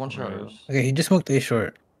 There's one showers. Okay, he just smoked A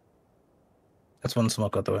short. That's one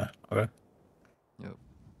smoke out the way. Okay. Yep.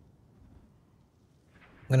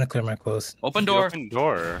 I'm gonna clear my close. Open door. Open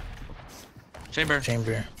door. Chamber.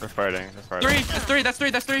 Chamber. They're fighting. They're fighting. Three. That's three. That's three.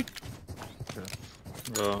 That's three.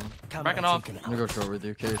 Go. Backing off. I'm gonna go short with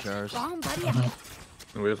you. Carry showers. Bomb, buddy.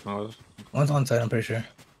 Wait, no. One's on side, I'm pretty sure.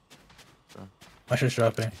 Sure. My shit's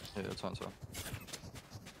dropping. Yeah, that's fine, so.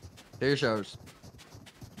 Carry showers.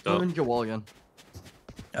 Go. Go and get wall again.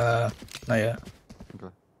 Not yet.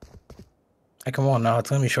 Okay. I can wall now. It's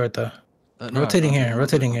gonna be short though. No, Rotating no, here. no,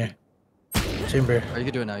 Rotating no. here. Chamber. Oh, you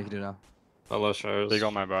can do it now. You can do it now. I lost showers. They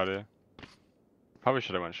got my body. Probably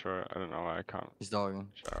should have went short. I don't know why I can't He's dogging.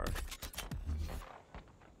 shower.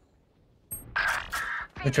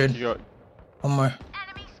 Good trade. You go. One more.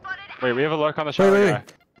 Wait, we have a look on the shower wait. guy.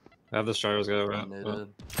 I have the showers go I right. naded.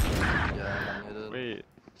 Yeah, I naded. Wait.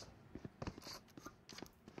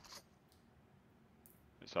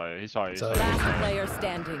 He saw you. He saw you. He saw Sorry. you. Last player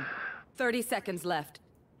standing. 30 seconds left.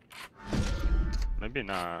 Maybe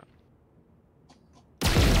not.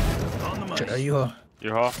 Are you?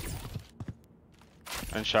 U-Haul.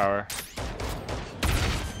 And shower.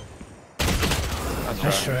 That's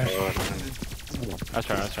Nice right. try. That's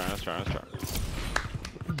right. That's right. That's right. That's right.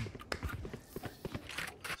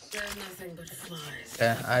 They're nothing but flies.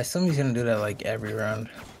 Yeah, I assume he's gonna do that like every round.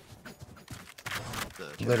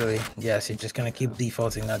 Literally, yes. He's just gonna keep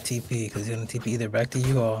defaulting that TP because he's gonna TP either back to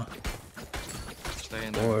you or Stay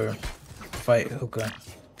in there. or fight hookah.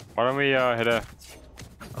 Why don't we hit a?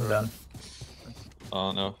 I'm done.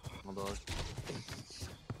 Oh no. My dog.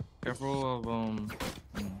 Careful of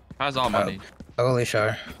Has all money. I'll go lay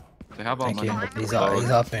shower. They have all Thank money. you. He's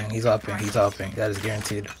hopping. He's hopping. He's hopping. That is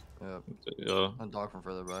guaranteed. Yep. Yeah. A dog from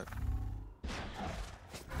further back.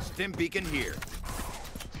 Stim beacon here.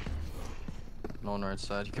 No one right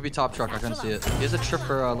side. He could be top truck. I couldn't see it. He has a trip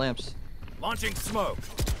for lamps. Launching smoke.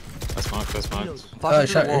 That's marked. That's marked.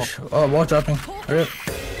 Flashing through the wall. Oh, wall dropping. Hurry up.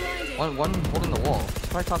 One holding the wall.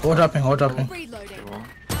 Probably top Wall truck. dropping. Wall dropping. Reloading.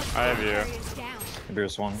 I have you. Maybe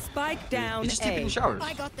it's one. Spike down He just A. TP'd in showers.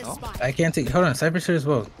 I got the Oh. spike. I can't take. Hold on. Cypher's here as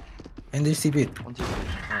well. And there's TP. One TP.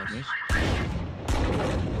 Nice.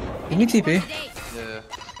 Can you TP? Yeah.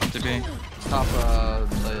 TP. Top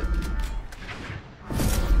site.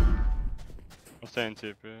 I'll stay in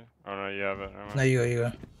TP. Oh no, you have it. Never mind. No, you go. You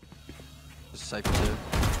go. Just Cypher too.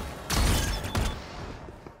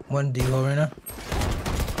 One D go right now.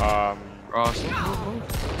 Ross.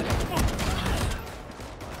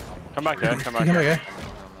 Come back here. Come back Come here. back here.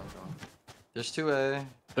 There's 2A. And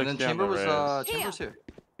then 60 on Chamber the was raise. Chamber's here.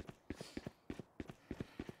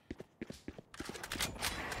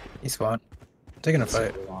 He spawned. Taking a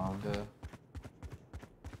fight. Yeah.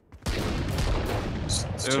 It's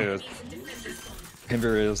two.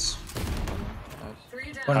 Timber is.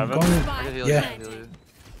 Nice. One Heaven? going. I can heal Yeah. you. I can heal you.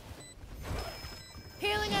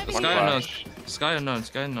 Healing over One Sky here. unknown. flash. Sky unknown.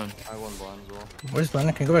 Sky unknown. I won blind as well. Where's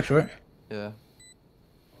Blender? Can you go back short? Yeah.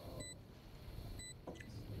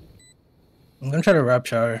 I'm gonna try to wrap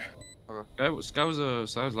shower. Sky was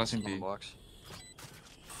last in On the B. box.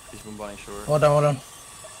 He's been buying short. Hold on. Hold on.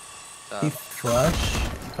 He Tap. flash.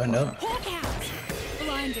 Find out. Hawk out.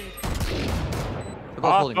 Blinded. They're both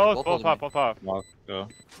Off, holding me. both, Both both holding off, me. both off. Lock. Go.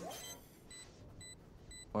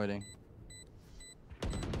 Waiting.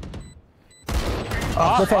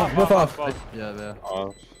 Both off. Both off. Yeah, yeah.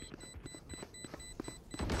 Off.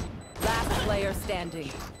 Last player standing.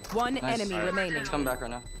 One Nice. enemy Alright. remaining. He's coming back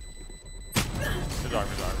right now. Good job,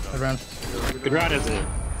 good job, good job. Good round. Good round, is it?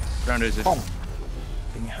 Round is it?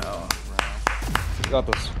 Ding hell. Got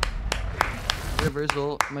this. Yeah,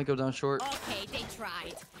 Brazil might go down short. Okay, they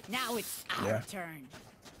tried. Now it's our Yeah. turn.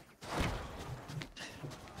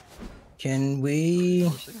 Can we?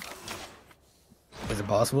 Is it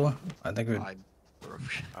possible? I think we. I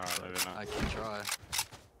Maybe not. I can try.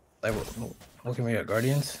 Like, what can we get?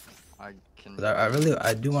 Guardians? I can. 'Cause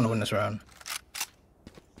I do want to win this round.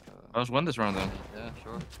 Let's win this round then. Yeah,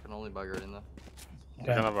 sure. Can only buy Guardian though.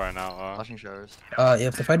 Okay. Kind of right now. Flashing showers. Yeah,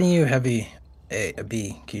 if they're fighting you heavy, a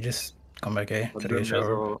B. Can you just come back A? Try to get a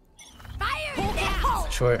shower. Fire now.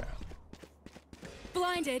 Short.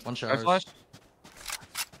 Blinded. One Sky showers. flash.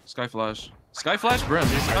 Sky flash. Sky flash brim.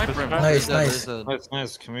 Sky brim. Nice, There's nice. a- Nice,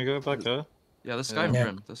 nice. Can we go back there? Yeah, the sky Yeah.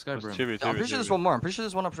 brim. The sky It's brim. 2v, I'm 2v, pretty sure there's 2v. one more. I'm pretty sure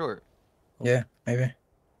there's one up short. Yeah, maybe.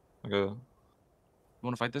 Okay. You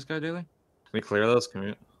wanna fight this guy, Daily? Can we clear those? Can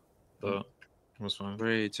we? That's fine.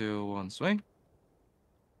 3, 2, 1, swing.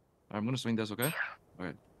 I'm gonna swing this, okay?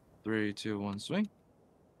 Okay. 3, 2, 1, swing.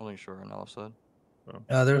 Holding short right now, left side.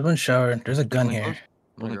 There's one shower. There's a gun here. I'm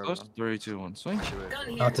gonna Only grab close. one. 3, 2, 1, swing. Actually,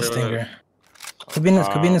 wait. Not the Wait, wait, stinger. Could be in this.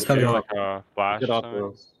 Could be in this Maybe cover. like a flash. Get or off something.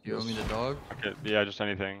 those. You owe me the dog? Okay, yeah, just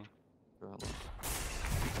anything. Go ahead, look.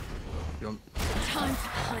 You owe me... Time to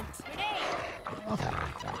hunt.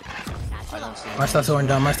 I don't see. My stuff's going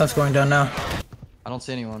down. My stuff's going down now. I don't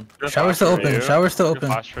see anyone. Good Shower's flash still for open. you. Shower's still Good open.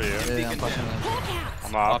 Flash for you. Yeah, I'm flashing them. Hawk out.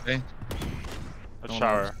 I'm off. Off, eh? Let's Don't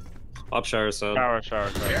shower. Up shower side. Shower, shower,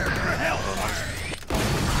 shower.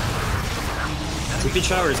 TP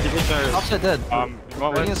showers. TP showers. Offside dead.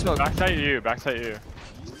 Well, Ready in smoke. backside you, backside you.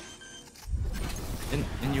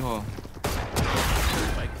 In U-Haul.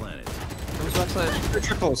 Spike planet. Who's backside?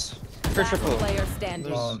 Triples. Last Triple. player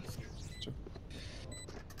standing. Nice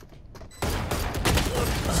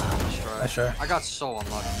try. Nice try. I got so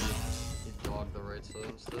unlucky. He dogged the right side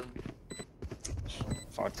instead.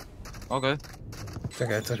 Fuck. Okay. It's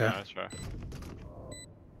okay. It's okay. Nice try.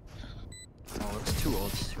 Oh, it's 2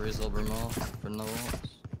 ults. Raise Elbermel for no ults.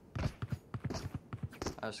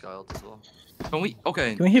 I have Sky ult as well. Can we?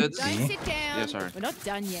 Okay. Can we hit it's- B? Don't sit down. Yeah, sorry. We're not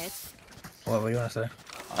done yet. What do you want to say?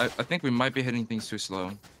 I think we might be hitting things too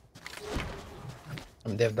slow. I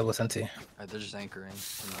mean, they have double senti. They're just anchoring.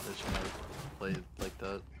 You know, they're just gonna play like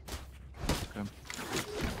that. Okay.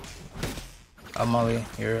 I'm Molly.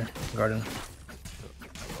 You're garden.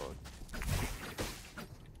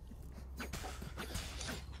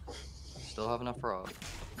 Still have enough for off.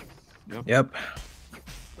 Yep.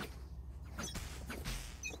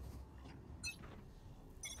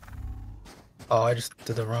 Oh, I just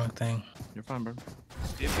did the wrong thing. You're fine, bro.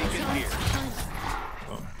 Stim beacon here. Hunt.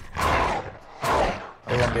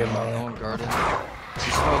 Might be a No molly. one guarded.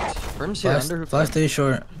 He smoked. Brim's here under. Who Flash stay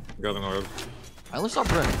short. Grabbing orb. I only saw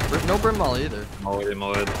Brim. No Brim molly either. Molly.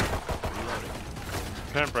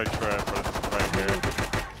 Can't break for it, but it's right here.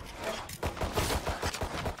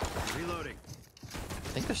 Reloading. I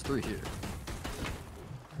think there's 3 here.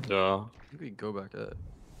 Yeah. I think we go back at.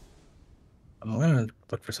 I'm gonna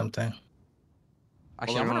look for something.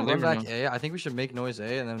 Actually, Hold I'm on, gonna I'm run leaving back A. I think we should make noise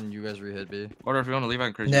A and then you guys rehit B. Or if you want to leave, I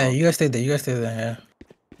can crazy. Yeah, wall. you guys stay there. You guys stay there. Yeah.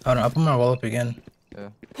 Hold on, I'll put my wall up again.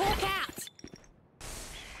 Hawk out.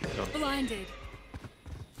 Blinded.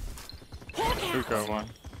 Hawk out. Hookah one.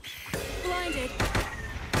 Blinded.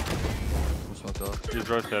 I'm smoked off. He's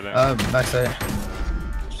rotating. Backside.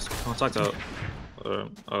 Contact out.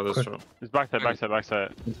 Oh, this Quick. shot. He's backside.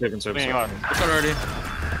 Taking service. Swinging left. Look already.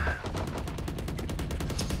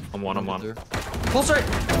 I'm one. Full straight.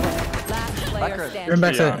 Last player Back standing. You're in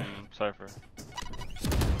backside. Cypher.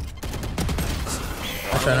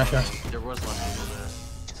 Nice shot. There was less people there.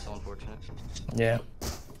 So unfortunate. Yeah.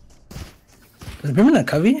 Is Brim in a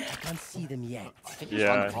cubby? I think he's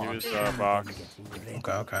Yeah, on he the was box. box.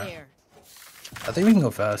 Okay. There. I think we can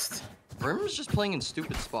go fast. Brim's just playing in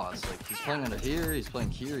stupid spots. Like he's playing under here, he's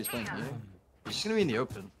playing here, he's playing here. He's just gonna be in the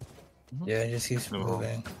open. Yeah, he just keeps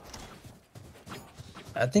moving.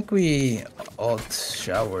 I think we alt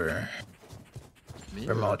shower. Me?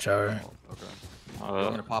 Brim alt shower. Oh, okay. We're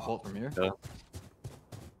gonna pop ult from here. Yeah.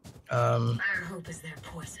 Iron hope is their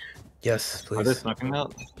poison. Yes, Are they please. smoking that?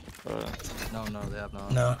 No, they have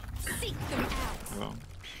not. No. Seek them out. No.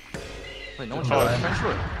 Wait, no one's Fine. shot. Trench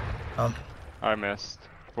short. I missed.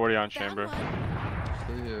 40 on Found chamber. one.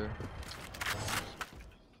 Through here.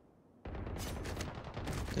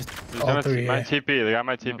 Just He's all gonna three. my Yeah. TP. They got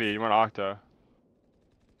my TP. You want Octa?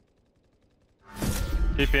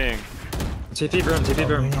 TPing. TP Brim. Oh,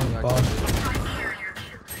 we need bomb.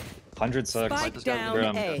 100 seconds. Spike down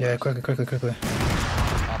Brim. A. Yeah, quickly. Hopper's there.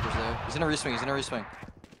 He's in a reswing.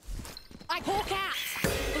 Hawk out.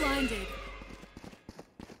 Blinded.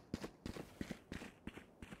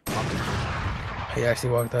 He actually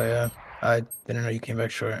walked out, yeah. I didn't know you came back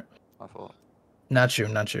short. My fault. Not you.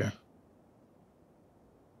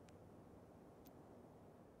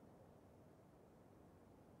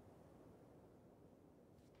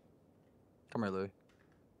 Come here, Louis.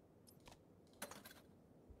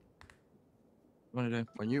 What do?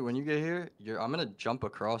 When you get here, I'm gonna jump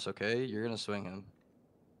across, okay? You're gonna swing him.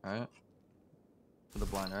 Alright? For the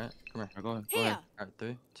blind, right? Come here. Go ahead. Here. Alright,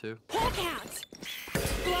 3, 2. Hawk out.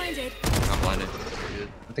 Blinded. I'm blinded. Good.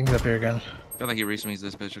 I think he's up here again. I feel like he re-swings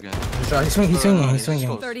this bitch again. He's swinging. he's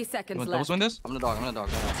close. 30 You seconds want double left. swing this? I'm gonna dog.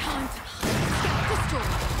 Time to hunt. Destroy.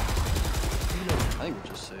 I think we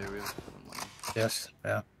just say we have money. Yes.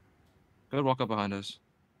 Yeah. Go ahead, walk up behind us.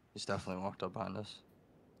 He's definitely walked up behind us.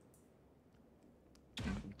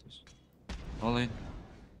 Only.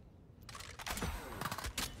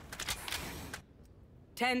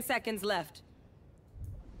 10 seconds left.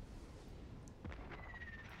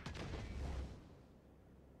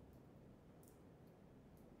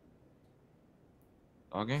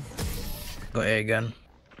 Dogging. Go A again.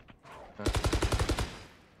 Okay.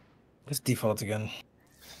 Just default again.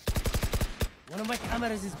 One of my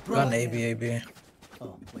cameras is Run broken. AB.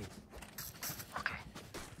 Oh, wait.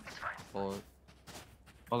 Well,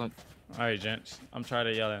 Hold on. Alright, gents. I'm tired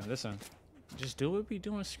of yelling. Listen, just do what we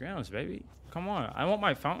do in scrims, baby. Come on. I want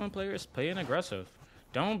my fountain players playing aggressive.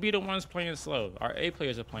 Don't be the ones playing slow. Our A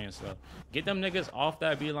players are playing slow. Get them niggas off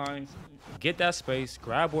that B line. Get that space.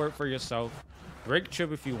 Grab work for yourself. Break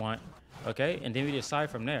trip if you want. Okay? And then we decide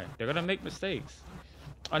from there. They're going to make mistakes.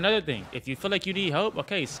 Another thing. If you feel like you need help,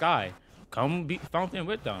 okay, Sky. Come be fountain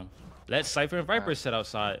with them. Let Cypher and Viper sit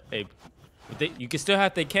outside. Hey, you can still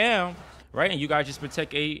have the cam, right? And you guys just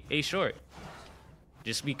protect A short.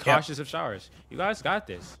 Just be cautious of showers. You guys got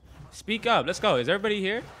this. Speak up. Let's go. Is everybody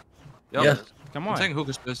here? Yep. Yeah. Come I'm on. taking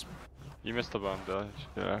hookah space. You missed the bomb, Dodge.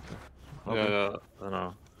 Yeah, after. Yeah, I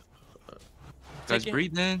know. Guys, Take it.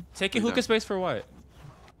 breathe in. Taking breathe hookah out. space for what?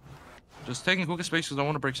 Just taking hookah space because I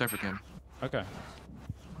want to break Cypher cam. Okay.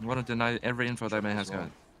 I want to deny every info that man has got.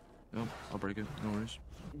 Nope, I'll break it. No worries.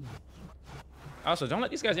 Also, don't let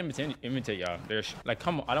these guys imitate y'all. They're like,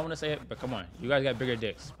 come on. I don't want to say it, but come on. You guys got bigger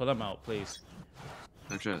dicks. Pull them out, please.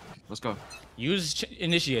 Good shit. Let's go. Use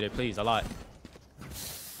initiated, please, a lot.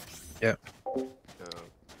 Yep.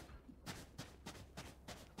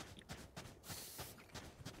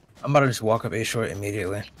 I'm about to just walk up A short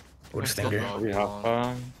immediately. We'll just think here. We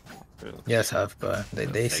have Yes, have, but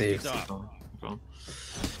they saved.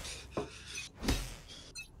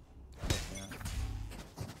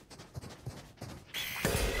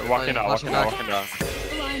 They're walking down. Flashing back.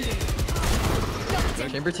 Blinded.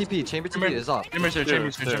 Chamber TP is up. Chamber's here,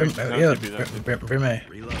 chamber's here, Chamber. chamber's here.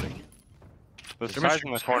 Brimay. There's guys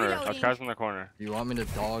in the corner. There's guys in the corner. You want me to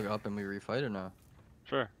dog up and we refight or no?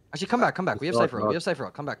 Sure. Actually, come back. We have Cypher. We have Cypher.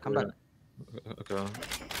 Come back. Okay.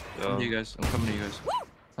 Come to you guys. I'm coming to you guys.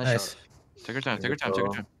 Nice. Shot. Take your time, take your time, take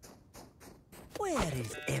your time. Where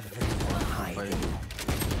is everyone hiding?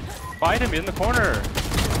 Fight him in the corner.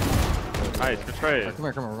 Nice, good trade. Come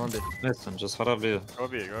here, we're going big. Listen, just hold up here. Go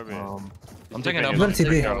B. I'm taking I'm gonna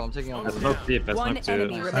TP. I'm taking out. Let's not deep, let's One not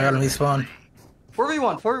enemy deep. I got him respawn.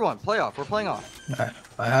 4v1, playoff. We're playing off.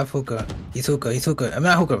 I have hookah. He's hookah. I'm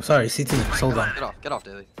not hookah. Sorry, CT. Sold on. Get off,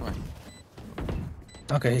 Daily. Come here.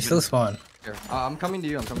 Okay, he's still spawn. Here. I'm coming to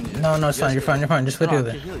you. No, it's fine. You're fine. Just video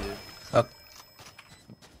there. Oh.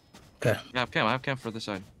 Okay. Yeah, I have cam for this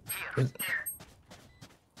side.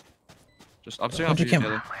 Just I'm staying Where'd off you you, camp?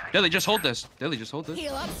 Daily. Daily, just hold this. Daily, just hold this.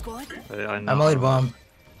 Heal up, squad. I know. I'm a lead bomb.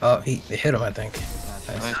 Oh, they hit him, I think.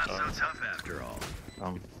 Nice. Good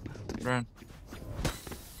round.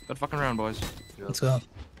 Good fucking round, boys. Let's go.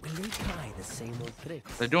 Will they try the same old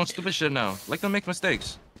tricks? They're doing stupid shit now. Like them make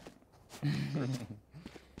mistakes.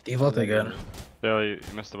 Default again. Billy, you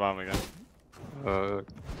missed the bomb again.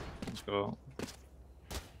 Let's go.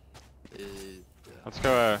 Let's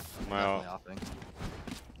go, Mile.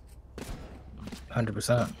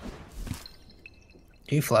 100%.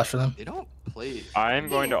 Can you flash for them? They don't play. I'm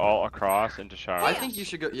going to ult across into shower. I think you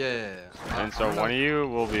should go. Yeah. And so one of you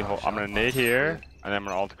will be. I'm gonna nade here, and then I'm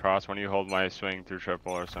gonna ult across. One of you hold my swing through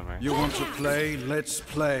triple or something. You want to play? Let's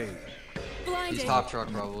play. He's top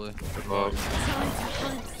truck probably. Oh,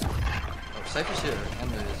 Cypher's here.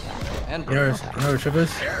 And there is. And You know where Trip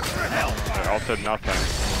is? I ulted nothing.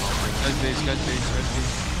 Guys B.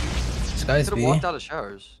 Sky's Could've B. walked out of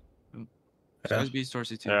showers. Guys B, Store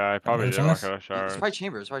CT. Yeah, I probably did walk out of shower. It's probably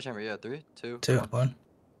chamber. Yeah, 3, 2, 1.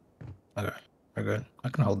 Okay, we're good. I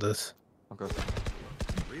can hold this. Okay.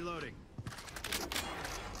 Reloading.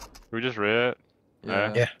 We just rit.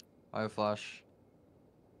 Yeah. I have flash.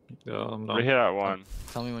 Yeah, I'm We done. hit at 1.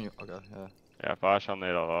 Tell me when you. Okay. Yeah. Yeah, flash on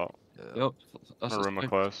nade ult. Yep. I'm gonna room it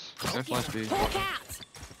close. Go flash B. Hawk out.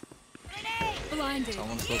 Blinded.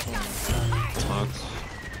 Someone's close one. Smoked.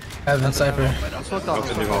 Heaven Cypher. I'm smoked off.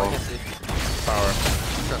 Open the wall. Power.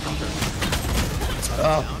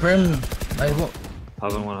 Oh, Brim. I won't.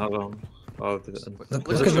 Have one. Oh,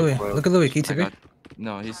 Look at Louis. Look at Louis. I KTB. got-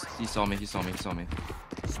 No, he saw me.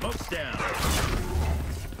 Smoke's down.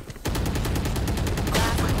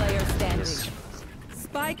 Last player standing.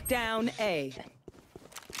 Spike down A.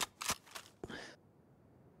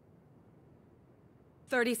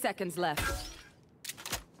 30 seconds left.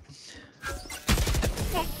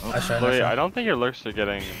 Louis, I don't think your lurks are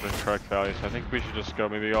getting the correct value, so I think we should just go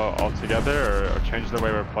maybe all together or change the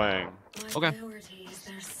way we're playing. Okay.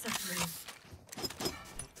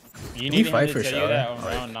 You need him fight to for tell you shower? that on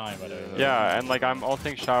round 9, by the way. Yeah, and like I'm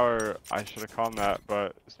ulting shower, I should have called that,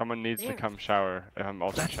 but someone needs to come shower if I'm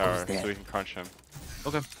ulting shower so we can crunch him.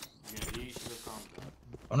 Okay.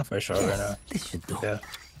 I'm gonna fight shower right now. This should do. Yeah.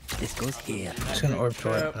 This goes here. I'm just gonna orb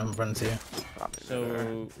short and I'm running to you.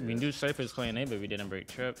 So we knew Cypher's playing A, but we didn't break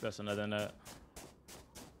trip. That's another nut.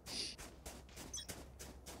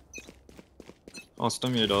 I'll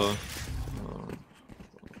stem you though.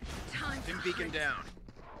 Dim beacon down.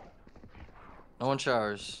 No one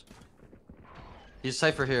showers. He's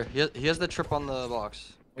Cypher here. He has the trip on the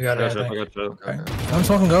box. We got it. I I think. got you. Okay. One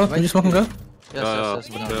smoke and go. Can you smoke and go? Yes.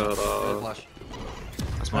 Yeah, Flash.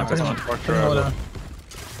 That's I'm my putting question. putting him all down.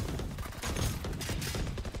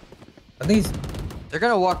 I think he's. They're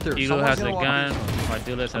gonna walk through. Eagle Someone's has a gonna walk gun.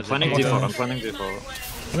 through. Mardulas I'm has a planning gun. default. I'm planning default.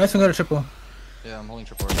 You guys can go to triple. Yeah, I'm holding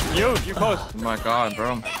triple. You close. Oh my god,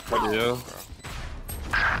 bro. What do you?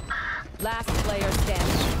 Last player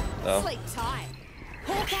standing. Yeah. Sleep time.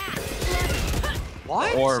 Hawk out.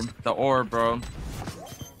 What? The orb, bro.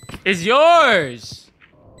 It's yours.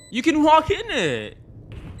 You can walk in it.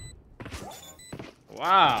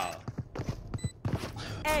 Wow.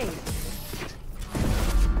 A.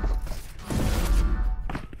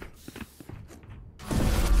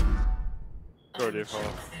 Go default.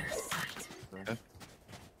 Okay.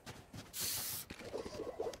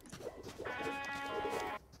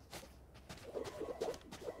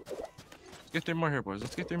 Let's get 3 more here, boys.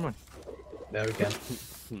 Let's get 3 more. Yeah, we can.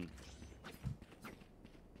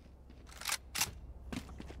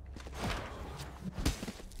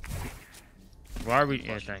 Why are we?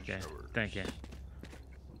 Yeah, thank you.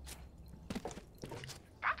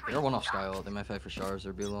 They're one off Skylight. They might fight for showers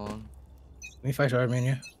or be alone. Can we fight shower, me and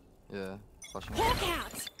you? Yeah. Flashing. Hawk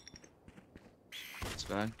out. It's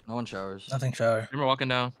fine. No one showers. Nothing shower. Remember walking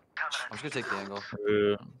down. I'm just gonna take the angle.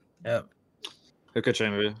 Yep. Hookah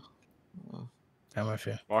chamber. I'm with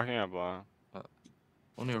you. Walking up long.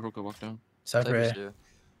 Only a hookah walk down. Cypher A.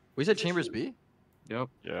 We said Chambers B? Yep.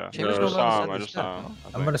 Yeah. Chambers I don't just know saw him. how I to just step, saw him. no?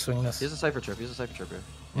 I'm about to swing this. He's a Cypher trip. He's a Cypher trip here.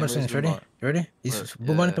 I'm gonna swing this. Ready? You ready? He's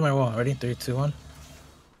boom yeah. to my wall. Ready? 3, 2, 1.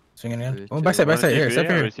 Swinging in. 3, Oh, 2, backside, Wanna backside. Here, TP?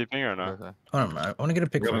 Cypher Are here. we TPing or no? Okay. Hold on, I wanna get a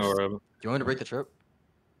pick Going first. orb. Do you want me to break the trip?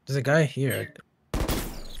 There's a guy here.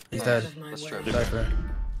 He's dead. Let's trip. Cypher.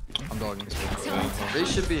 I'm dogging. They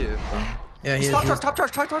should be here. Yeah, he He's is. top he is. truck,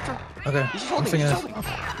 top truck, top truck. Okay. He's just I'm holding. swinging He's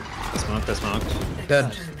this. holding. That's smoked.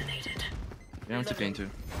 Dead. Yeah, I'm TPing too.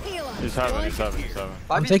 He's having. He's having. He's having.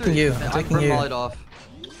 I'm taking you. I'm taking you. Mollied off.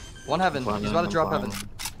 One heaven. He's about to drop heaven.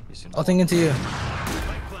 I'll take into you.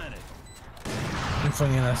 I'm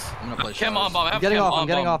swinging this. I'm gonna play Cam showers. on bomb. I I'm have getting cam off. on I'm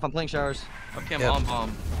getting bomb. off. I'm playing showers. I have cam Yep. on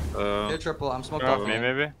bomb. Here triple. I'm smoked Oh, off. me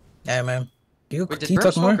maybe. Yeah, man. You Wait, can did you Brim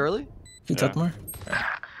tuck smoke more? early? Can you tuck Yeah. more?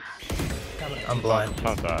 I'm blind.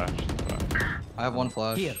 Don't die. I have one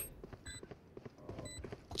flash. Here.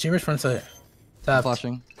 Chambers front side. Tap.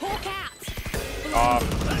 Flashing.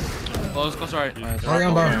 Close, close right. Hurry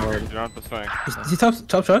on bomb. You don't have to swing. Is he top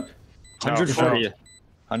truck? 140.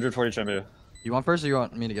 140 chamber. You want first or you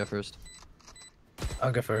want me to get first?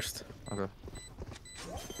 I'll go first. Okay.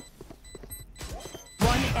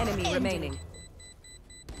 One enemy remaining.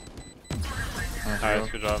 Nice,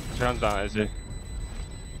 good job. Turns down, Izzy.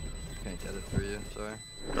 Can't get it for you. Sorry.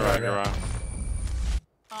 Go right, go right.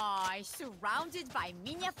 I surrounded by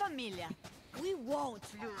minha família. We won't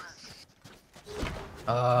lose.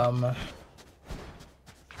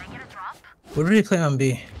 What did he play on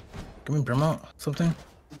B? Give me Brim out. Something?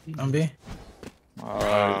 On B?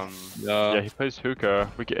 Yeah, he plays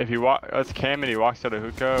hookah. We can, if he let's Cam and he walks out of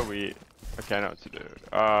hookah, okay, I know what to do.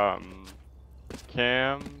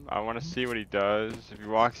 Cam, I want to see what he does. If he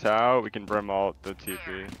walks out, we can Brim ult the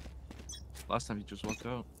TP. Last time he just walked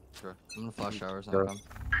out. Sure. I'm gonna flash showers. Yeah.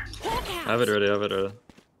 I have it ready.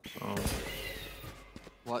 Oh.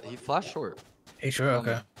 What? He flashed short. Hey, sure,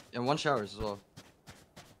 okay. And one showers as well.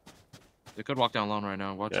 They could walk down long right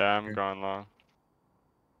now. Watch. Yeah, I'm going long.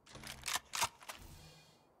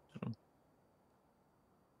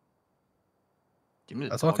 Do you mean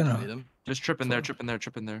to Let's dog walk in to now. meet him? Just trip in there, trip in there,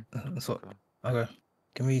 trip in there. So, okay.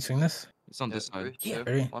 Can we swing this? It's on this side. 3, 2,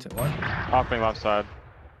 Ready? 1. 2, 1. Hopping left side.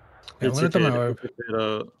 Yeah, I'm gonna throw my orb.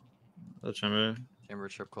 The chamber. Chamber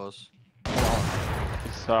trip close.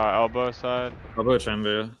 It's elbow side. Elbow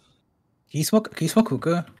chamber. Can you smoke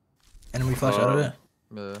hookah? And then we flash out of it?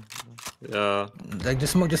 Yeah. Like,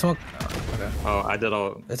 just smoke. Oh, okay. Oh, I did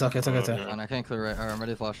all. It's okay, it's okay, it's okay. And I can't clear right. Alright, I'm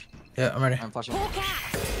ready to flash. Yeah, I'm ready. I'm flashing.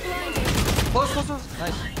 Close, close, close.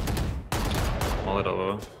 Nice. All at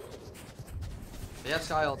elbow. They have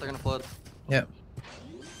sky ult. They're gonna flood. Yep.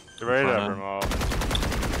 Get ready to Fine. Brim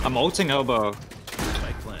ult. I'm ulting elbow.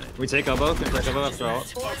 We take elbow? Can we take elbow after all?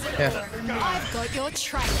 Yeah. I've got your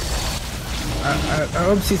track. I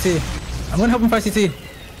orb CT. I'm gonna help him fight CT.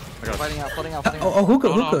 Fighting out, flooding out, flooding out. Oh, hookah,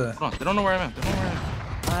 Hold on, hookah. hold on. They don't know where I'm at. They don't know where I'm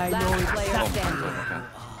at. I know player standing.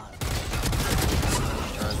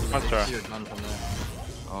 Okay. Let's try. See your gun from there.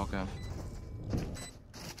 Oh, okay.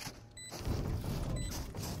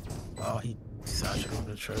 Oh, he sashed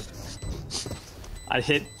over the truck. I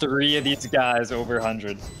hit 3 of these guys over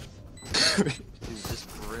 100. Dude, this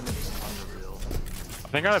Brim is unreal. I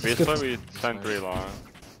think on a beast play we send 3 long.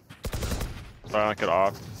 So I don't get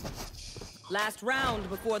off. Last round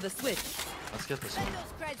before the switch. Let's get this Send one.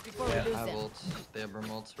 those creds before Yeah, we lose I have them. ults. They have Brim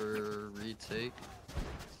ults for retake.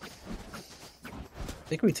 I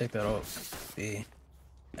think we take that out B.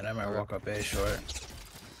 And I might walk up A short.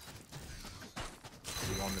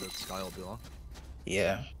 Do you want me to sky ult Bill?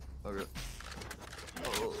 Yeah. Okay.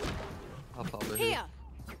 Oh. I'll pop it Here. here.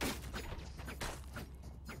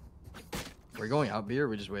 We're going out B or are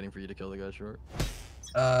we just waiting for you to kill the guy short?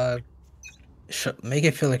 Make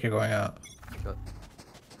it feel like you're going out. Cut.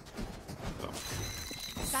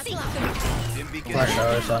 Flash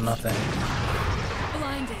hours on nothing.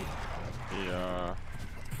 Blinded. Yeah.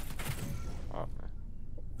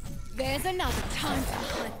 There's another time to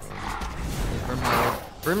hunt.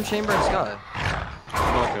 Brim chamber and sky.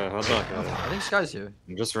 How's that? I think sky's here.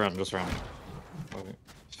 Just run. Okay.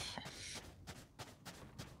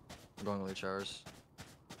 I'm going late showers.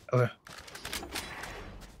 Okay.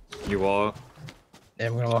 You walk. Yeah,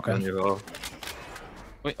 I'm gonna walk And in. you walk.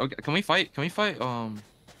 Wait, okay. Can we fight? Can we fight? I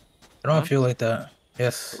don't feel like that.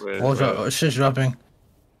 Yes. Wait, Wall wait. drop. Oh, shit's dropping.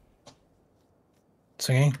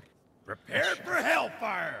 Swinging. Prepare for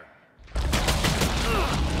hellfire.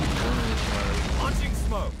 Launching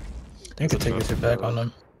smoke. I think we take this back on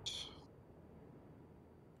them.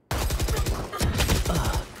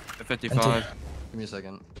 55. Give me a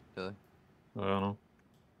second. Okay. I don't know.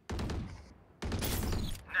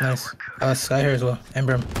 Nice. Sky here as well.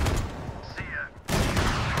 Embrim.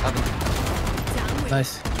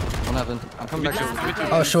 Nice. One heaven. I'm coming back to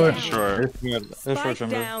Oh, short. Short. Short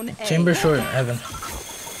chamber. Down A. Chamber short. Heaven.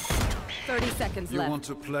 30 seconds You left. want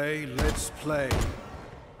to play? Let's play.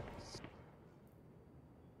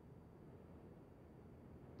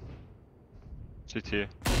 CT.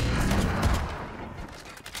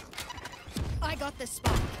 I got the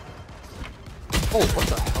spot. Oh, what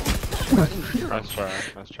the hell? Nice try.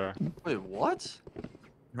 Nice try. Wait, what?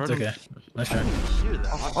 It's okay. Nice try. Hear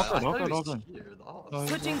that? Off I that, thought he off was that. here. Oh,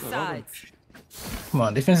 Switching sides. Come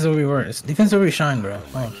on, defense is where we were. Defense is where we shine, bro.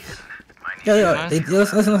 Come on. Yeah.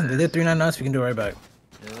 Listen. They did 3-9 us. We can do it right back.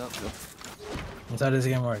 yeah, That's how this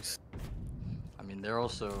game works. I mean, they're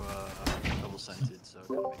also double scented, so it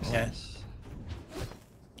kinda makes Yeah. sense.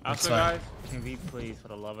 Also, fine. guys, can we please, for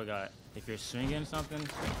the love of God, if you're swinging something,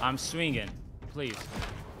 I'm swinging, please.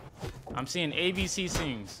 I'm seeing ABC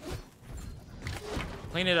sings.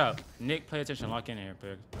 Clean it up. Nick, pay attention. Lock in here,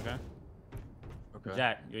 pig. Okay? Okay.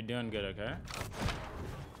 Jack, you're doing good, okay?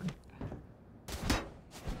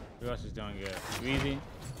 Who else is doing good? Weezy,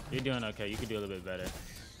 you're doing okay. You could do a little bit better.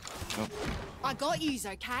 I got yous,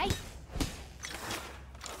 okay?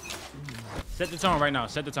 Set the tone right now.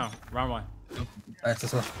 Set the tone. Round one. Alright,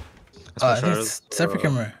 that's all. That's I my think shoulders. it's separate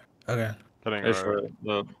camera. Okay. Hitting Hey, right. short.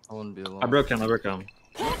 The... I wouldn't be alone. I broke him. I broke him.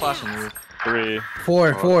 I'm flashing you. 3.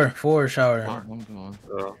 Four shower. I'm going.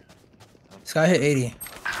 Sky hit 80.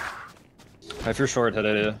 If you're short, hit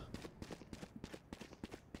it.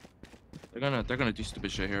 They're gonna do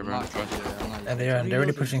stupid shit here, I'm bro. not, yeah, I'm not And they're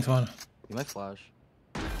already pushing spawn. You might flash.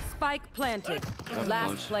 Spike planted.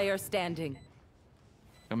 Last player standing.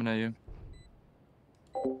 Coming at you.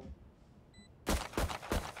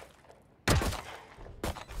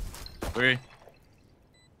 Three.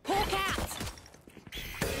 Hawk out!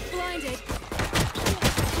 Blinded.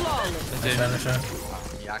 Flawless. That's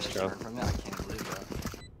it. You actually turned from it? I can't believe that.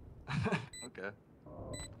 Okay.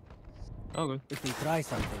 Okay. If we try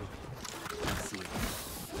something, let's see.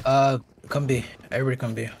 Come B. Everybody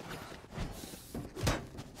come B.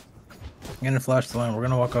 I'm gonna flash the line. We're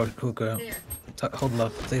gonna walk out hookah. Hold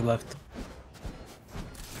left. Stay left.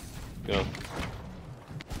 Go.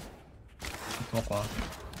 Smoke long.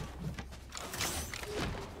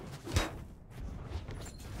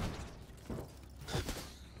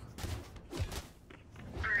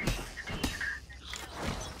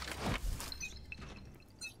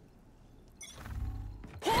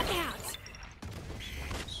 Hawk out!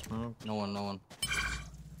 Smoke. No one, no one.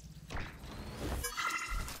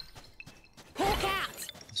 Hawk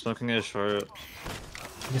out! Smoking is short.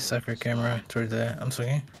 Just separate camera towards there. I'm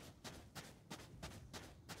swinging.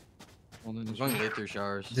 I'm going late through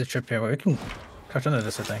showers. There's a trip here. We can crouch under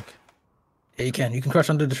this, I think. Yeah, you can. You can crouch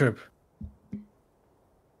under the trip.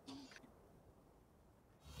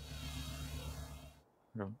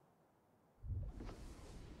 No.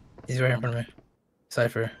 He's right in front of me.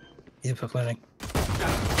 Cypher. He's planning.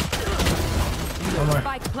 One more.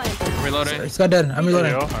 Spike planted. Reloading. He's got dead. I'm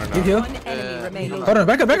reloading. Heal or no? You heal? One enemy remaining. Hold on.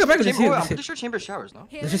 Back up. Just Chamber, heal. I'm Just heal. pretty sure chamber showers, no?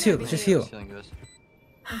 Let's just heal. Let's just heal. Healing goes.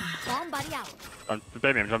 Bomb buddy out.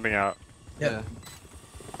 Baby, I'm jumping out. Yeah.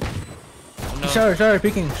 No. Shower,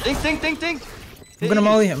 peeking. Ding! I'm gonna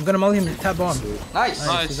molly him. Tap bomb. Nice!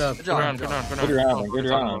 Nice. Good job. Good Good job. round, Good good job. round, Good round. good Good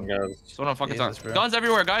round. round, guys. So don't fucking Jesus, talk. bro. Guns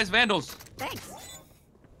everywhere, guys. Vandals. Thanks.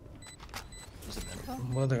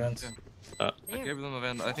 What are the guns? I gave them a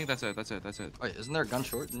vandal. I think that's it. That's it. Wait, isn't there a gun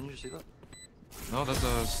short? Didn't you see that? No, that's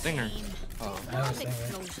a stinger. Oh, I have a thing.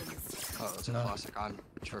 Explosions. oh, that's a No. classic. I'm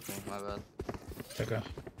tripping. My bad. Okay.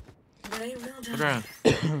 They will Good die. round.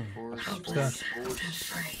 Force, go.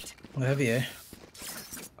 Afraid. The heavy, eh?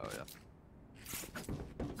 Oh yeah.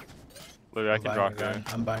 Maybe I can drop gun. in.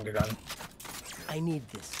 I'm buying a gun. I need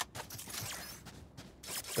this.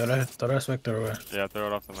 Throw Spectre away. Yeah, throw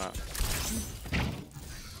it off the map.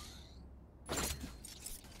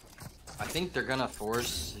 I think they're gonna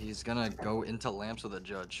force. He's gonna go into lamps with a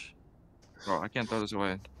judge. Bro, I can't throw this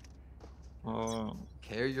away. Oh,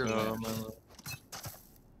 Carry your lamp.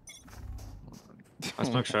 I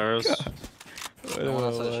smoke showers. No one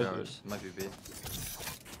outside the showers. It might be B.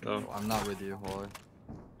 Oh. I'm not with you, Wally.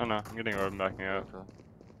 Oh no, I'm getting orb backing up. Okay.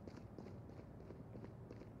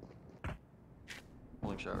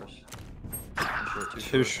 Holding showers.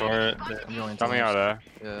 Too short. I'm going Coming out there.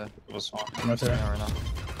 Yeah. Was one. I'm not there. Yeah, right now.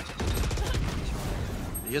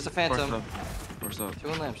 He has a phantom. Force up. Two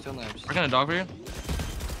in lamps. We're gonna dog for you.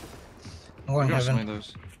 I'm We're going gonna swing heaven.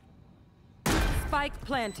 those. Spike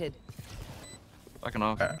planted. Backing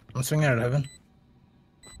off. Alright, I'm swinging at heaven.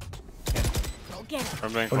 Go get him.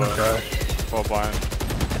 I'm being Put him close. crouch. Full blind.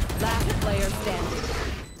 Last player standing.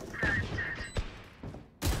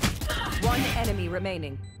 One enemy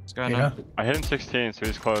remaining. This guy Yeah. now. I hit him 16, so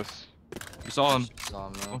he's close. You saw him. Saw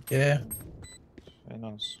him, though. Yeah. Very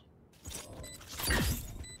nice.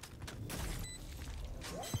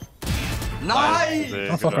 Nice! Big,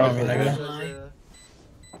 Don't fuck good around job. with me, nigga.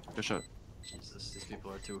 Yeah. Good shot. Jesus, these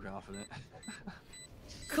people are too confident.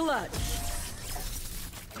 Clutch.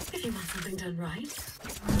 If you want something done right,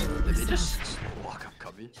 Did they just walk up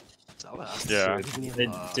Cubby? Is that what happened?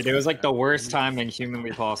 Yeah. Dude, it was like the worst timing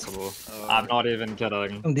humanly possible. I'm not even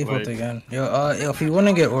kidding. I'm default Like, again. Yo, if you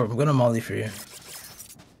wanna get orb, I'm gonna molly for you.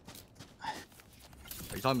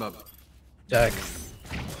 Are you talking about? Jack.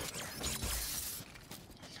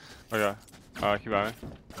 Okay. Keep on me.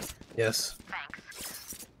 Yes.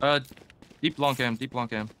 Deep long cam. Deep long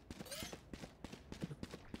cam.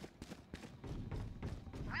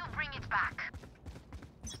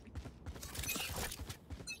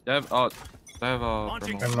 They have I'm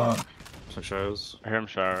some shows. I hear him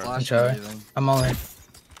shower. Flash shower. and leaving. I'm all in.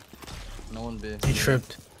 No one B. He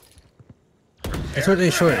tripped. It's short,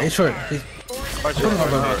 it's short, it's short. He's...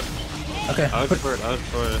 Okay, Out put... for it, out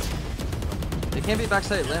for it. They can't be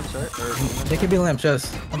backside lamps, right? Or They could be lamps,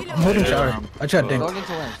 yes. I'm holding shower. I tried dink. dog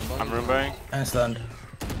into lamps. I'm room bang. And stunned.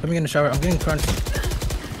 Put me in the shower. I'm getting crunched.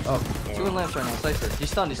 Oh, Two in lamps right now. Cypher. He's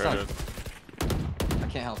stunned. He's Very stunned. good. I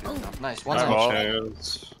can't help you right now. Nice. One Nice lamp. ball.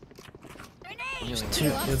 Shows. there's They're two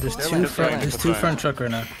like- front. they're There's like- two front truck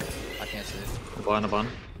right now. I can't see it. Blind, a bun.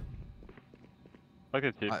 Look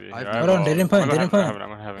at TP. I- Hold on, they didn't plant, they didn't plant. I'm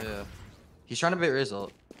gonna have it. Yeah. He's trying to bait Riz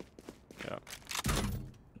ult.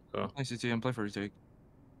 Nice CT and play for retake.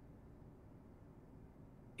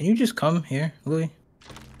 Can you just come here, Louis?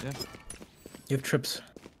 Yeah. You have trips.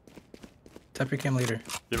 Tap your cam leader.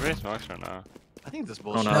 Do you have any smokes or no? I think this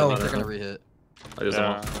bullshit. no. They're gonna re-hit. I just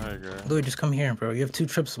Yeah, don't. I agree. Louis, just come here, bro. You have two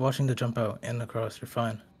trips watching to jump out and across. You're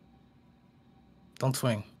fine. Don't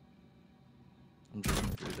swing. I'm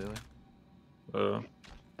just daily.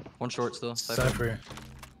 One short still. Cypher. Cypher.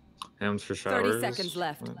 Hams for showers. 30 seconds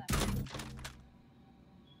left.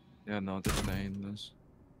 Yeah, no, they're staying this.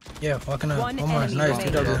 Yeah, walking up. One One more. enemy Nice.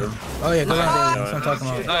 Good job, remaining. Daily. Oh, yeah, go on, Daily. That's what I'm talking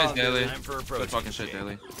about. Nice, Daily. Good fucking shit,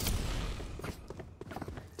 Daily.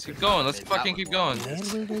 Let's keep going. Let's fucking keep going.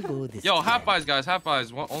 Yo, half buys, guys. Half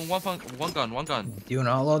buys. One gun. Do you want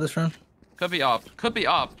to outlaw this run? Could be up. Could be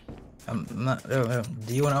up. I'm not. Do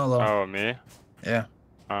you want to outlaw? Oh, me? Yeah.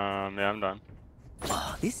 Yeah, I'm done.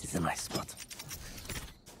 Oh, this is a nice spot.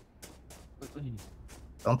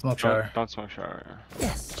 Don't smoke shower. Don't smoke shower.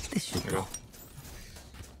 Yes, this should go.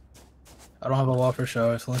 I don't have a wall for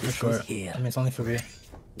shower. It's only for This goes short. here. I mean, it's only for B.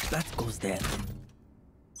 That goes there.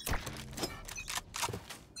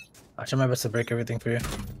 I'll try my best to break everything for you.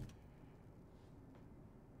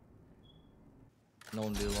 No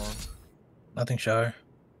one B long. Nothing shower.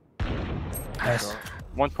 Nice.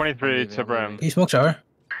 123 to Brim. Can you smoke shower?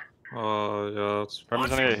 Oh, yeah. It's Brim's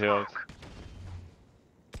gonna get healed.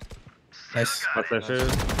 Nice.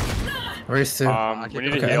 Race two. We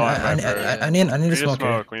need to Okay, heal on I Viper. need We to need to smoke here.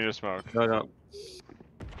 smoke. We need to smoke. Yeah.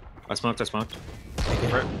 I smoked.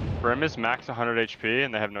 Brim is max 100 HP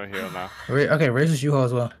and they have no heal now. Okay, Raze is U-Haul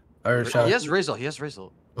as well. Or shower. He has Riz ult. He has Riz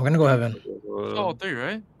ult. I'm gonna go heaven. Oh, 3,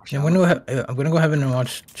 right? Yeah, I'm gonna go heaven and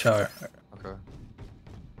watch shower. Okay.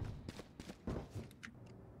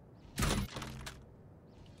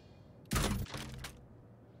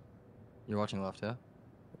 You're watching left, yeah?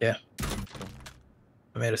 Yeah.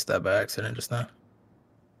 I made a stab by accident just now.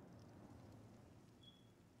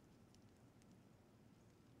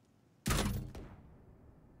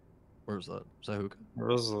 Where was that? Was that hookah?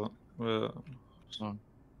 Where is it? Yeah.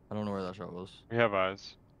 I don't know where that shot was. We have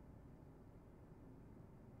eyes.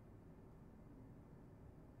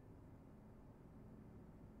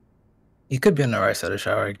 You could be on the right side of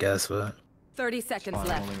shower, I guess, but 30 seconds Fine,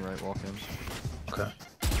 left. only right walk in. okay.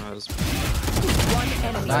 One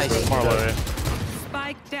enemy Nice. More low.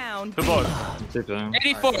 Spike down. Good luck.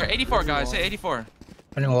 84, guys. Say 84.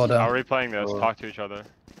 Running wall Are down. we playing this? Talk to each other.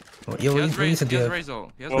 Yo, He what has you used to He has do? Raze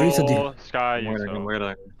ult. He has What you used to do? Full Sky I'm Yuto.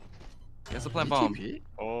 waiting. He has to plant bomb. TP?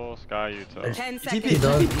 Full Sky Yuto. 10 TP, seconds.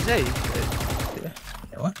 dog. He's A.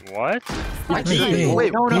 What? What?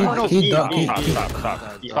 Wait, no. He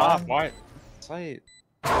Stop. Why? Sight.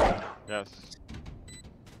 Yes.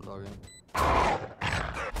 Log in. I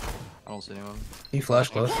don't see anyone. He flash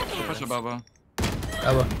close. Push it, Bubba.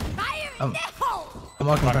 Elbow. I'm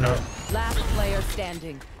walking in front of it. Last player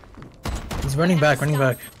standing. He's running back.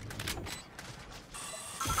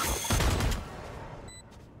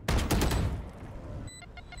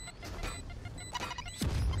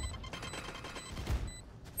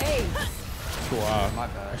 Hey. Wow. My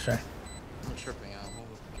bad. Sure. I'm tripping out. Oh,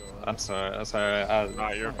 God. I'm sorry. I'm sorry.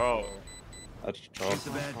 Not your fault. I just trolled.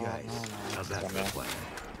 The bad guys. How's that for a plan?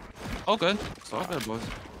 All good. It's all good, boys.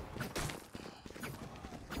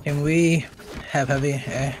 Can we have heavy?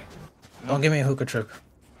 Eh. Don't give me a hookah trick.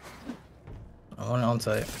 I want it on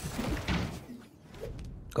site.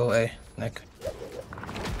 Go A, Nick.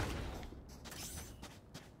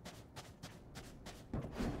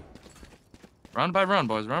 Round by round,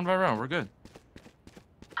 boys. Round by round. We're good.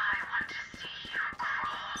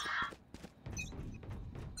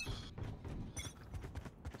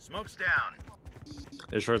 Smoke's down.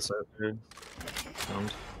 They're short side here.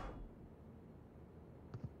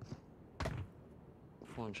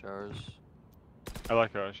 Pulling showers. I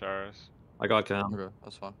like our showers. I got cam. Okay,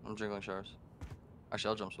 that's fine. I'm jiggling showers. Actually,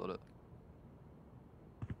 I'll jump spot it.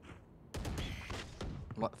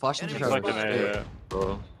 What? Flash into It's showers. like an A.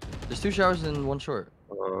 Oh, There's 2 showers and 1 short.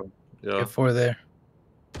 yeah. Get 4 there.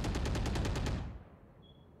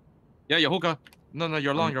 Yeah, hookah. No,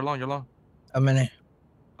 you're long. You're long. You're long. How many?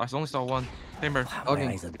 I only saw 1. Chamber. My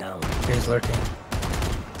eyes are down. He's lurking.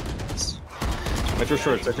 Set your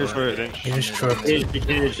short. Set your short. He just short. Hey,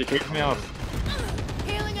 she kicked me off.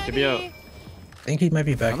 Healing Should be out. enemy. I think he might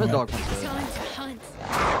be back I'm a now. dog hunt. Time to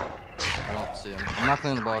hunt. I don't see him. I'm not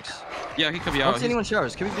cleaning the box. Yeah, he could be I out. don't see anyone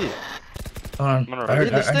showers. Could we be? Hold on. gonna I heard,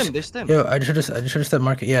 They I stem. just, They stem. yo, I just heard step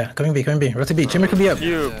market. Yeah, coming B, coming B. Rotate B. Chamber could be up.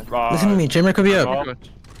 You. Listen to me. Chamber could be up. Oh.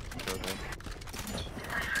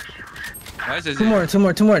 Nice, Izzy. 2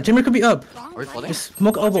 more. Chamber could be up. Are we flooding? Just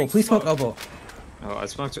smoke elbow. Please smoke elbow. Oh, I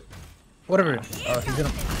smoked it. Whatever. Oh, he's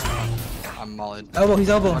gonna. I'm mollied. Elbow. He's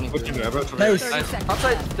elbow. Running Look through. at me, I brought Nice. 30 seconds.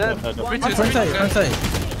 Outside, dead. Front side. Front side.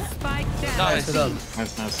 Spike down. Nice. Good up.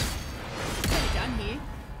 Nice. Done here.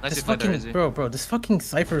 Nice This play there, fucking Izzy. bro. This fucking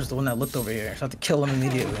Cypher is the one that looked over here. So I have to kill him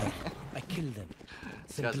immediately. I killed them.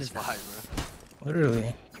 This guy's a spy, bro.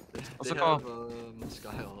 Literally. What's They the call? have, Sky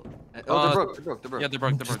Ult. Oh, they're broke. They're broke. They're broke. Yeah, they're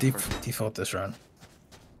broke. Just They're broke. default this round.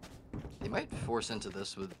 They might force into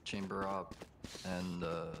this with chamber up, and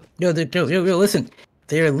Yo, listen.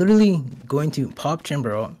 They are literally going to pop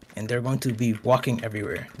Chamber out, and they're going to be walking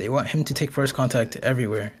everywhere. They want him to take first contact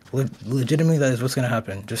everywhere. Legitimately, that is what's gonna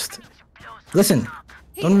happen. Just listen.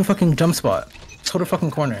 Don't even fucking jump spot. Just hold a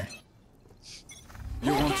fucking corner.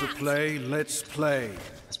 You want to play? Let's play.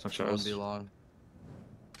 That's my won't showers. be long.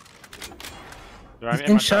 He's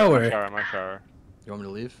in shower. My shower. You want me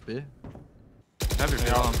to leave, B? I have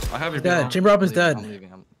your long. I have your Dead. long. Chamber up is I'm dead.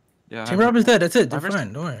 leaving. Yeah. Chamber up is dead. That's it. They're I've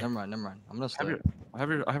fine. Don't worry. Never mind. I'm gonna stay. I have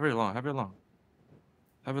your long. Have your long.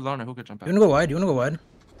 Have your long and hookah jump You back. wanna go wide? You wanna go wide?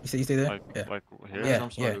 You stay there? Like, Yeah. like here. Yeah.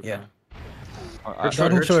 Jump Yeah. spot, Yeah. okay.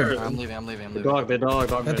 Dog him short. I'm leaving. I'm They leaving. dog.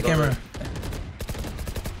 At the camera.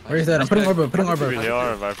 Where is that? I'm putting orb. Putting orb. Should we heal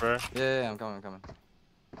our Viper? Yeah, I'm coming.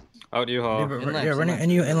 Out you, Hall. Yeah, running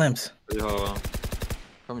and you and lamps. You, Hall.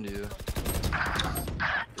 Coming to you.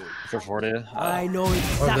 For 40. I know Orb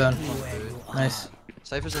exactly done. where you are. Nice.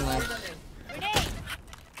 Cypher's in there.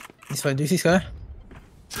 He's fine. Do you see Sky?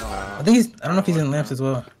 No, I think he's. I don't know if he's in lamps as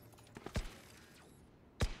well.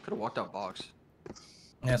 could have walked out box.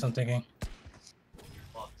 Yeah, that's what I'm thinking.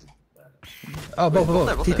 Oh, both.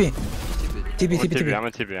 TP. TP. I'm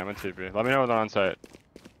a TP. Let me know when they're on site.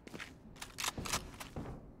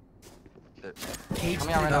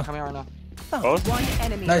 Coming out right now. Both? One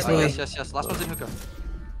enemy. Nice, Oh, Louis. yes. Last one's in hookah.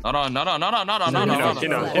 No.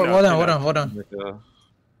 Hold on. Yeah.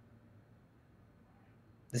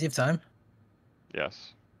 Does he have time?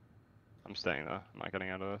 Yes. I'm staying though. I'm not getting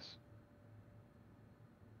out of this.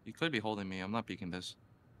 You could be holding me. I'm not peeking this.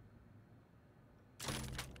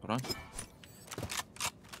 Hold on.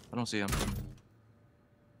 I don't see him.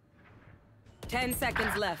 10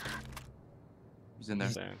 seconds left. He's in there.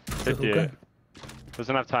 Staying. 58.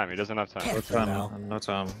 Doesn't have time. He doesn't have time. No time. No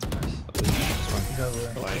time.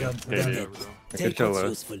 Take what's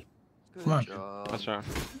useful. Come on. That's right.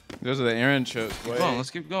 Those are the Aaron chips. Keep going. Let's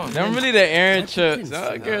keep going. Them really the Aaron chips. I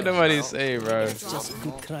don't care what nobody say, bro. Just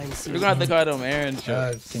good crime scene. We're gonna have to call them Aaron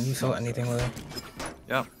chips. Can you sell anything, Louis?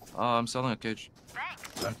 Yeah. I'm selling a cage.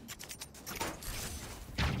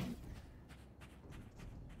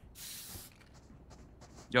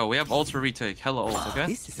 Yo, we have ults for retake. Hella ults, okay?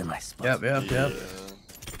 This is a nice spot. Yep.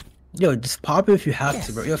 Yo, just pop it if you have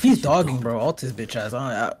to, bro. Yo, if he's dogging, bro, ult his bitch ass.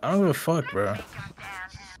 I don't give a fuck, bro.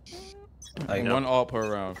 Like, One alt per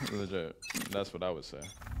round, legit. That's what I would say.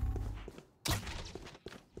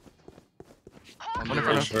 One in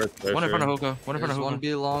front of hookah. One in front of There's one hookah.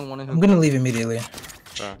 B long, one in I'm hookah. gonna leave immediately.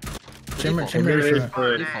 Sure. Chamber They're is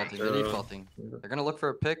for. defaulting. They're gonna look for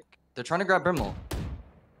a pick. They're trying to grab Brimble.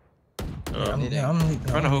 I'm leaving. In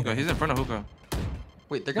front of hookah. He's in front of hookah.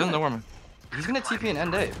 Wait, they're Doesn't gonna. know where I'm. He's gonna TP an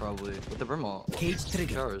end A probably with the Brimwall. Cage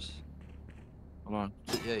trigger. Showers. Hold on.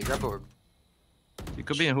 Yeah, you grab orb. He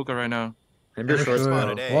could be in hookah right now. Maybe you're short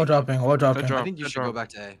spotted. Wall dropping, wall dropping. Drop, I think you good should go drop. back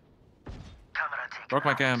to A. Broke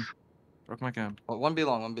my cam. Broke my cam. Oh, one B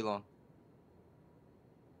long, one B long.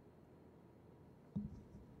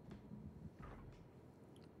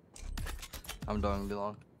 I'm done, B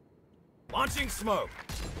long. Launching smoke.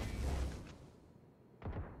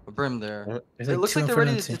 A Brim there. There's It like looks two like in they're front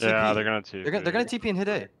ready of to the TP. Yeah, they're gonna TP. They're gonna TP and hit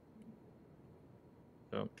A. Yep.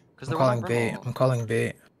 Because I'm they're calling on bait. Brimwall. I'm calling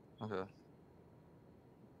bait. Okay.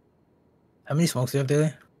 How many smokes do you have,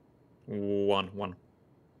 Daily? One.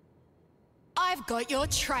 I've got your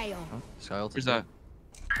trail. Sky ulted. Where's that?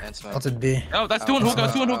 And smoke. Ulted B. Oh, that's two in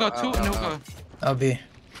hookah. Two in hookah. Two in hookah. I'll be.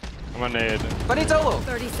 I'm gonna nade. Bunny Tolo!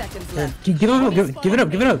 30 seconds Yeah, left. give it up, give it up,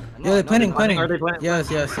 give it up. I know, Yeah, I they're planning, know. planning. Are they planning? Yes,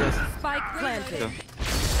 yes, yes. Spike planted.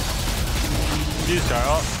 Use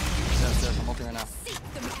Kyle. Yes, yes, I'm ulting right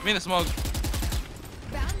now. Me in the smoke.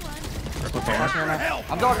 Found one. Flashing right now.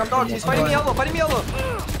 I'm dog. He's fighting me yellow,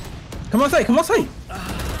 Come outside, come outside.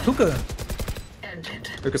 Hookah.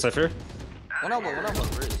 Hookah Cypher. One elbow,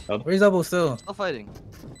 Riz. Where's elbow still? Still fighting.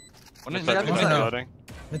 One in Yeah, mid. good What's side. that? Loading.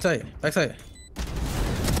 Mid side, back side.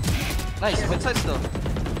 Nice, mid side still.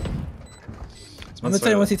 One mid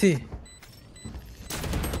side, one CT.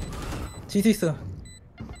 CT still.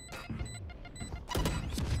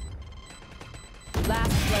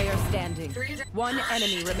 Last player standing. One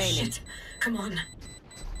enemy remaining. Come on.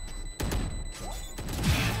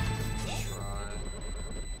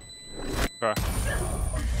 Okay.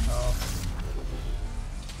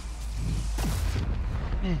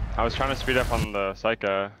 I was trying to speed up on the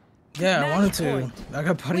Psycho. Yeah, I Match wanted to. point. I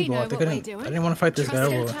got putty We know blocked. I what we're couldn't. doing. I didn't want to fight this guy.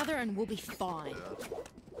 Trust each Elbow. other and we'll be fine.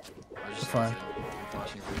 It's fine. I'm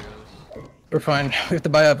flashing for you guys. We're fine. We have to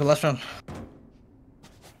buy up the last round.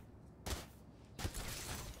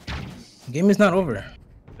 Game is not over.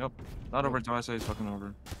 Yep. Not over till I say it's fucking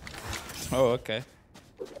over. Oh, okay.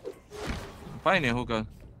 I'm fighting in hookah.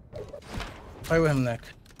 Fight with him, Nick.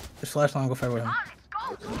 Just flash long, go fight with him.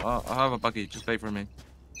 I'll have a bucket. Just wait for me.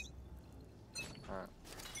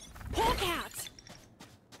 Hawk out.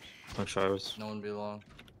 No showers. No one be long.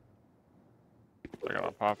 I got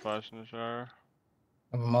a pop flash in the shower.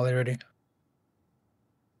 I have a molly ready.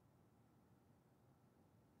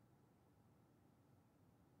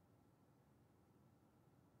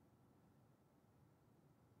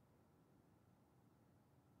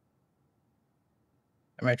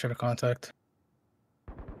 I might try to contact.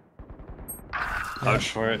 Oh,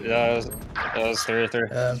 short. Yeah, it was 3 or 3.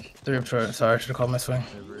 3 up short. Sorry, I should have called my swing.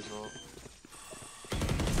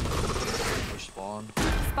 Spawn.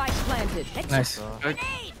 Spike planted. Nice. Good.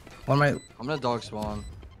 One might I'm gonna dog spawn.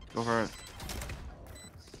 Go for it.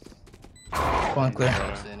 spawn clear. I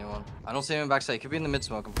don't see anyone. I don't see anyone backside. Could be in the mid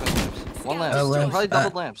smoke. I'm putting lamps. One lamp. Lamps. Probably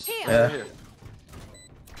double lamps. Yeah. Right here.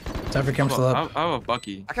 Time for Kim still up. I have a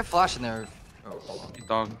bucky. I can flash in there. Oh, hold on. He's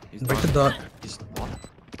dog. He's Break the dog. dot. He's what?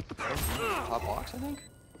 Top box, I think.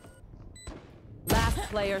 Last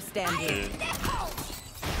player standing.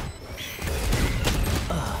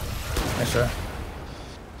 Nice try.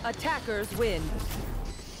 Attackers win.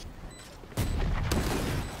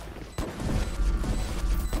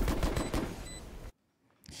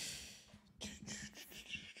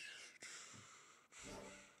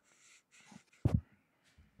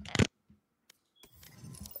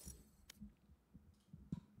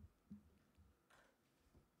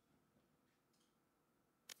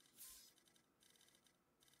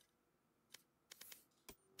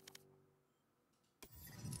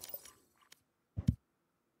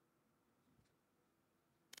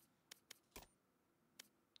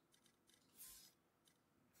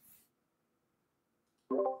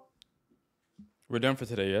 We're done for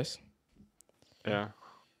today, yes? Yeah.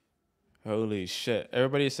 Holy shit.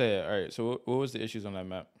 Everybody say it. All right, so what was the issues on that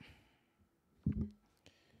map?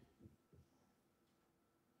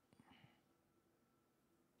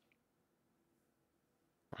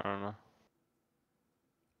 I don't know.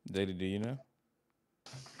 Daily, do you know?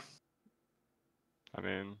 I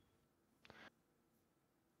mean,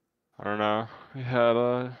 I don't know. We had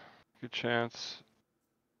a good chance.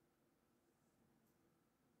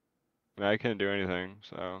 I mean, I couldn't do anything,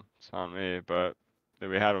 so it's not me, but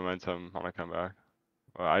we had momentum on a comeback.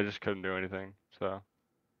 Well, I just couldn't do anything, so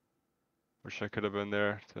wish I could have been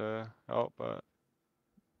there to help, but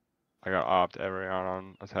I got opt every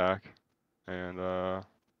on attack, and yeah.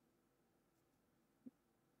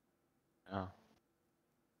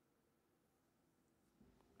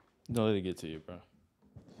 Don't let it get to you, bro.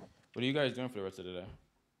 What are you guys doing for the rest of the day?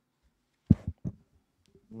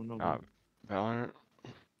 Valorant.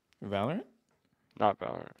 Valorant? Not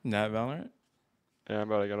Valorant. Not Valorant? Yeah, I'm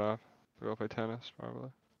about to get off. Go play tennis,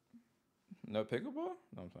 probably. No pickleball?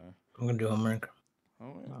 No, I'm playing. I'm gonna do homework.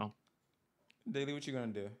 Homework? No. Daily, what you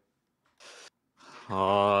gonna do?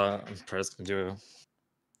 I'm first gonna do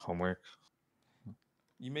homework.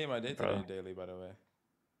 You made my day today, Daily, by the way.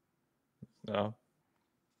 No.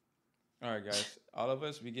 All right, guys. All of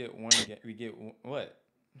us, we get one. We get what?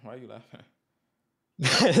 Why are you laughing?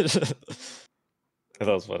 That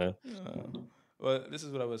was funny. Well, this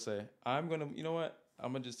is what I would say. I'm gonna. You know what?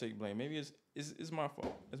 I'm gonna just take blame. Maybe it's my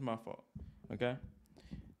fault. It's my fault. Okay.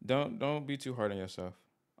 Don't be too hard on yourself.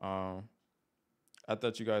 I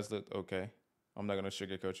thought you guys looked okay. I'm not gonna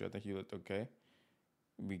sugarcoat you. I think you looked okay.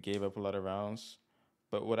 We gave up a lot of rounds.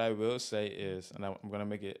 But what I will say is, and I'm going to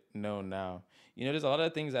make it known now, you know, there's a lot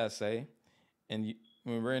of things I say, and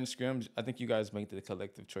when we're in scrims, I think you guys make the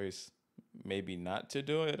collective choice maybe not to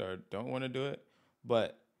do it or don't want to do it.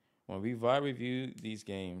 But when we VOD review these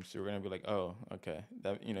games, we're going to be like, oh, okay,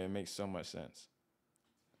 that, you know, it makes so much sense.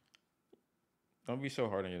 Don't be so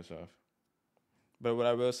hard on yourself. But what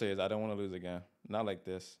I will say is I don't want to lose again. Not like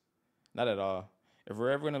this. Not at all. If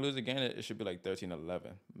we're ever going to lose again, it should be like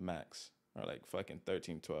 13-11 max. Or like fucking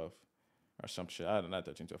 13-12 or some shit. I don't know, not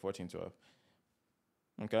 13-12, 14-12.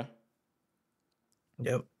 Okay?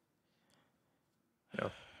 Yep.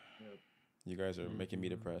 You guys are making me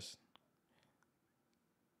depressed.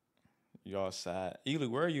 Y'all sad. Elu,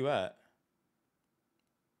 where are you at?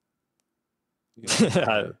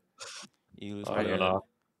 Elu's I don't know.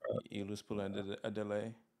 Elu's pulling a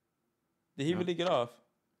delay. Did he really get off?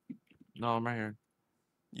 No, I'm right here.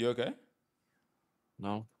 You okay?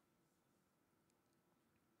 No.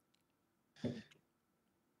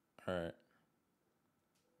 All right.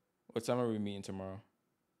 What time are we meeting tomorrow?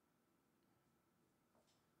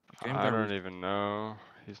 I don't even know.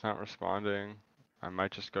 He's not responding. I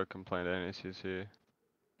might just go complain to NACC.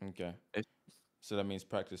 Okay. So that means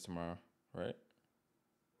practice tomorrow, right?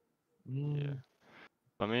 Yeah.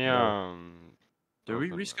 Let me Did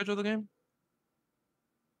we reschedule the game?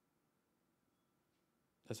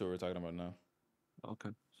 That's what we're talking about now. Okay.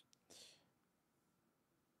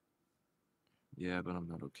 Yeah, but I'm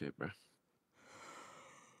not okay, bro.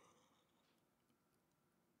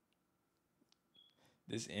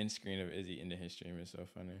 This end screen of Izzy into his stream is so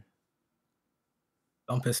funny.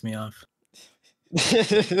 Don't piss me off.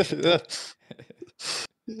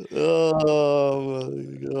 Oh my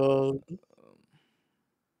god.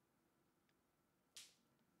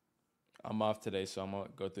 I'm off today, so I'm gonna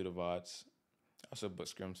go through the VODs. Also book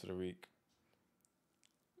scrims for the week.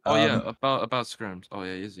 Oh yeah, about scrims. Oh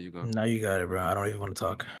yeah, easy, you go. Now you got it, bro. I don't even want to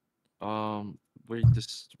talk.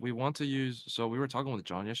 We want to use. So we were talking with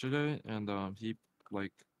John yesterday, and he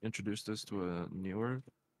like introduced us to a newer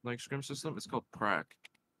like scrim system. It's called Prac.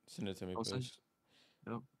 Send it to me, I'll send- please.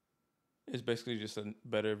 Yep. It's basically just a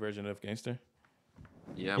better version of Gangster.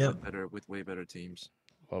 Yeah, Yep. with way better teams.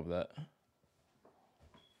 Love that.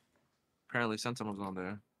 Apparently, Sentinel's on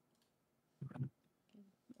there.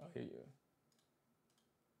 I hear you.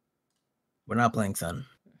 We're not playing Sun.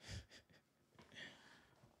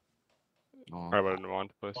 I wouldn't want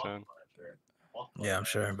to play Sun. Yeah, I'm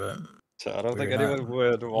sure, but So I don't think we're not- anyone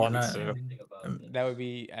would want not- to. That would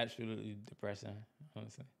be absolutely depressing,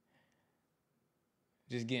 honestly.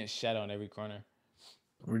 Just getting shot on every corner.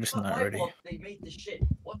 We're just not ready. They made the shit.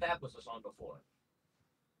 What map was this on before?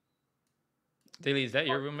 Daily, is that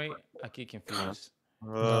your roommate? I get confused.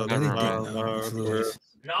 No, Daily, mind. it's Louis.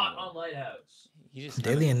 Not on Lighthouse. He just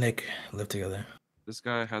Daily and Nick live together. This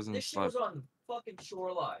guy hasn't This shit slept. was on fucking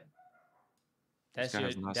Shoreline. That's guy your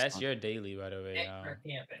has not that's slept. your daily, by the way. Extra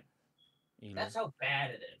camping. Elu. That's how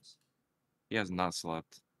bad it is. He has not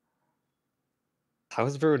slept. How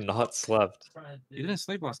has Brew not slept? He didn't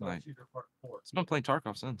sleep last night. He's been playing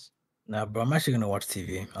Tarkov since. Nah, bro, I'm actually gonna watch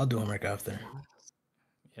TV. I'll do homework after.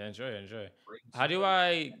 Yeah, enjoy. How do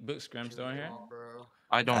I book scrims doing here?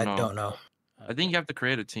 I don't know. I don't know. I think you have to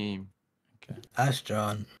create a team. Okay. Ask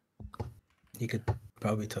John. He could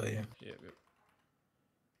probably tell you. Yeah.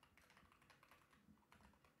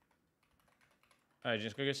 All right,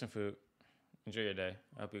 just go get some food. Enjoy your day.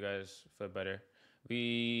 I hope you guys feel better.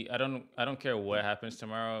 I don't care what happens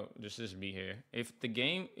tomorrow. Just meet here. If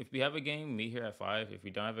we have a game, meet here at 5. If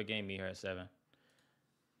we don't have a game, meet here at 7.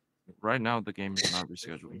 Right now, the game is not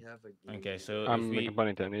rescheduled. Okay, so I'm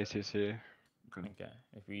complaining to NACC. Okay.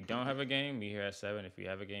 If we don't have a game, meet here at 7. If we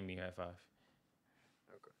have a game, meet here at 5.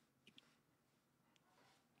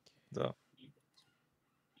 So.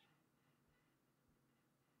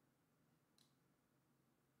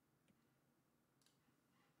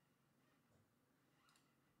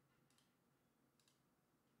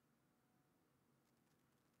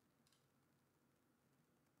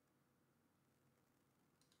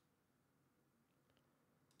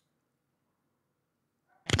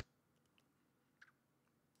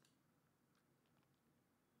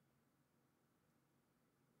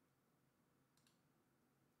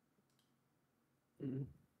 My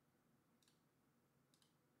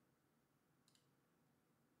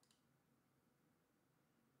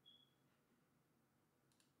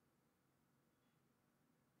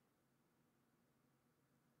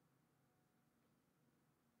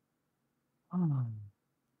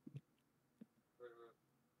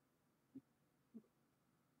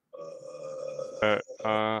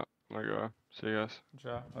God. See you guys.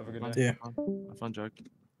 Ja, have a good Fun, day. Yeah. Have fun, Jack.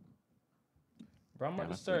 Bro, I'm about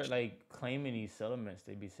Yeah, to start bitch. like claiming these settlements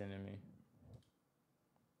they be sending me.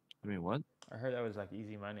 I mean, what? I heard that was like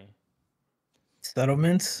easy money.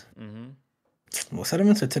 Settlements. Mm-hmm. Well,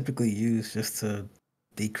 settlements are typically used just to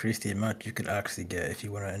decrease the amount you could actually get if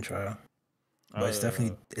you went in trial. But it's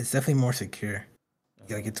definitely more secure.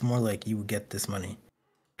 Like it's more like you would get this money.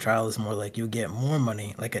 Trial is more like you would get more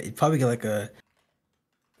money. Like you probably get like a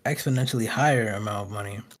exponentially higher amount of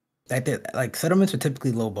money. Like settlements are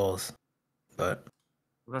typically low balls, but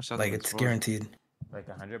What are like settlements it's for? guaranteed. Like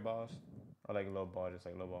 100 balls, or like low ball, just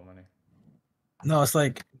like low ball money. No, it's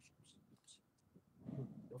like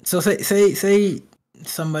so say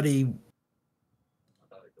somebody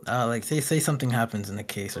like say something happens in a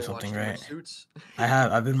case or Still something, watching right? Suits?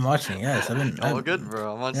 I've been watching. Yes, I've been. All good,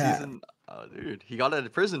 bro. I'm on yeah. season. Oh, dude, he got out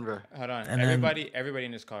of prison, bro. Hold on, And everybody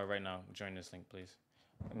in this call right now, join this link, please.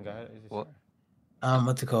 Go ahead. What?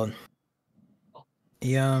 What's it called?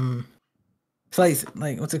 He it's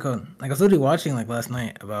like what's it called? Like I was literally watching like last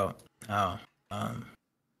night about how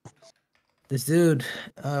this dude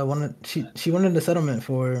she wanted a settlement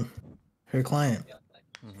for her client,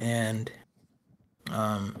 and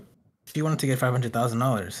she wanted to get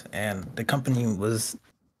 $500,000, and the company was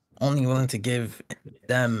only willing to give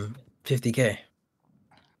them $50K,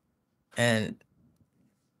 and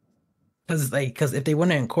because if they won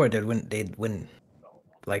it in court, they'd win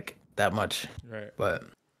like that much, Right. But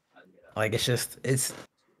like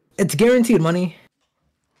it's guaranteed money,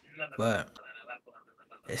 but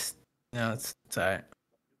it's it's alright.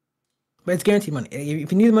 But it's guaranteed money.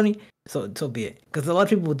 If you need the money, so be it. Because a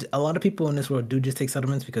lot of people in this world do just take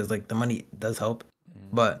settlements because like the money does help,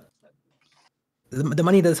 but the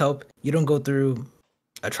money does help. You don't go through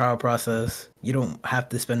a trial process. You don't have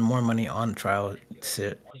to spend more money on trial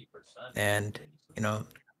shit, and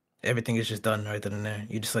everything is just done right then and there.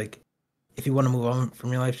 You just like, if you want to move on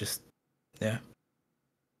from your life, just yeah.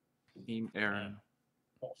 Team Aaron.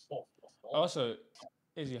 Also,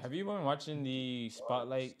 Izzy, have you been watching the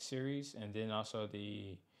Spotlight series and then also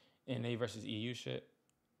the NA versus EU shit?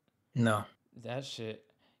 No. That shit.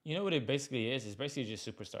 You know what it basically is? It's basically just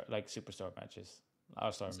superstar matches,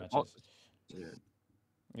 all-star matches. Yeah.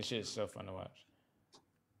 This shit is so fun to watch.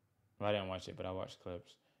 Well, I didn't watch it, but I watched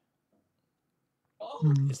clips.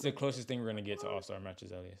 It's the closest thing we're gonna get to all-star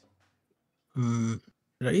matches, at least.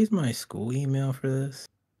 Did I use my school email for this?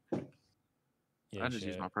 Yeah, I just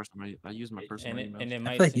use my personal. I use my personal email. And it I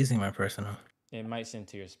might feel like using my personal. It might send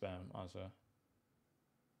to your spam also.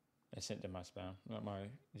 It sent to my spam, not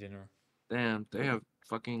my general. Damn, they have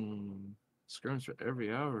fucking scrims for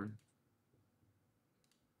every hour.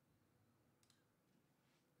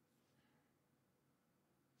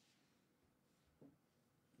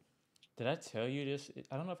 Did I tell you this?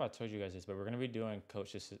 I don't know if I told you guys this, but we're gonna be doing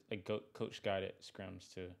coach guided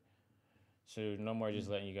scrims too. So no more just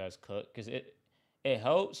letting you guys cook, because it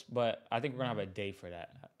helps, but I think we're gonna have a day for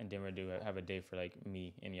that, and then we're have a day for like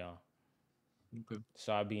me and y'all. Okay.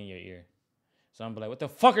 So I'll be in your ear. So I'm be like, "What the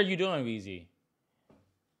fuck are you doing, Weezy?"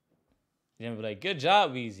 Then be like, "Good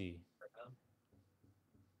job, Weezy."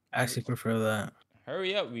 I actually prefer that.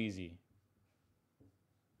 Hurry up, Weezy.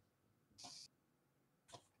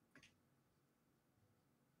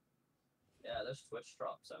 Yeah, there's Twitch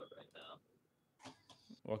drops out right now.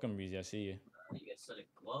 Welcome, Weezy. I see you. You get set of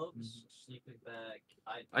gloves, sleeping bag.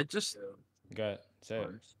 I just Got say it.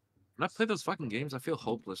 when I play those fucking games, I feel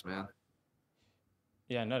hopeless, man.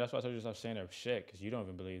 Yeah, no, that's why I told you to stop saying that shit, because you don't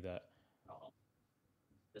even believe that.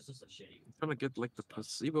 This is a shitty. I'm trying to get like the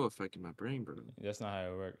placebo effect in my brain, bro. That's not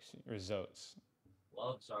how it works. Results.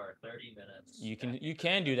 Gloves are 30 minutes. You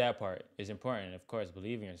can do that part. It's important, of course,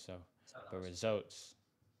 believe in yourself. But results.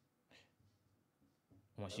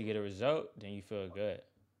 Once you get a result, then you feel good.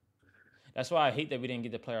 That's why I hate that we didn't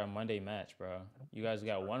get to play our Monday match, bro. You guys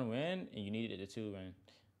got 1 win, and you needed a 2 win.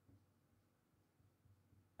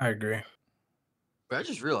 I agree. But I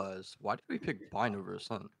just realized, why did we pick Bind over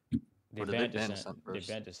Ascent? They Or did banned ban Descent. Ascent They first?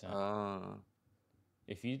 banned Descent.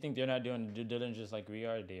 If you think they're not doing due diligence like we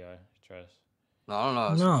are, they are. Trust. No, I don't know.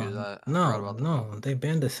 I was confused. I forgot about that. No. They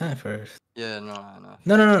banned Descent first. Yeah, no, I know.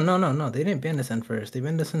 No. They didn't ban Descent first. They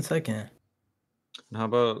banned Descent second. How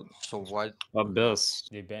about So why? Abyss?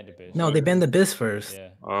 They banned the bitch. No, they banned the Abyss first.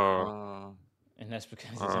 Yeah. Oh. And that's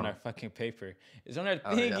because it's on our fucking paper. It's on our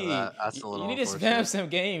Oh, yeah, thingy. that's a You little need to spam unfortunate. some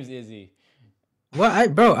games, Izzy. Well, I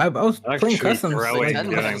was playing Actually, customs. bro, Like, Ten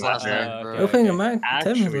minutes last okay, night, bro. I was playing a okay. Mac.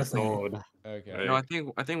 10 minutes Actually last night. sold. Okay. No, I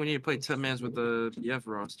think we need to play 10 mans with the BF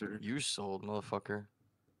roster. You sold, motherfucker.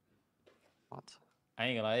 What? I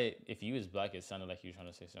ain't gonna lie. If you was black, it sounded like you were trying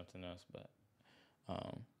to say something else. But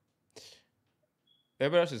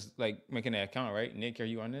everybody else is like making an account, right? Nick, are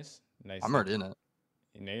you on this? Nice. I'm already in it.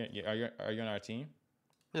 Nick, are you on our team?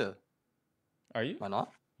 Yeah. Are you? Am I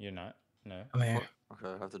not? You're not. No. I'm here.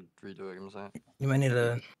 Okay, I have to redo it. Give me a second. You might need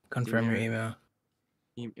to confirm your email.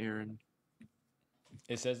 Team Aaron.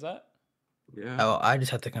 It says that. Yeah. Oh, I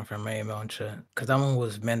just have to confirm my email and shit. Because that one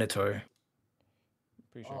was mandatory.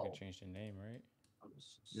 Pretty sure I can change the name, right?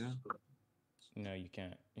 Yeah. No, you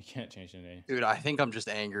can't. You can't change the name. Dude, I think I'm just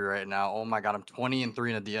angry right now. Oh my god, I'm 20-3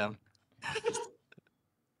 in a DM.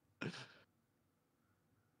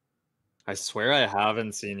 I swear I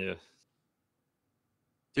haven't seen you.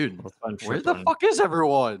 Dude, Unless I'm where the tripping. fuck is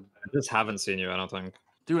everyone? I just haven't seen you, I don't think.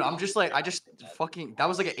 Dude, I'm just like, I just fucking, that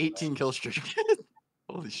was like an 18 kill streak.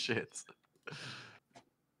 Holy shit.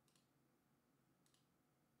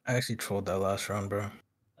 I actually trolled that last round, bro.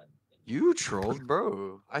 You trolled,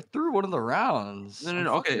 bro. I threw one of the rounds. No, I'm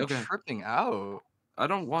okay, fucking okay. tripping out. I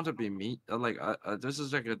don't want to be mean. This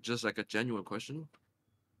is like just like a genuine question.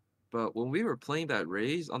 But when we were playing that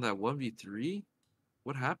Raze on that 1v3,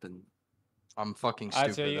 what happened? I'm fucking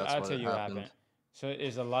I'll stupid. tell you. That's I'll what tell you what happened. happened. So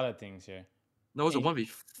there's a lot of things here. No, it was a And- 1v.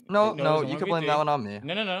 No, No, it no, was a you can blame that 1v3. one on me.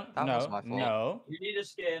 No, no, no, That no, was my fault. no, You need a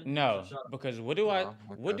skin. no. so shut up. Because what do I No,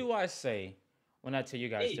 what okay. do I say when I tell you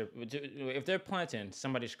guys Hey. if they're planting,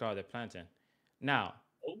 somebody's called they're planting. Now,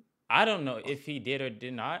 Oh. I don't know if he did or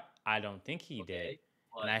did not. I don't think he did. Okay,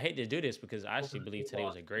 And I hate to do this because I actually believe today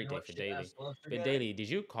was a great day for Daily. But Daily. Daily, did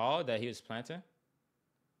you call that he was planting?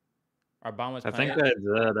 Or Bomb was I think planting?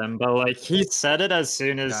 I did, but like he said it as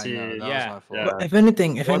soon as Yeah, I he. know, that Yeah. was my Yeah. fault. But if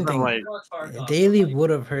anything, Wasn't like- Daily would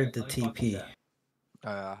have heard the TP.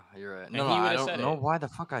 You're right. And No, he no, I would've don't said know it. why the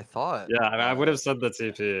fuck I thought. Yeah, I would have said the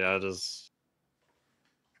TP. I don't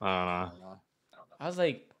know. I was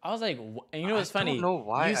like, and you know what's I don't funny? know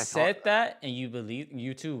why you I thought said that, and you believe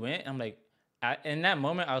you two went. I'm like, in that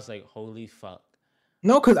moment, I was like, holy fuck.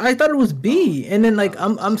 No, because I thought it was B, and then like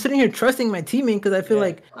I'm sitting here trusting my teammate because I feel Yeah.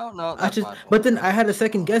 like No, I that's just. my fault. But then I had a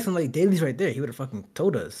second guess, and like Daily's right there. He would have fucking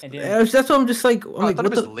told us. And And then- that's why I'm just like, I'm Bro, I like, thought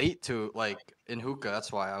what it was the? late to like in hookah.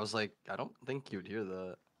 That's why I was like, I don't think you'd hear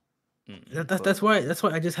that. That's why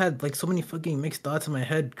I just had like so many fucking mixed thoughts in my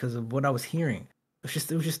head because of what I was hearing. It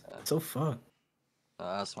was just so fucked.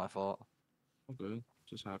 That's my fault. Okay,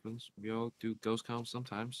 just happens. We all do ghost counts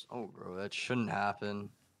sometimes. Oh, bro, that shouldn't happen.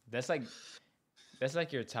 That's like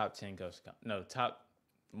your top 10 ghost count. No, top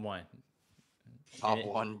 1. Top it-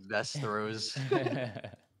 one best throws.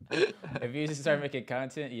 If you start making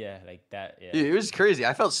content, yeah, like that, yeah. Dude, it was crazy.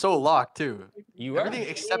 I felt so locked too. You were. Everything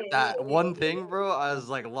except that one thing, bro. I was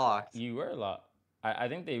like locked. You were a lot. I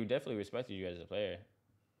think they definitely respected you as a player.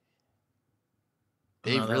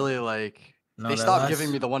 They No, that- really like. No, they that stopped last-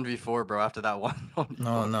 giving me the 1v4, bro. After that one.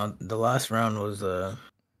 No, the last round was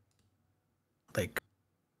like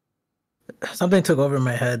something took over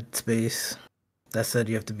my head space that said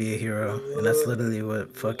you have to be a hero, and that's literally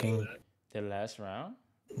what fucking The last round?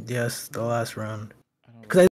 yes, the last round. I don't Because